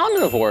were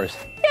omnivores.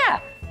 Yeah,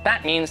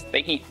 that means they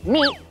eat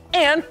meat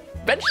and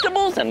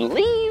vegetables and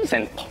leaves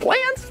and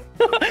plants.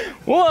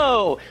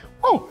 Whoa.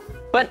 Oh,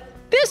 but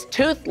this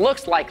tooth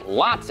looks like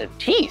lots of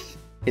teeth.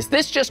 Is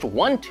this just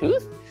one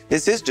tooth?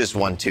 This is just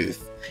one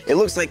tooth. It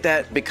looks like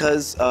that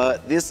because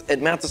this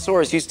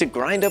Edmontosaurus used to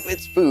grind up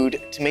its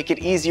food to make it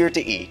easier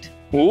to eat.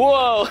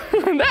 Whoa,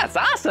 that's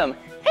awesome.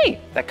 Hey,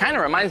 that kind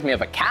of reminds me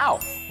of a cow.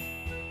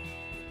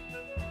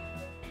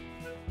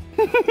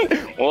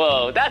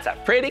 Whoa, that's a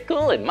pretty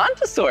cool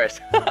Edmontosaurus.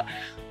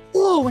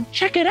 Whoa, and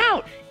check it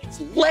out.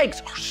 Its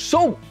legs are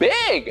so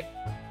big.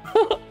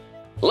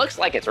 Looks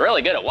like it's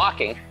really good at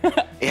walking.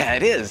 Yeah,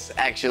 it is,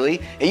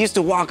 actually. It used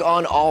to walk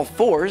on all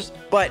fours,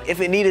 but if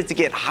it needed to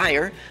get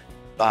higher,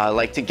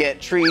 like to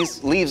get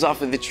leaves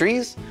off of the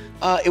trees,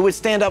 it would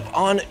stand up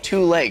on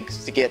 2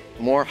 legs to get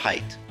more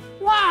height.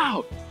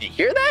 Wow, you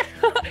hear that?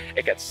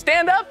 It could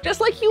stand up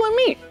just like you and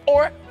me,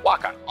 or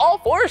walk on all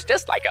fours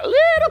just like a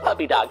little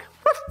puppy dog.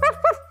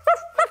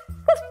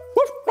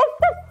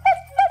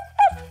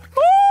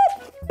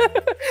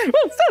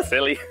 Well, so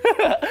silly.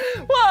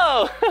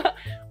 Whoa.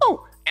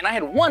 Oh, and I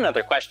had one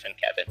other question,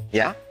 Kevin.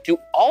 Yeah? Do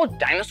all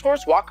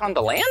dinosaurs walk on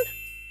the land?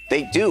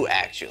 They do,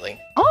 actually.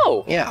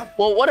 Oh. Yeah.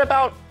 Well, what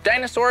about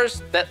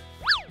dinosaurs that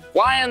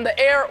fly in the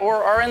air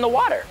or are in the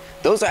water?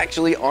 Those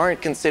actually aren't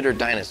considered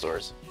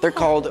dinosaurs. They're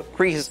called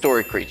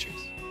prehistoric creatures.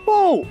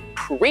 Whoa,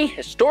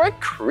 prehistoric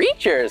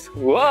creatures.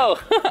 Whoa.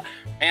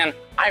 Man,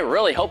 I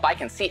really hope I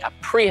can see a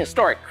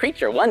prehistoric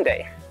creature one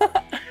day.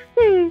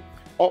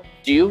 Well,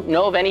 do you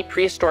know of any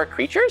prehistoric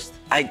creatures?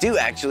 I do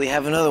actually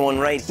have another one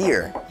right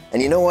here.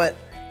 And you know what?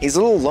 He's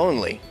a little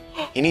lonely.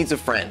 He needs a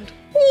friend.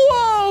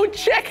 Whoa,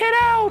 check it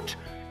out.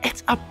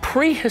 It's a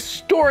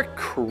prehistoric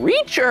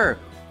creature.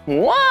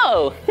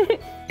 Whoa.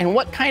 And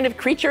what kind of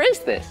creature is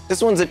this?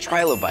 This one's a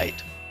trilobite.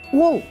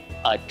 Whoa,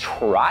 a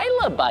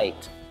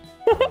trilobite.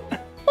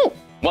 Oh,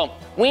 well,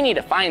 we need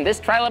to find this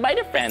trilobite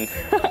a friend.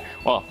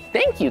 Well,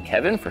 thank you,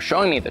 Kevin, for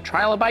showing me the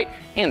trilobite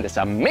and this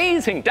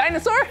amazing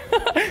dinosaur.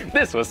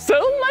 This was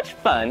so much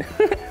fun.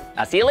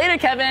 I'll see you later,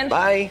 Kevin.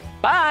 Bye.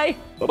 Bye.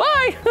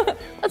 Bye-bye.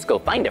 Let's go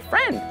find a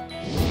friend.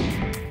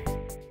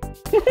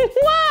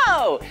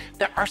 Whoa!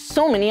 There are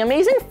so many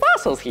amazing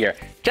fossils here,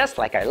 just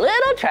like our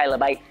little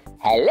trilobite.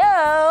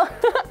 Hello!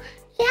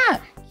 Yeah,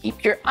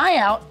 keep your eye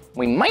out.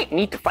 We might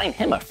need to find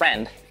him a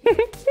friend.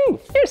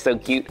 You're so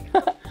cute.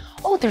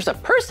 Oh, there's a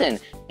person.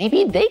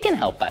 Maybe they can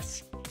help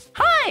us.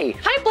 Hi!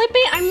 Hi,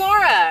 Blippi, I'm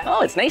Laura.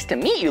 Oh, it's nice to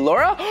meet you,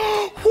 Laura.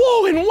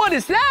 Whoa, and what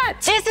is that?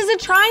 This is a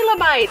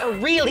trilobite, a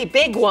really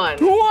big one.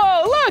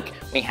 Whoa, look!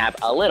 We have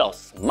a little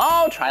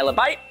small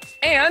trilobite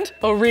and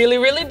A really,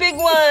 really big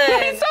one.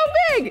 it's so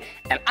big!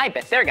 And I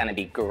bet they're gonna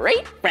be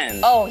great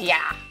friends. Oh,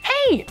 yeah.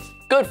 Hey,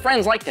 good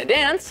friends like to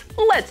dance.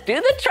 Let's do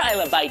the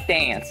trilobite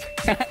dance.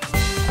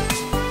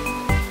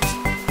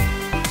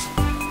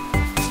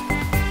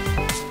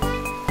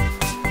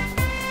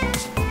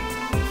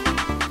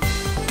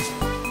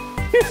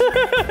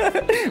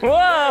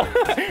 Whoa,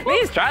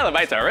 these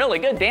trilobites are really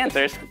good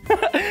dancers.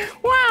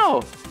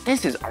 Wow,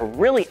 this is a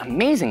really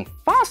amazing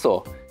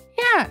fossil.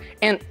 Yeah,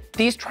 and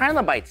these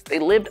trilobites, they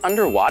lived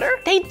underwater?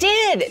 They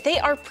did. They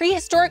are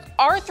prehistoric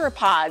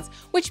arthropods,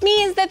 which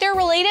means that they're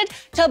related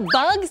to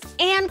bugs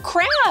and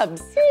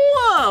crabs.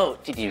 Whoa,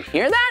 did you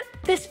hear that?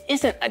 This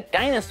isn't a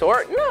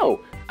dinosaur,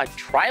 no. A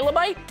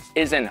trilobite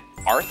is an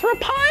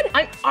arthropod?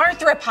 An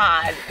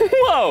arthropod.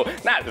 Whoa,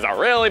 that is a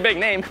really big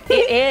name.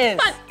 It is.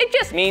 But it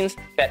just means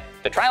that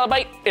the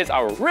trilobite is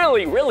a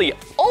really, really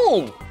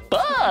old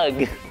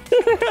bug.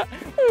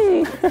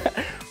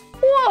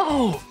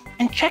 Whoa,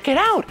 and check it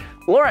out.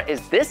 Laura,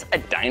 is this a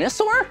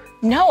dinosaur?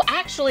 No,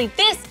 actually,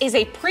 this is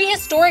a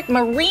prehistoric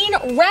marine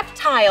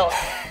reptile.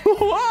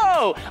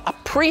 Whoa, a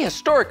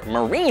prehistoric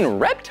marine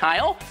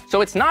reptile?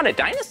 So it's not a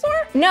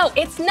dinosaur? No,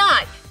 it's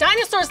not.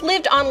 Dinosaurs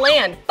lived on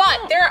land,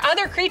 but there are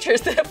other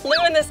creatures that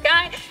flew in the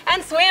sky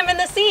and swam in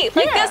the sea,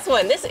 like this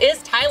one. This is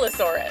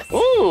Tylosaurus.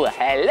 Ooh,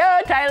 hello,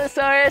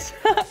 Tylosaurus.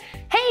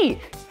 Hey,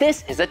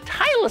 this is a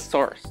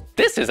Tylosaurus.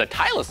 This is a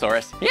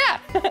Tylosaurus. Yeah,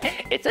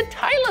 it's a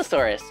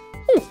Tylosaurus.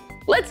 Ooh,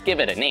 let's give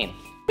it a name.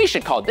 We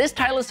should call this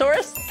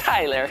Tylosaurus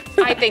Tyler.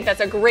 I think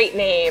that's a great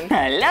name.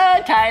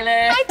 Hello,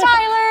 Tyler. Hi,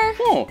 Tyler.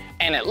 Oh,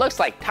 and it looks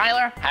like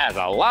Tyler has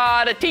a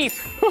lot of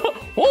teeth.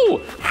 Ooh.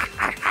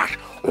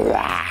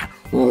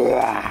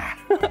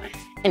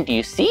 And do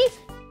you see?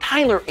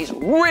 Tyler is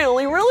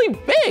really, really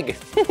big.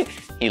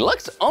 He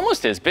looks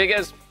almost as big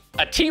as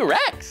a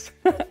T-Rex.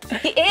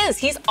 He is.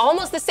 He's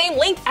almost the same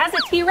length as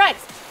a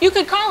T-Rex. You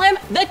could call him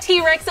the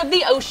T-Rex of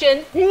the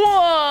ocean.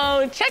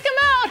 Whoa, check him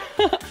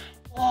out.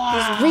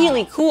 He's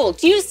really cool.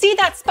 Do you see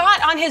that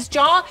spot on his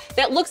jaw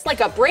that looks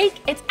like a break?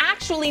 It's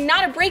actually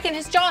not a break in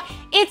his jaw,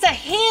 it's a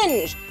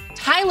hinge.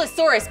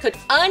 Tylosaurus could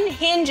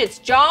unhinge its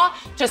jaw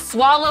to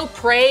swallow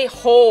prey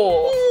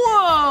whole.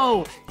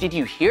 Whoa! Did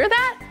you hear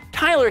that?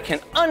 Tyler can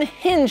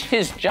unhinge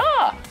his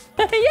jaw.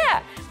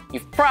 Yeah,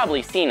 you've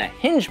probably seen a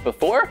hinge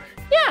before.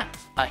 Yeah,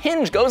 a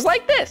hinge goes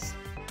like this.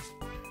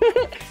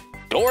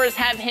 Doors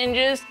have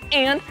hinges,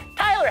 and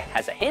Tyler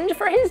has a hinge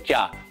for his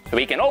jaw, so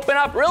he can open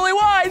up really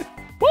wide.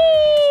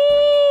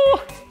 Woo!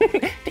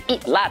 To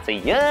eat lots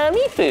of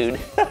yummy food.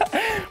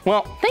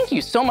 Well, thank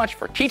you so much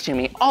for teaching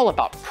me all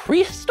about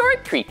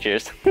prehistoric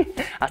creatures.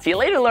 I'll see you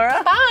later, Laura.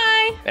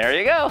 Bye. There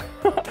you go.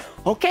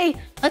 Okay,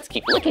 let's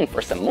keep looking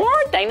for some more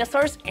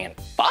dinosaurs and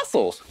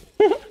fossils.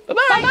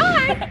 Bye-bye.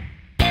 Bye-bye.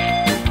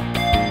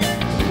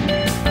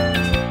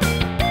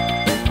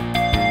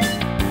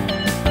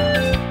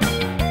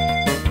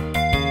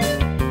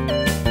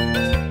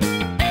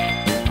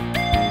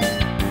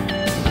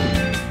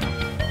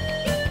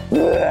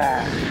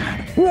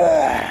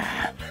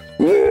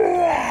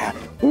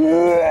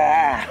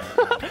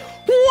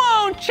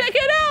 Whoa, check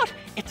it out!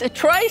 It's a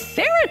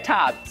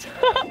triceratops.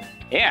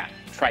 Yeah,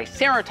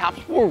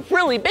 triceratops were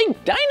really big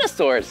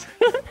dinosaurs.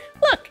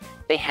 Look,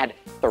 they had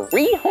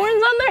 3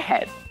 horns on their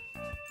head.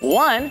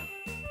 1,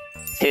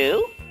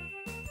 2,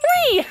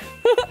 3.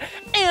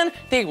 And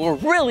they were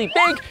really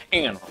big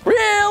and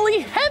really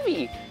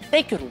heavy.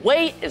 They could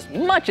weigh as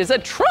much as a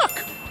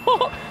truck.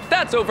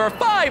 That's over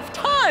 5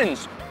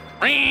 tons.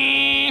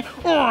 Hey,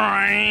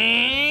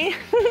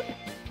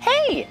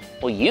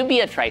 will you be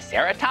a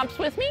triceratops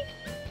with me?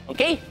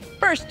 Okay,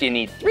 first you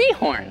need 3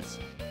 horns.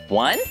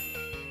 1,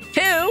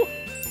 2,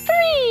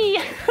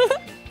 3.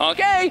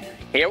 Okay,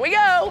 here we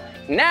go.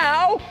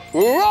 Now,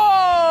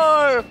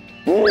 roar!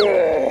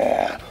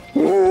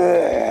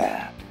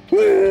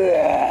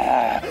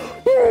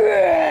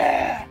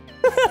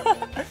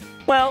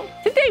 Well,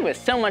 today was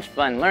so much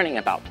fun learning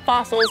about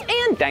fossils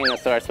and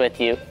dinosaurs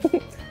with you.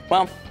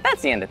 Well,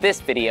 that's the end of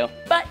this video,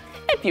 but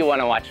if you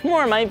want to watch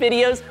more of my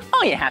videos,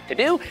 all you have to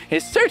do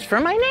is search for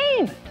my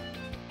name.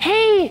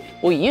 Hey,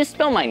 will you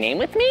spell my name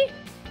with me?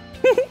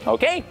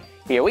 Okay,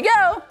 here we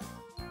go.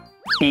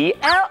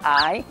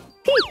 B-L-I-P-P-I,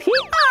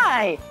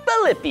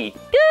 Blippi.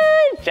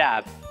 Good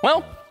job.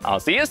 Well, I'll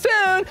see you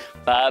soon.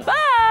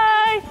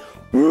 Bye-bye.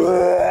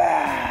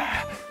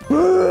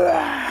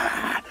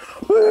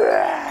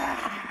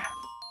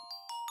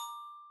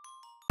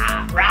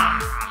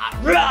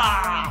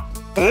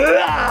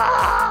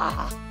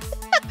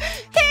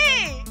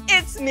 Hey,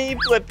 it's me,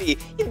 Blippi.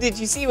 Did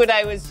you see what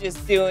I was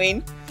just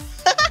doing?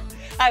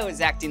 I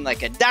was acting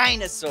like a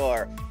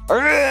dinosaur.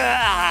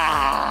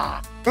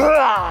 That's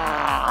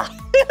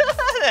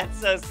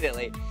so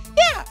silly.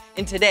 Yeah,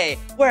 and today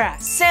we're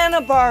at Santa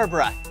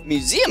Barbara,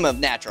 Museum of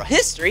Natural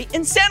History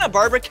in Santa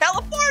Barbara,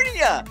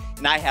 California.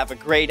 And I have a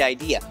great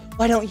idea.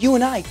 Why don't you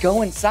and I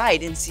go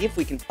inside and see if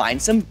we can find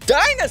some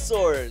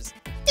dinosaurs?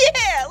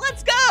 Yeah,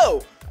 let's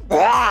go.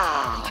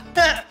 Wow,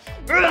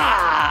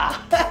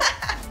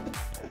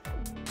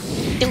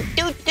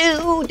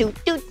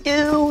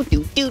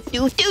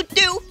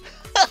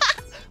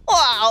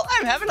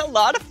 I'm having a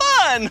lot of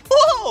fun.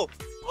 Whoa!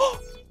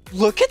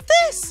 Look at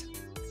this.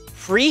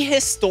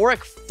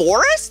 Prehistoric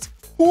forest?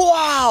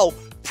 Wow,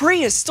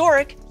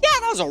 prehistoric? Yeah,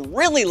 that was a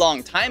really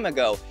long time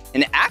ago.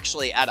 And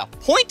actually, at a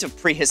point of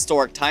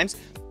prehistoric times,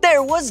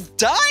 there was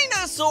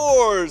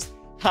dinosaurs.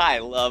 I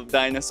love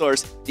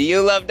dinosaurs. Do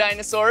you love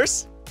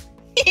dinosaurs?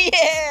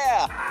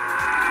 Yeah!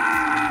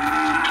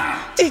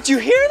 Did you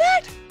hear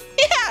that?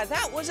 Yeah,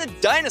 that was a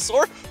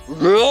dinosaur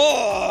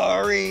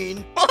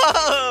roaring.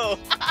 Whoa!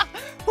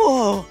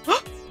 Whoa!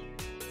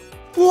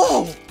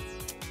 Whoa!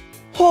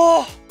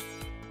 Oh!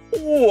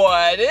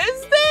 What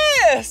is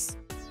this?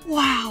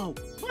 Wow,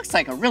 looks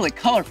like a really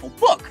colorful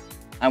book.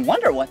 I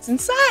wonder what's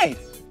inside.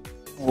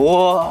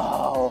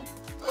 Whoa!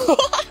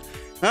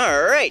 All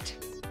right.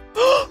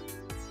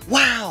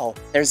 Wow,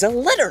 there's a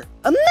letter,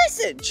 a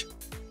message.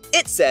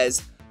 It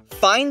says,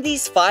 find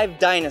these 5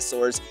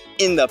 dinosaurs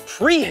in the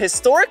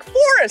prehistoric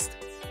forest.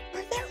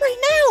 We're there right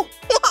now.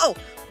 Whoa!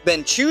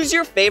 Then choose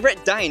your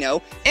favorite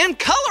dino and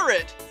color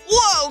it.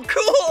 Whoa,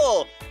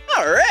 cool.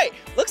 All right,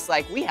 looks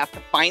like we have to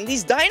find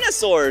these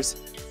dinosaurs.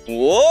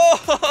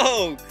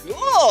 Whoa,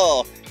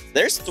 cool.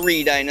 There's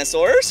 3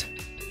 dinosaurs.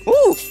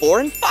 Ooh,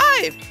 4 and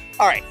 5.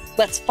 All right,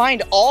 let's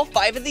find all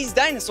 5 of these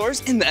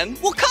dinosaurs and then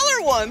we'll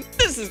color one.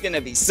 This is gonna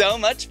be so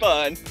much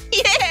fun.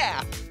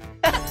 Yeah.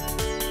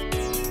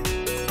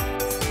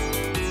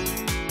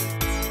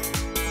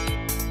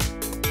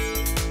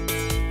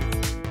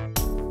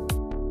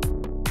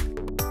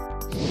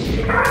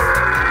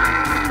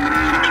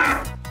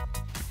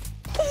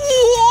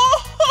 Whoa!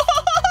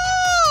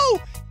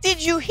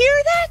 Did you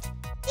hear that?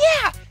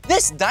 Yeah,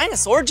 this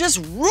dinosaur just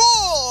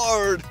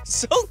roared.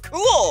 So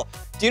cool.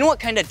 Do you know what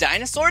kind of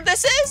dinosaur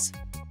this is?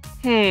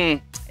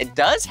 It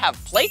does have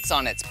plates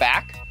on its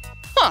back.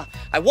 Huh,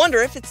 I wonder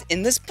if it's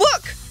in this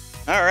book.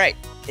 All right,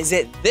 is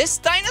it this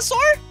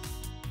dinosaur?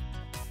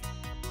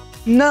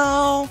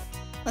 No,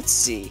 let's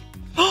see.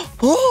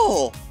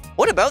 Oh,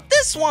 what about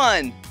this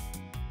one?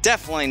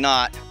 Definitely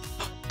not.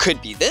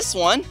 Could be this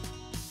one.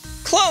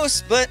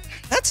 Close, but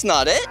that's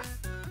not it.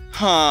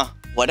 Huh,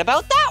 what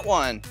about that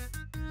one?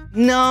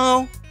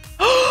 No.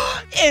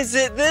 Is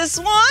it this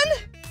one?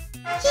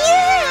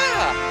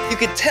 Yeah! You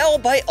could tell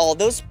by all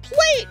those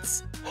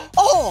plates.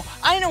 Oh,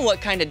 I know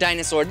what kind of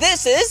dinosaur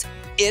this is.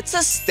 It's a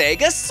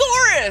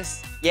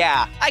Stegosaurus.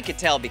 Yeah, I could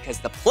tell because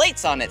the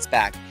plates on its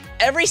back.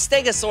 Every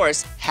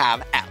Stegosaurus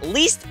have at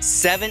least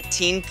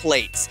 17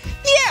 plates.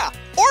 Yeah,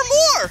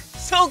 or more.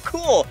 So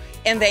cool.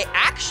 And they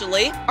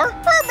actually are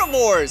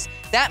herbivores.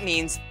 That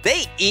means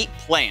they eat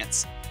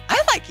plants.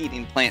 I like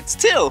eating plants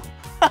too.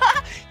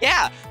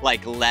 Yeah,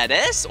 like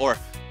lettuce or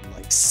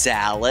like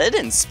salad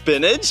and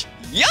spinach.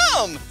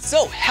 Yum,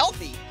 so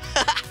healthy.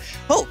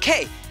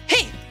 Okay,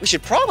 hey, we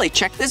should probably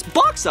check this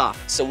box off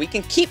so we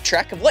can keep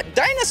track of what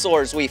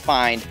dinosaurs we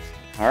find.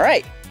 All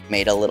right,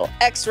 made a little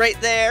X right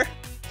there.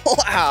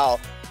 Wow,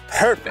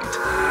 perfect.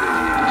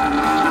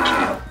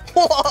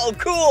 Whoa,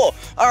 cool.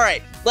 All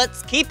right,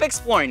 let's keep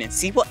exploring and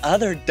see what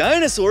other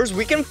dinosaurs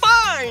we can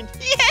find.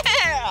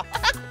 Yeah,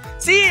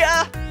 see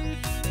ya.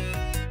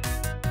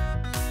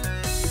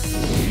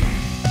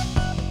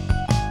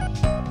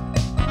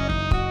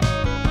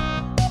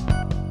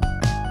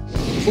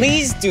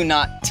 Please do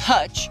not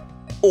touch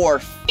or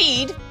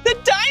feed the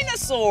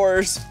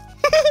dinosaurs.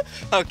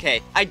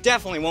 Okay, I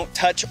definitely won't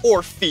touch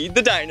or feed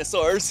the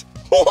dinosaurs.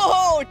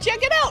 Whoa,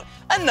 check it out,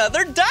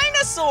 another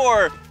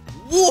dinosaur.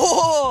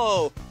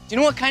 Whoa, do you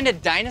know what kind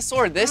of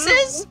dinosaur this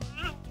is?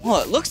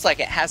 Well, it looks like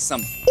it has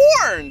some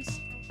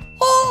horns.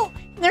 Oh,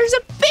 there's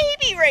a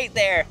baby right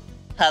there.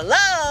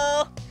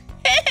 Hello,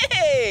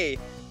 hey.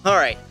 All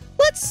right,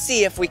 let's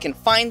see if we can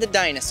find the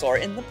dinosaur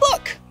in the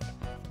book.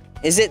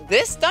 Is it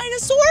this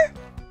dinosaur?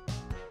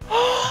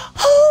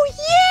 Oh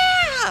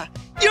yeah,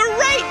 you're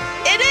right,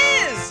 it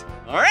is.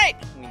 All right,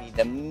 we need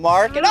to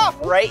mark it off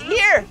right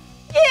here.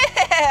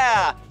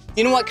 Yeah,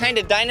 you know what kind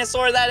of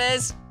dinosaur that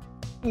is?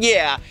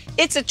 Yeah,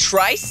 it's a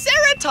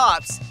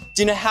triceratops.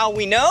 Do you know how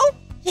we know?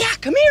 Yeah,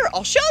 come here,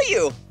 I'll show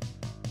you.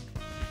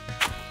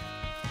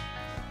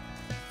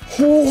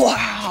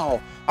 Wow,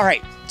 all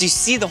right, do you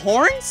see the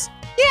horns?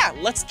 Yeah,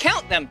 let's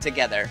count them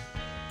together.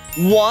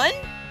 1,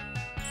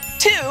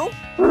 2,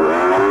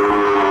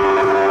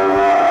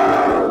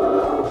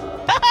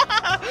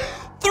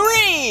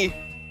 3.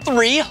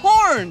 3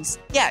 horns.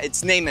 Yeah,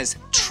 its name is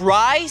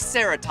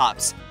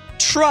Triceratops.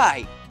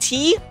 Tri,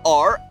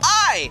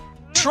 T-R-I.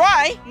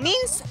 Tri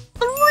means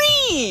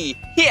 3.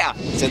 Yeah,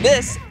 so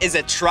this is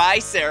a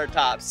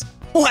Triceratops.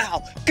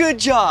 Wow, good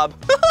job.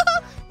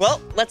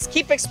 Well, let's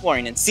keep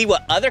exploring and see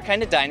what other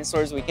kind of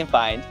dinosaurs we can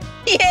find.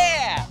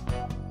 Yeah!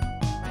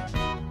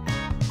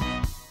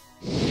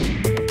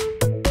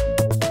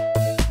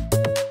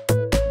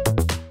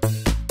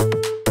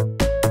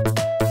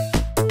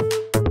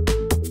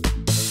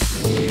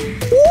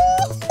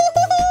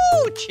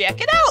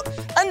 Check it out,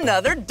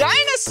 another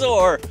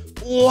dinosaur.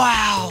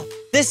 Wow,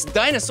 this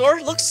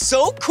dinosaur looks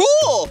so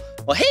cool.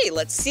 Well, hey,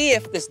 let's see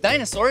if this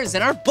dinosaur is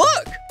in our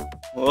book.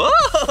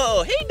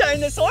 Whoa, hey,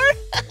 dinosaur.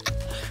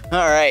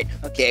 All right,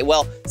 okay,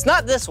 well, it's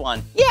not this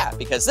one. Yeah,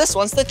 because this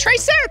one's the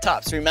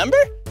Triceratops, remember?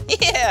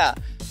 Yeah,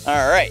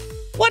 all right.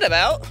 What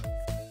about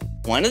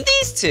one of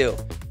these two?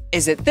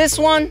 Is it this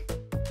one?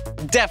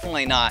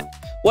 Definitely not.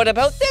 What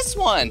about this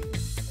one?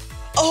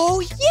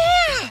 Oh,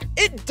 yeah,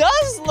 it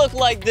does look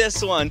like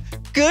this one.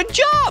 Good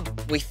job!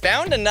 We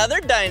found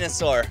another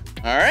dinosaur.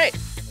 All right,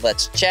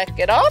 let's check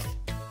it off.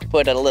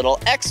 Put a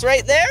little X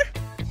right there.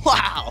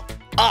 Wow,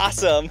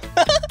 awesome.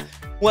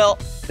 Well,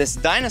 this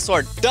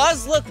dinosaur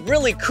does look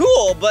really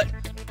cool, but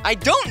I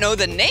don't know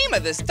the name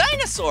of this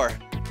dinosaur.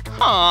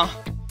 Huh,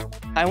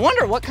 I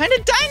wonder what kind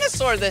of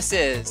dinosaur this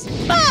is.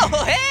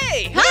 Oh,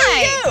 hey, who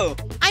are you?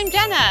 I'm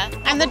Jenna.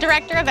 I'm the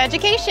Director of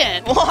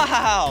Education.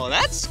 Wow,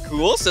 that's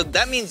cool. So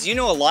that means you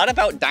know a lot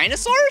about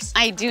dinosaurs?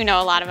 I do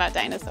know a lot about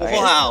dinosaurs.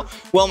 Wow.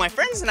 Well, my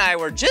friends and I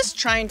were just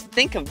trying to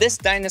think of this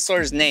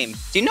dinosaur's name.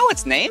 Do you know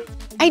its name?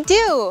 I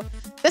do.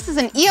 This is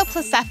an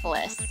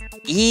Eoplocephalus.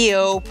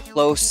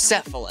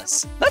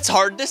 Eoplocephalus. That's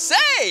hard to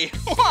say.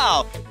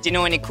 Wow. Do you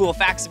know any cool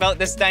facts about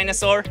this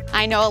dinosaur?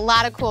 I know a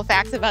lot of cool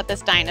facts about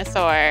this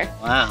dinosaur.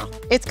 Wow.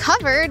 It's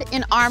covered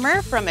in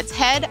armor from its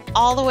head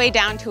all the way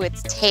down to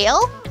its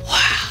tail.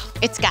 Wow.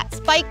 It's got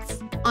spikes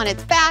on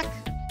its back,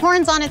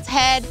 horns on its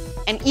head,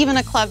 and even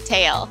a club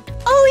tail.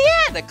 Oh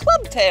yeah, the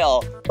club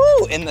tail.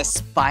 Ooh, and the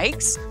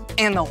spikes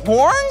and the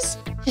horns?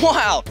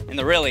 Wow, and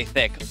the really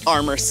thick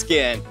armor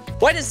skin.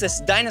 Why does this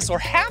dinosaur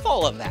have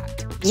all of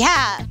that?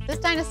 Yeah, this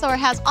dinosaur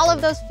has all of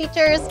those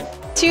features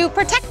to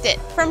protect it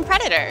from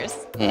predators.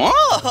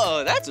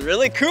 Whoa, that's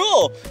really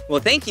cool.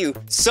 Well, thank you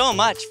so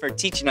much for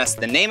teaching us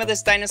the name of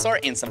this dinosaur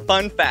and some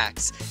fun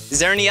facts. Is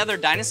there any other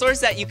dinosaurs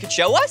that you could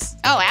show us?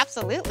 Oh,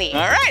 absolutely.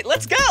 All right,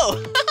 let's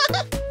go.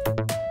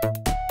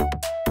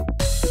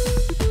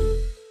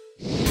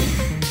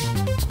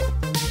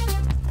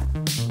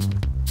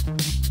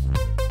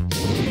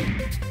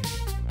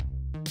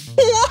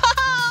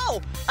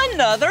 Wow,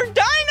 another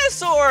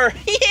dinosaur.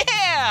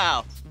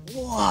 Yeah.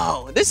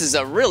 Whoa, this is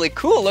a really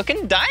cool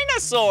looking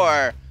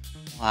dinosaur.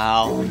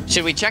 Wow.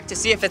 Should we check to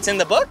see if it's in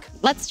the book?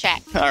 Let's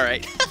check. All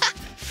right.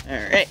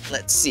 All right,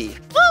 let's see.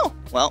 Oh,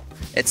 well,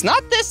 it's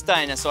not this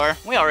dinosaur.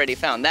 We already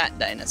found that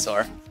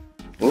dinosaur.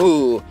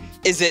 Ooh,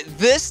 is it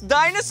this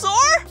dinosaur?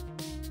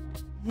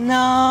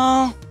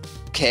 No.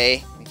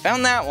 Okay, we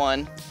found that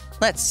one.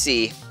 Let's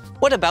see.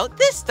 What about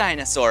this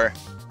dinosaur?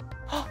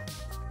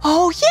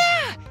 Oh,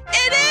 yeah,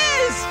 it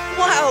is!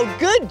 Wow,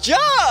 good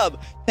job!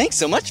 Thanks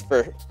so much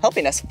for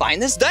helping us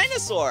find this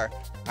dinosaur.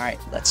 All right,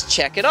 let's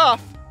check it off.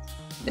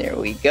 There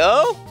we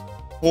go.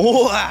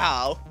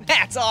 Wow,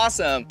 that's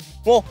awesome.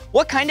 Well,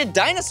 what kind of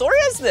dinosaur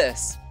is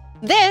this?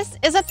 This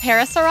is a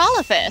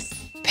Parasaurolophus.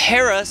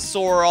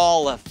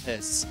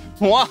 Parasaurolophus.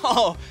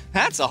 Wow,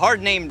 that's a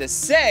hard name to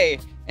say.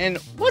 And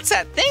what's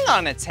that thing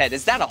on its head?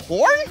 Is that a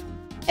horn?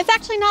 It's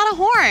actually not a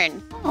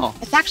horn. Oh.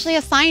 It's actually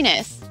a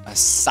sinus. A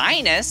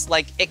sinus?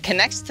 Like it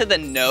connects to the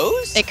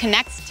nose? It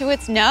connects to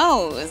its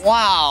nose.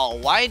 Wow,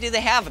 why do they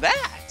have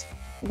that?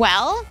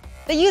 Well,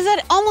 they use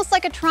it almost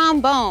like a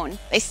trombone.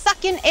 They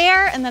suck in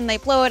air and then they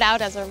blow it out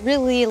as a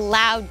really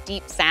loud,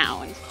 deep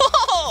sound.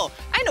 Oh,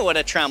 I know what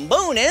a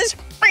trombone is.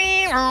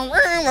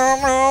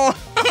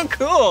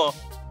 Cool.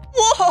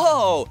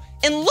 Whoa,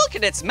 and look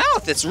at its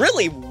mouth. It's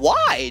really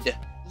wide.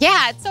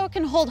 Yeah, it's so it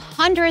can hold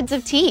hundreds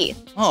of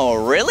teeth. Oh,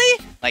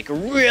 really? Like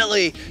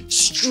really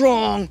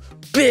strong,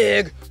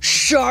 big,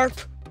 sharp,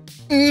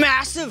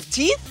 massive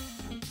teeth?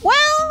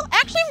 Well,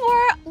 actually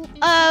more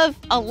of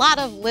a lot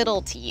of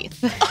little teeth.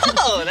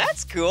 Oh,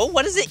 that's cool.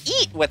 What does it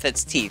eat with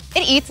its teeth?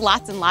 It eats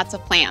lots and lots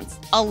of plants.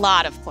 A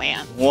lot of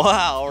plants.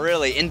 Wow,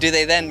 really? And do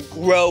they then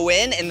grow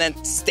in and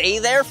then stay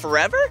there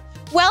forever?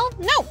 Well,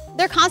 no.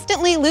 They're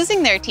constantly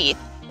losing their teeth.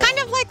 Kind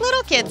of like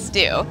little kids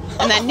do.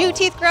 And then new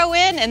teeth grow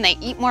in and they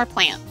eat more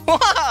plants.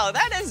 Wow,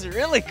 that is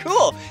really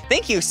cool.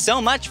 Thank you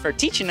so much for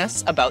teaching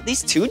us about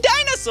these two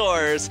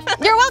dinosaurs.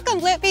 You're welcome,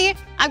 Blippi.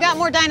 I've got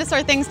more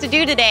dinosaur things to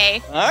do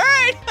today. All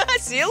right,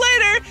 see you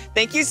later.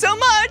 Thank you so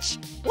much.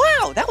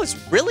 Wow, that was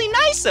really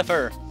nice of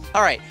her.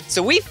 All right,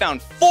 so we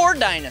found 4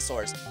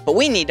 dinosaurs, but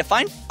we need to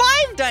find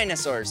 5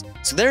 dinosaurs.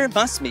 So there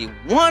must be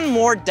one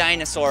more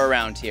dinosaur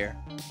around here.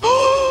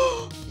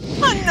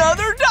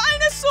 Another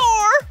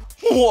dinosaur!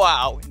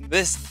 Wow,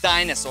 this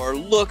dinosaur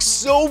looks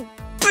so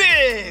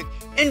big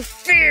and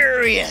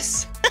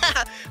furious.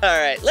 All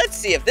right, let's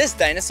see if this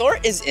dinosaur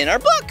is in our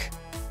book.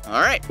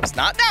 All right, it's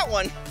not that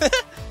one.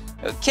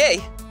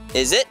 Okay,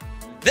 is it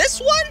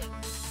this one?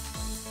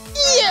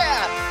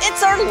 Yeah,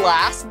 it's our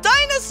last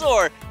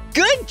dinosaur.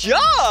 Good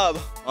job.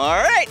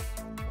 All right,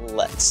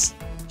 let's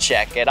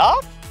check it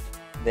off.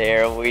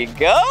 There we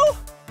go.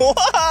 Whoa,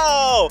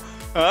 all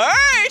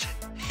right.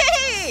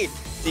 Hey,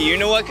 do you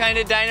know what kind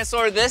of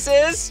dinosaur this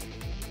is?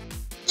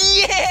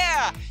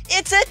 Yeah,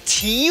 it's a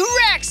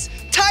T-Rex,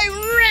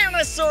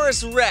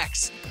 Tyrannosaurus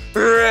Rex.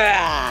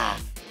 Rah,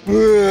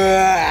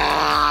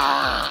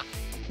 rah,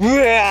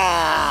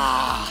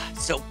 rah.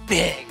 So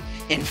big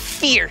and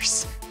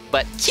fierce,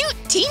 but cute,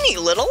 teeny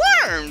little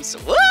arms.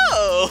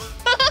 Whoa!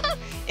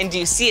 And do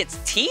you see its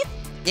teeth?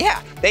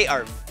 Yeah, they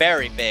are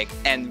very big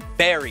and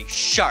very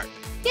sharp.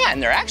 Yeah,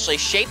 and they're actually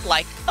shaped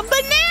like a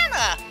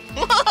banana.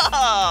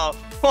 Whoa!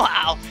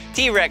 Wow,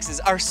 T-Rexes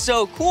are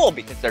so cool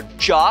because their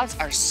jaws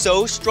are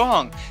so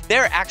strong.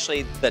 They're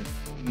actually the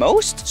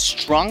most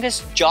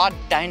strongest jawed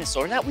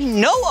dinosaur that we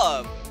know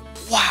of.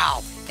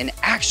 Wow, and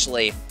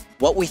actually,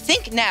 what we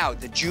think now,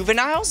 the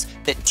juveniles,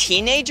 the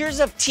teenagers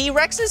of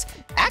T-Rexes,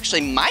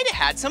 actually might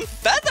have had some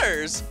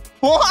feathers.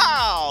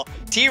 Wow,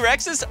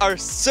 T-Rexes are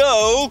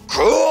so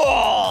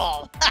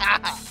cool.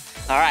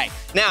 All right,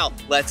 now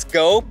let's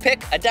go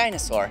pick a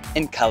dinosaur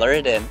and color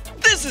it in.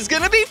 This is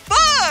gonna be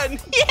fun,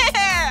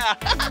 yeah!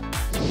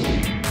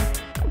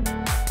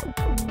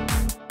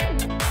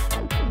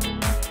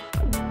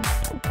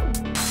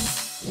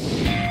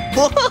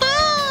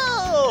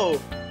 Whoa!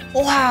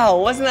 Wow,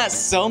 wasn't that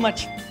so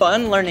much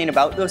fun learning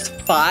about those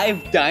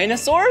 5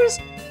 dinosaurs?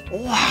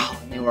 Wow,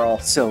 they were all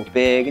so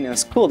big and it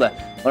was cool to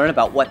learn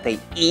about what they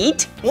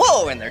eat.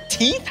 Whoa, and their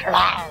teeth.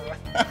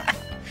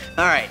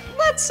 All right,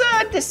 let's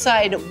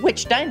decide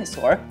which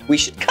dinosaur we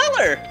should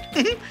color.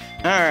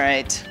 All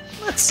right,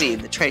 let's see,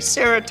 the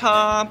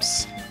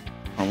Triceratops,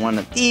 or one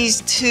of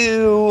these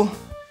two.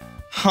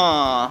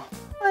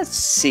 Let's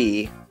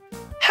see.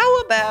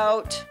 How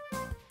about,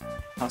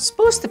 I was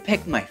supposed to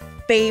pick my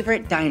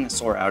favorite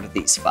dinosaur out of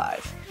these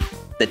 5.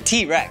 The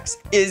T-Rex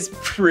is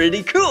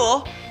pretty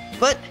cool,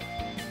 but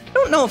I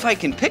don't know if I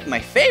can pick my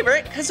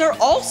favorite because they're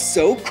all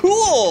so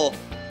cool.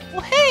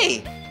 Well,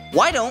 hey,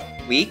 why don't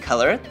we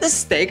color the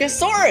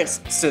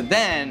Stegosaurus? So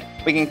then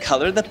we can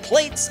color the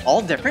plates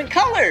all different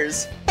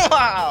colors.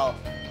 Wow.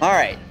 All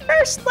right,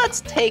 first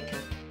let's take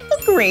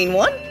a green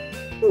one.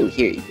 Ooh,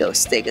 here you go,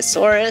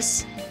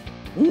 Stegosaurus.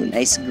 Ooh,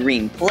 nice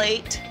green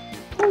plate.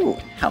 Ooh,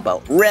 how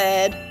about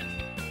red?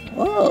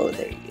 Whoa,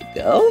 there you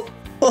go.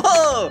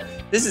 Whoa,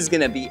 this is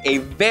gonna be a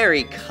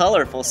very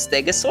colorful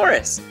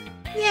Stegosaurus.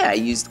 Yeah, I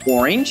used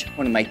orange,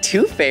 one of my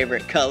 2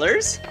 favorite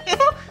colors.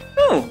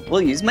 Oh,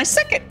 we'll use my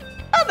second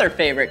other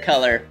favorite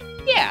color.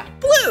 Yeah,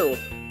 blue.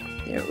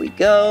 Here we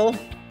go.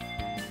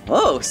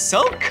 Whoa,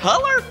 so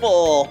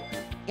colorful.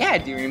 Yeah,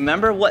 do you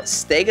remember what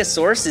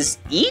stegosauruses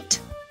eat?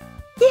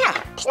 Yeah,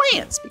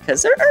 plants,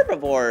 because they're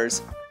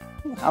herbivores.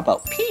 Ooh, how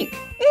about pink?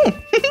 Here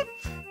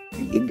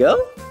you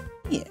go.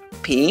 Yeah,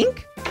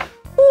 pink.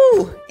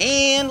 Ooh,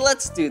 and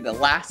let's do the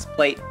last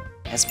plate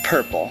as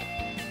purple.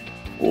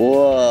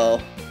 Whoa,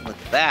 look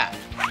at that.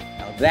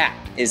 Now that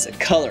is a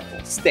colorful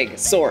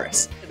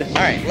stegosaurus. All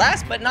right,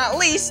 last but not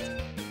least,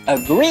 a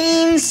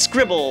green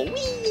scribble.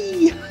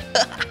 Whee!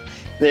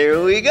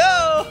 There we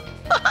go.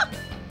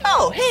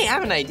 Oh, hey, I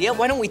have an idea.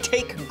 Why don't we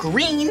take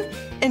green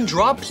and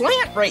draw a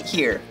plant right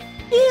here?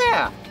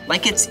 Yeah,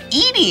 like it's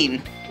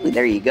eating. Ooh,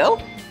 there you go.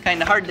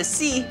 Kind of hard to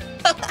see.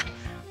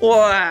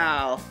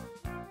 Wow,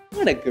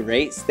 what a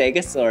great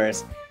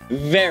stegosaurus.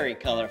 Very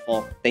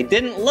colorful. They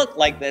didn't look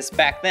like this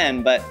back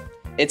then, but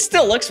it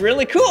still looks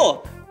really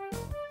cool.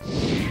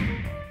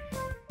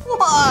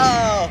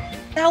 Whoa,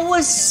 that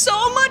was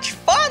so much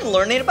fun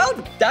learning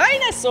about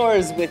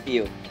dinosaurs with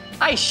you.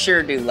 I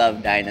sure do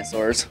love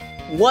dinosaurs.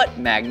 What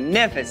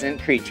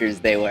magnificent creatures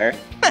they were.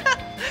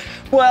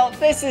 Well,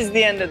 this is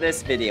the end of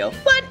this video,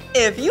 but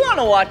if you want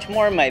to watch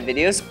more of my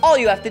videos, all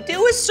you have to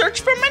do is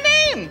search for my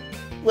name.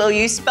 Will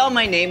you spell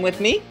my name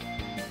with me?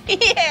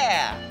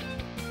 Yeah!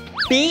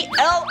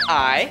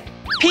 B-L-I-P-P-I,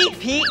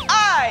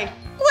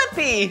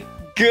 Blippi.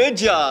 Good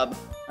job.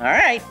 All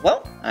right,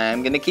 well,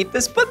 I'm gonna keep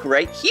this book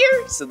right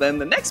here, so then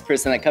the next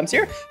person that comes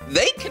here,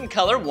 they can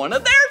color one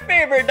of their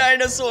favorite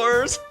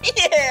dinosaurs.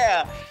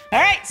 Yeah! All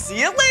right, see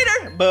you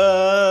later.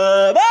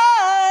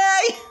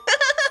 Bye-bye.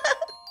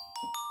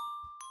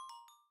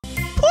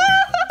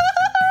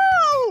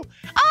 Woo-hoo-hoo-hoo!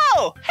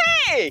 Oh,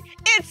 hey,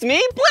 it's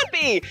me,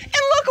 Blippi,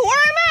 and look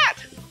where I'm at.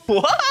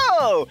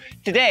 Whoa!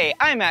 Today,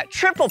 I'm at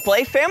Triple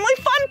Play Family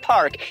Fun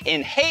Park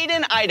in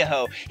Hayden,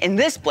 Idaho, and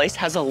this place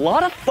has a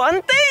lot of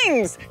fun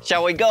things.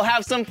 Shall we go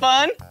have some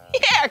fun?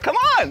 Yeah, come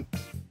on.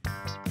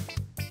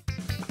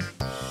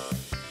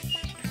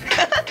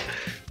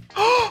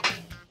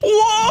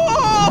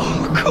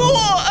 Whoa!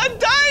 Cool! A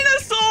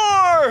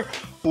dinosaur!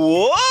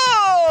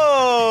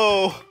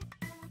 Whoa!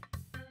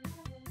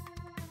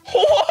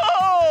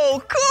 Whoa!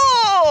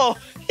 Cool!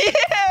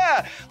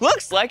 Yeah!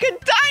 Looks like a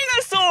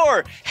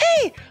dinosaur!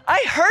 Hey,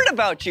 I heard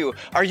about you.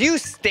 Are you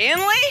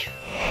Stanley?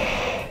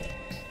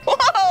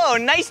 Whoa!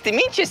 Nice to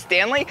meet you,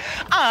 Stanley.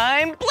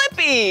 I'm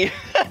Blippi.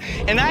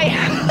 And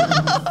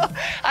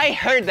I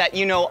heard that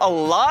you know a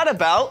lot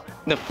about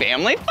the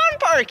Family Fun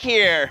Park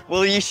here.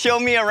 Will you show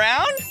me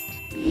around?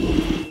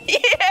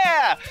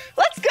 Yeah!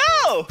 Let's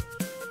go!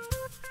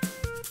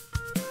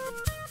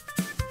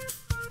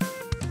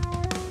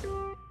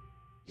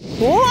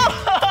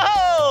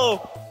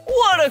 Whoa!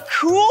 What a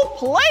cool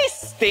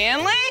place,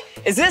 Stanley!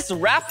 Is this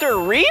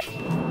Raptor Reef?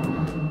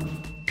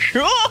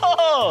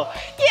 Cool!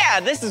 Yeah,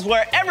 this is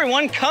where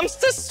everyone comes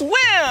to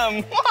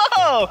swim!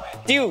 Whoa!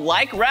 Do you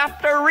like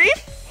Raptor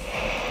Reef?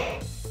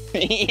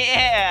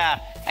 Yeah,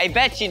 I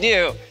bet you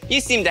do.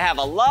 You seem to have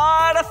a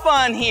lot of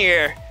fun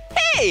here.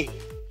 Hey,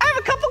 I have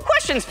a couple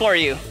questions for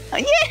you.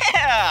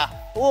 Yeah!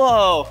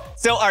 Whoa,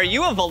 so are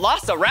you a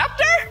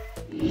velociraptor?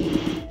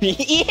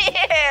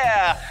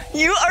 Yeah!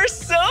 You are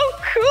so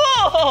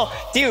cool!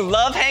 Do you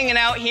love hanging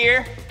out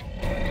here?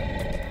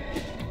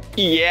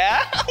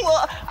 Yeah?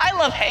 Well, I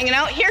love hanging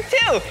out here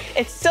too.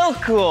 It's so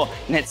cool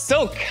and it's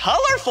so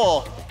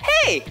colorful.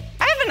 Hey,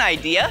 I have an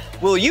idea.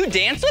 Will you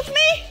dance with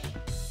me?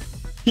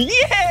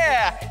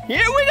 Yeah!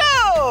 Here we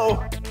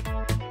go!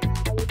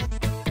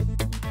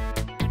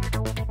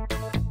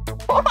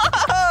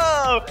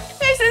 Whoa!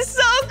 This is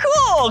so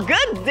cool!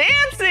 Good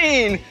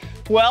dancing!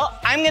 Well,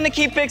 I'm gonna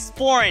keep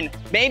exploring.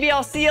 Maybe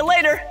I'll see you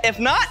later. If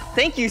not,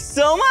 thank you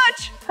so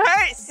much. All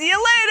right, see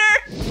you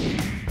later.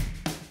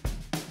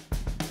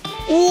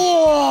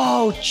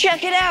 Whoa,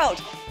 check it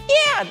out.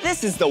 Yeah,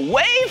 this is the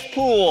wave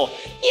pool.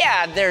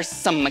 Yeah, there's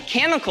some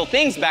mechanical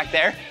things back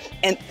there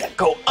and that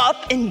go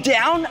up and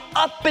down,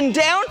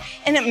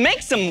 and it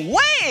makes some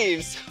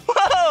waves.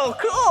 Whoa,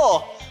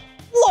 cool.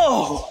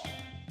 Whoa,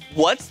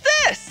 what's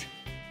this?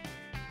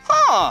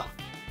 Huh.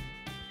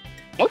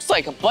 Looks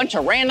like a bunch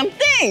of random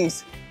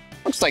things.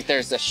 Looks like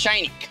there's a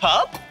shiny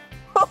cup.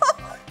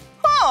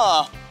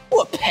 Huh,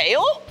 ooh, a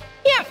pail?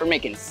 Yeah, for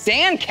making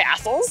sand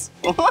castles.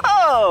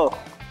 Whoa,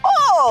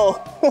 oh,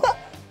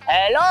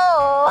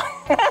 hello.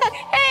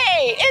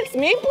 Hey, it's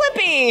me,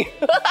 Blippi.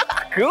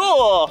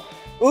 Cool.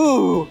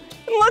 Ooh,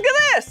 look at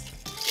this.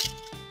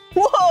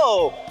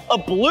 Whoa, a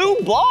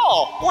blue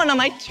ball. One of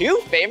my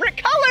 2 favorite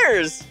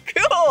colors.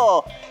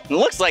 Cool. It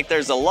looks like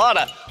there's a lot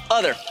of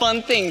other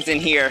fun things in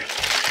here.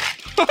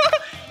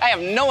 I have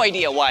no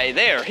idea why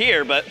they're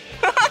here, but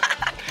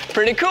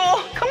pretty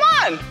cool. Come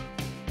on.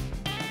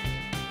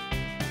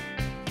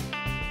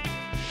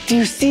 Do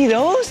you see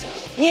those?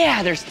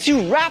 Yeah, there's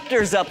 2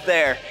 raptors up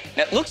there.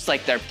 And it looks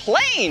like they're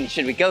playing.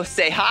 Should we go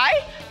say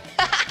hi?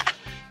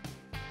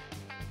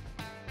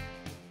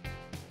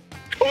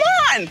 Come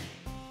on.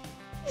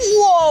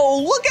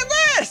 Whoa, look at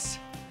this.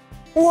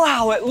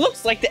 Wow, it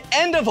looks like the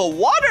end of a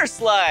water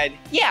slide.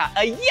 Yeah,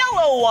 a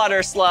yellow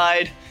water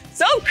slide.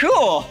 So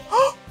cool.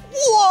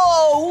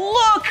 Whoa,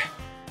 look!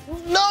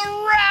 The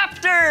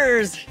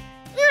raptors!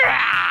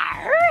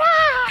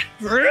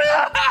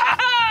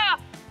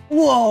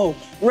 Whoa,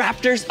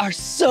 raptors are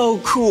so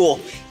cool.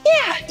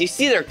 Yeah, do you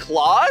see their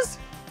claws?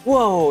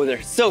 Whoa,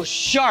 they're so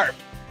sharp.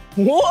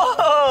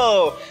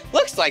 Whoa,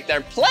 looks like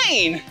they're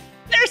playing.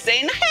 They're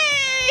saying,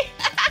 hey,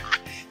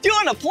 do you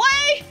want to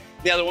play?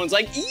 The other one's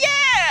like,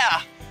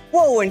 yeah.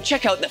 Whoa, and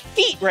check out the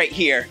feet right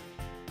here.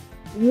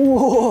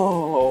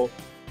 Whoa,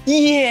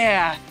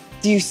 yeah.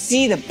 Do you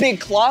see the big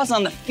claws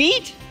on the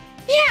feet?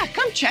 Yeah,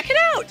 come check it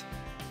out.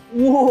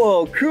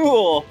 Whoa,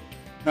 cool.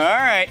 All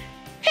right.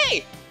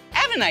 Hey, I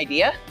have an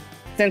idea.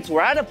 Since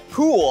we're at a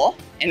pool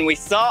and we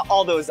saw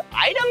all those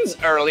items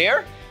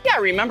earlier, yeah,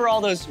 remember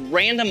all those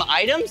random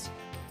items?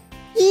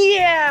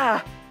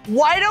 Yeah,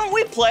 why don't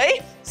we play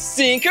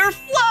Sink or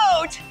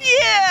Float?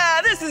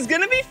 Yeah, this is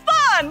gonna be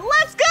fun.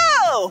 Let's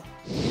go.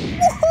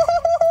 Woo,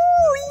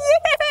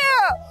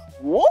 yeah.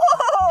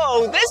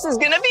 Whoa, this is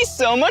gonna be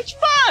so much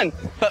fun.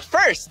 But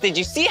first, did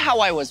you see how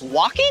I was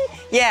walking?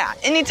 Yeah,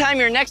 anytime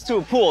you're next to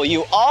a pool,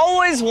 you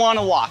always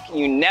wanna walk,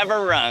 you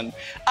never run.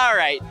 All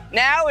right,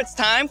 now it's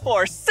time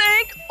for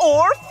Sink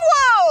or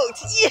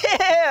Float.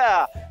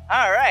 Yeah,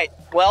 all right,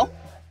 well,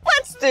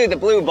 let's do the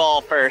blue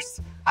ball first.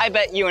 I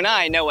bet you and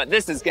I know what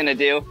this is gonna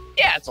do.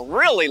 Yeah, it's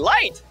really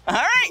light. All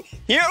right,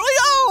 here we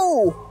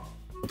go.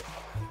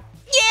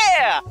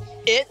 Yeah,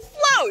 it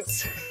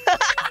floats.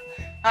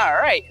 All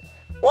right.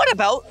 What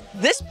about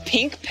this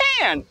pink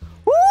pan?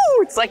 Woo,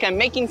 it's like I'm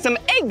making some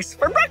eggs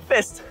for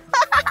breakfast.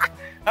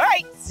 All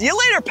right, see you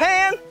later,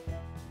 pan.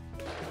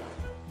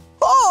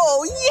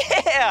 Oh,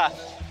 yeah,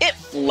 it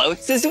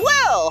floats as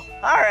well.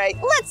 All right,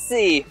 let's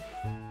see.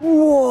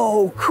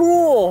 Whoa,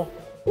 cool.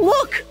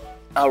 Look,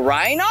 a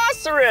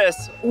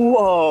rhinoceros.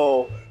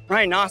 Whoa,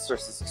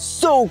 rhinoceros is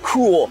so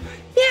cool.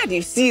 Yeah, do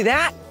you see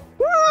that?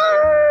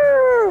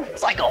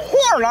 It's like a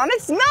horn on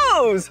its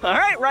nose. All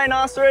right,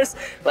 rhinoceros,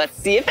 let's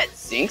see if it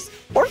sinks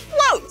or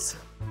floats.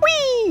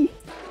 Whee!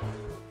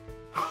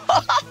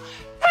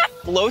 That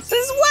floats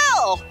as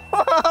well.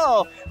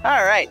 Whoa.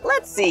 All right,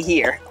 let's see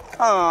here.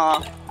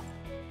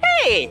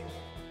 Hey,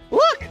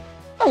 look,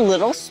 a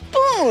little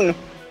spoon.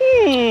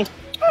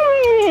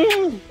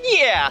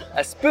 Yeah,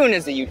 a spoon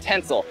is a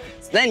utensil.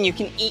 So then you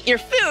can eat your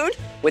food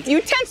with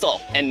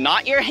utensil and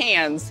not your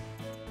hands.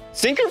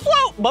 Sink or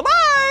float,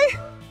 bye-bye.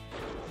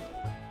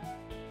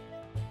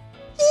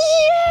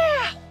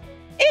 Yeah,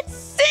 it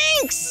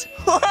sinks.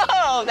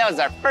 Whoa, that was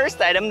our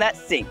first item that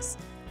sinks.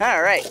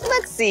 All right,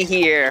 let's see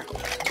here.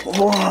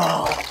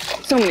 Whoa,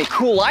 so many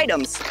cool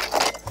items.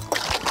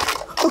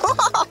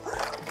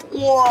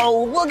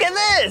 Whoa, look at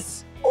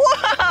this.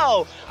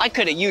 Wow, I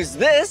could have used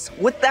this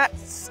with that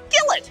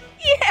skillet.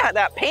 Yeah,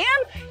 that pan,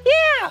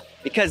 yeah,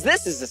 because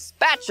this is a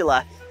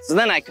spatula. So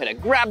then I could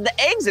have grabbed the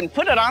eggs and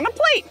put it on a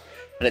plate,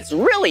 but it's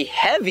really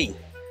heavy.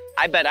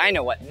 I bet I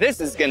know what this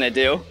is gonna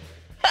do.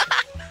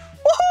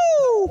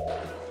 Woohoo!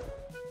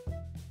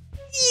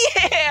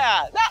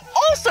 Yeah, that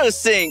also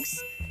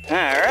sinks. All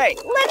right,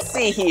 let's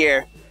see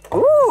here.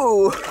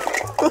 Ooh.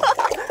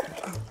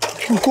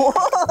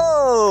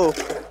 Whoa.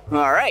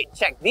 All right,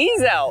 check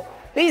these out.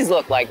 These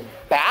look like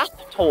bath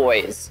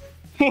toys.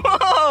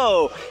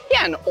 Whoa.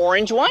 Yeah, an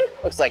orange one.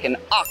 Looks like an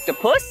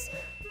octopus.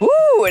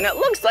 Ooh, and it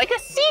looks like a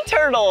sea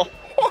turtle.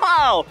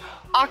 Wow.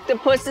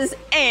 Octopuses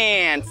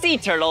and sea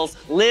turtles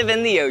live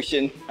in the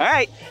ocean. All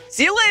right,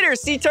 see you later,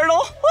 sea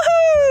turtle.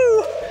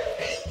 Woohoo!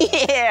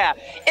 Yeah,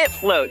 it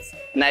floats.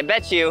 And I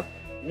bet you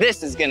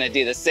this is gonna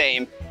do the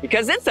same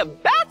because it's a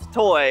bath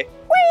toy.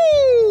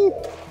 Whee!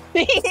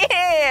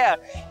 Yeah,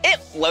 it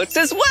floats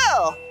as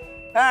well.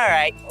 All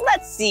right,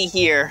 let's see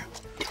here.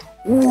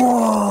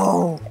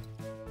 Whoa,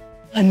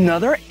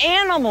 another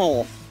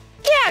animal.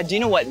 Yeah, do you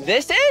know what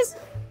this is?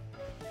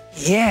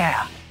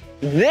 Yeah,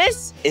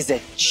 this is a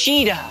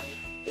cheetah.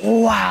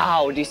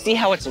 Wow, do you see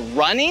how it's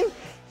running?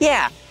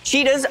 Yeah,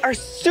 cheetahs are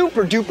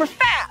super duper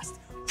fast.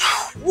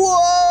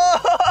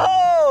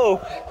 Whoa!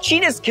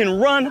 Cheetahs can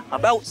run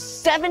about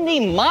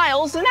 70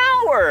 miles an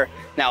hour.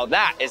 Now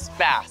that is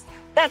fast.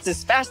 That's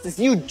as fast as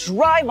you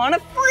drive on a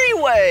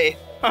freeway.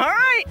 All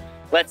right,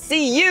 let's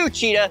see you,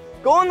 cheetah,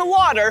 go in the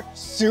water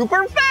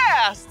super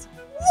fast.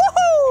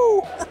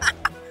 Woohoo!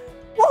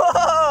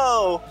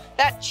 Whoa!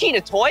 That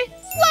cheetah toy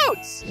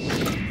floats.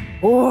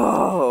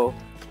 Whoa!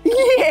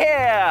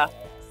 Yeah!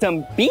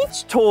 Some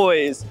beach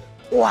toys.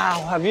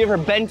 Wow, have you ever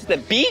been to the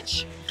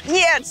beach?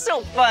 Yeah, it's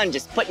so fun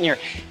just putting your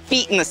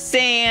feet in the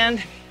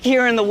sand,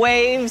 hearing the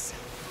waves.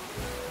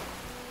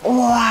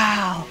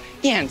 Wow,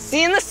 yeah, and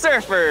seeing the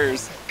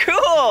surfers.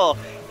 Cool.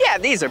 Yeah,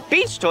 these are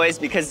beach toys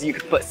because you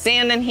can put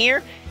sand in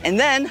here and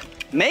then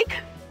make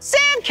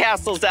sand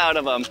castles out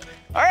of them.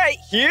 All right,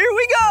 here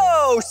we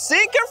go.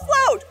 Sink or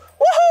float.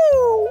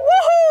 Woohoo!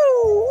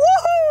 Woohoo!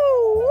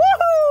 Woohoo!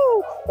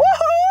 Woohoo!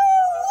 Woohoo!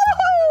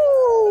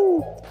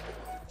 Woohoo!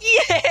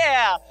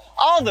 Yeah,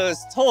 all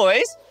those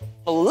toys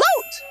float.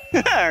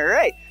 All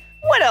right,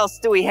 what else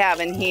do we have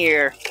in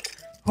here?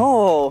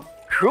 Oh,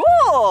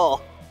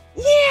 cool.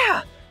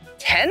 Yeah,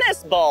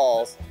 tennis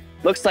balls.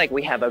 Looks like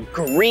we have a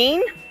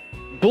green,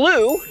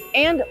 blue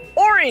and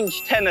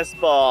orange tennis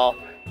ball.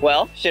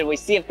 Well, should we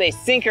see if they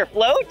sink or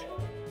float?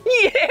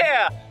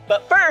 Yeah,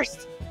 but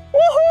first,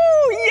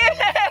 woohoo,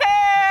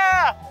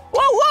 yeah!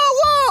 Whoa,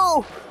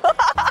 whoa, whoa!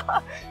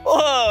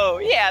 Whoa,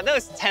 yeah,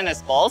 those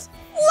tennis balls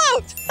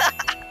float!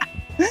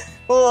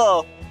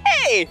 Whoa,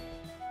 hey!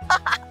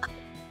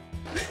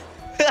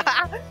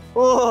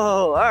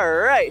 Whoa, all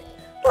right,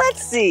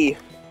 let's see.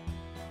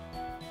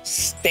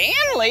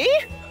 Stanley?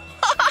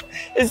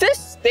 Is this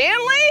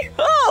Stanley?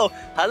 Oh,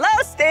 hello,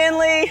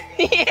 Stanley.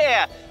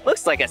 Yeah,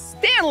 looks like a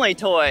Stanley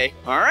toy.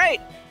 All right,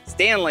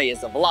 Stanley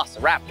is a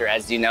velociraptor,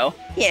 as you know.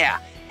 Yeah,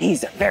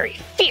 he's a very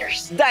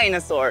fierce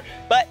dinosaur,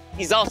 but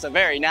he's also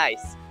very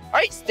nice. All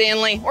right,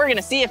 Stanley, we're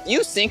gonna see if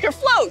you sink or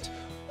float.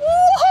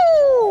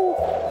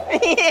 Woohoo!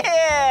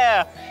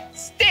 Yeah,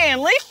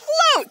 Stanley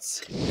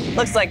floats.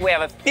 Looks like we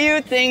have a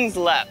few things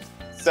left.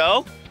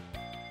 So,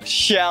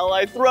 shall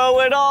I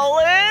throw it all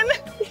in?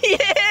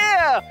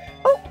 Yeah!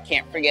 Oh,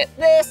 can't forget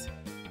this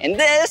and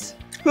this.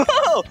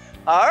 Whoa!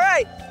 All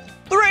right,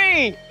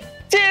 3,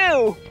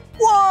 2,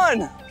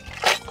 1.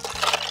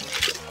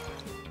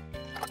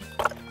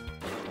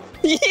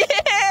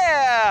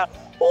 Yeah!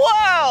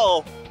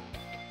 Wow!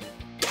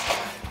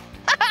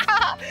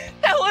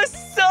 That was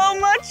so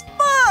much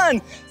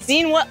fun!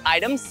 Seeing what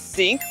items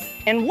sink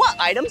and what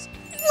items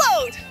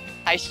float.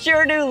 I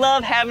sure do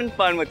love having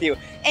fun with you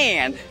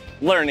and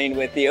learning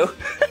with you.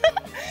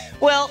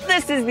 Well,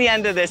 this is the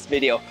end of this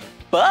video.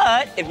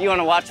 But if you want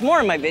to watch more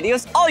of my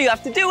videos, all you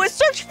have to do is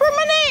search for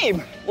my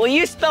name. Will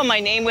you spell my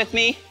name with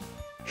me?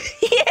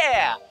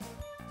 Yeah!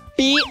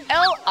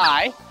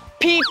 B-L-I-P-P-I!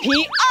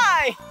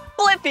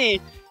 Blippi!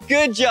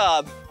 Good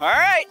job. All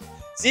right,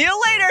 see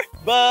you later.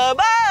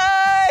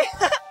 Bye-bye!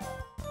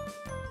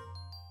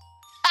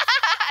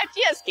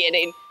 Just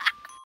kidding.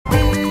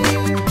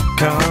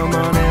 Come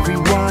on,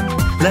 everyone,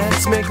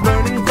 let's make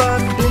learning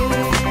fun.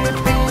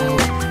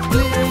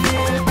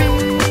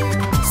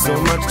 So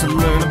much to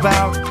learn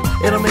about,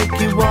 it'll make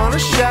you wanna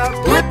shout,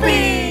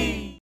 Blippi!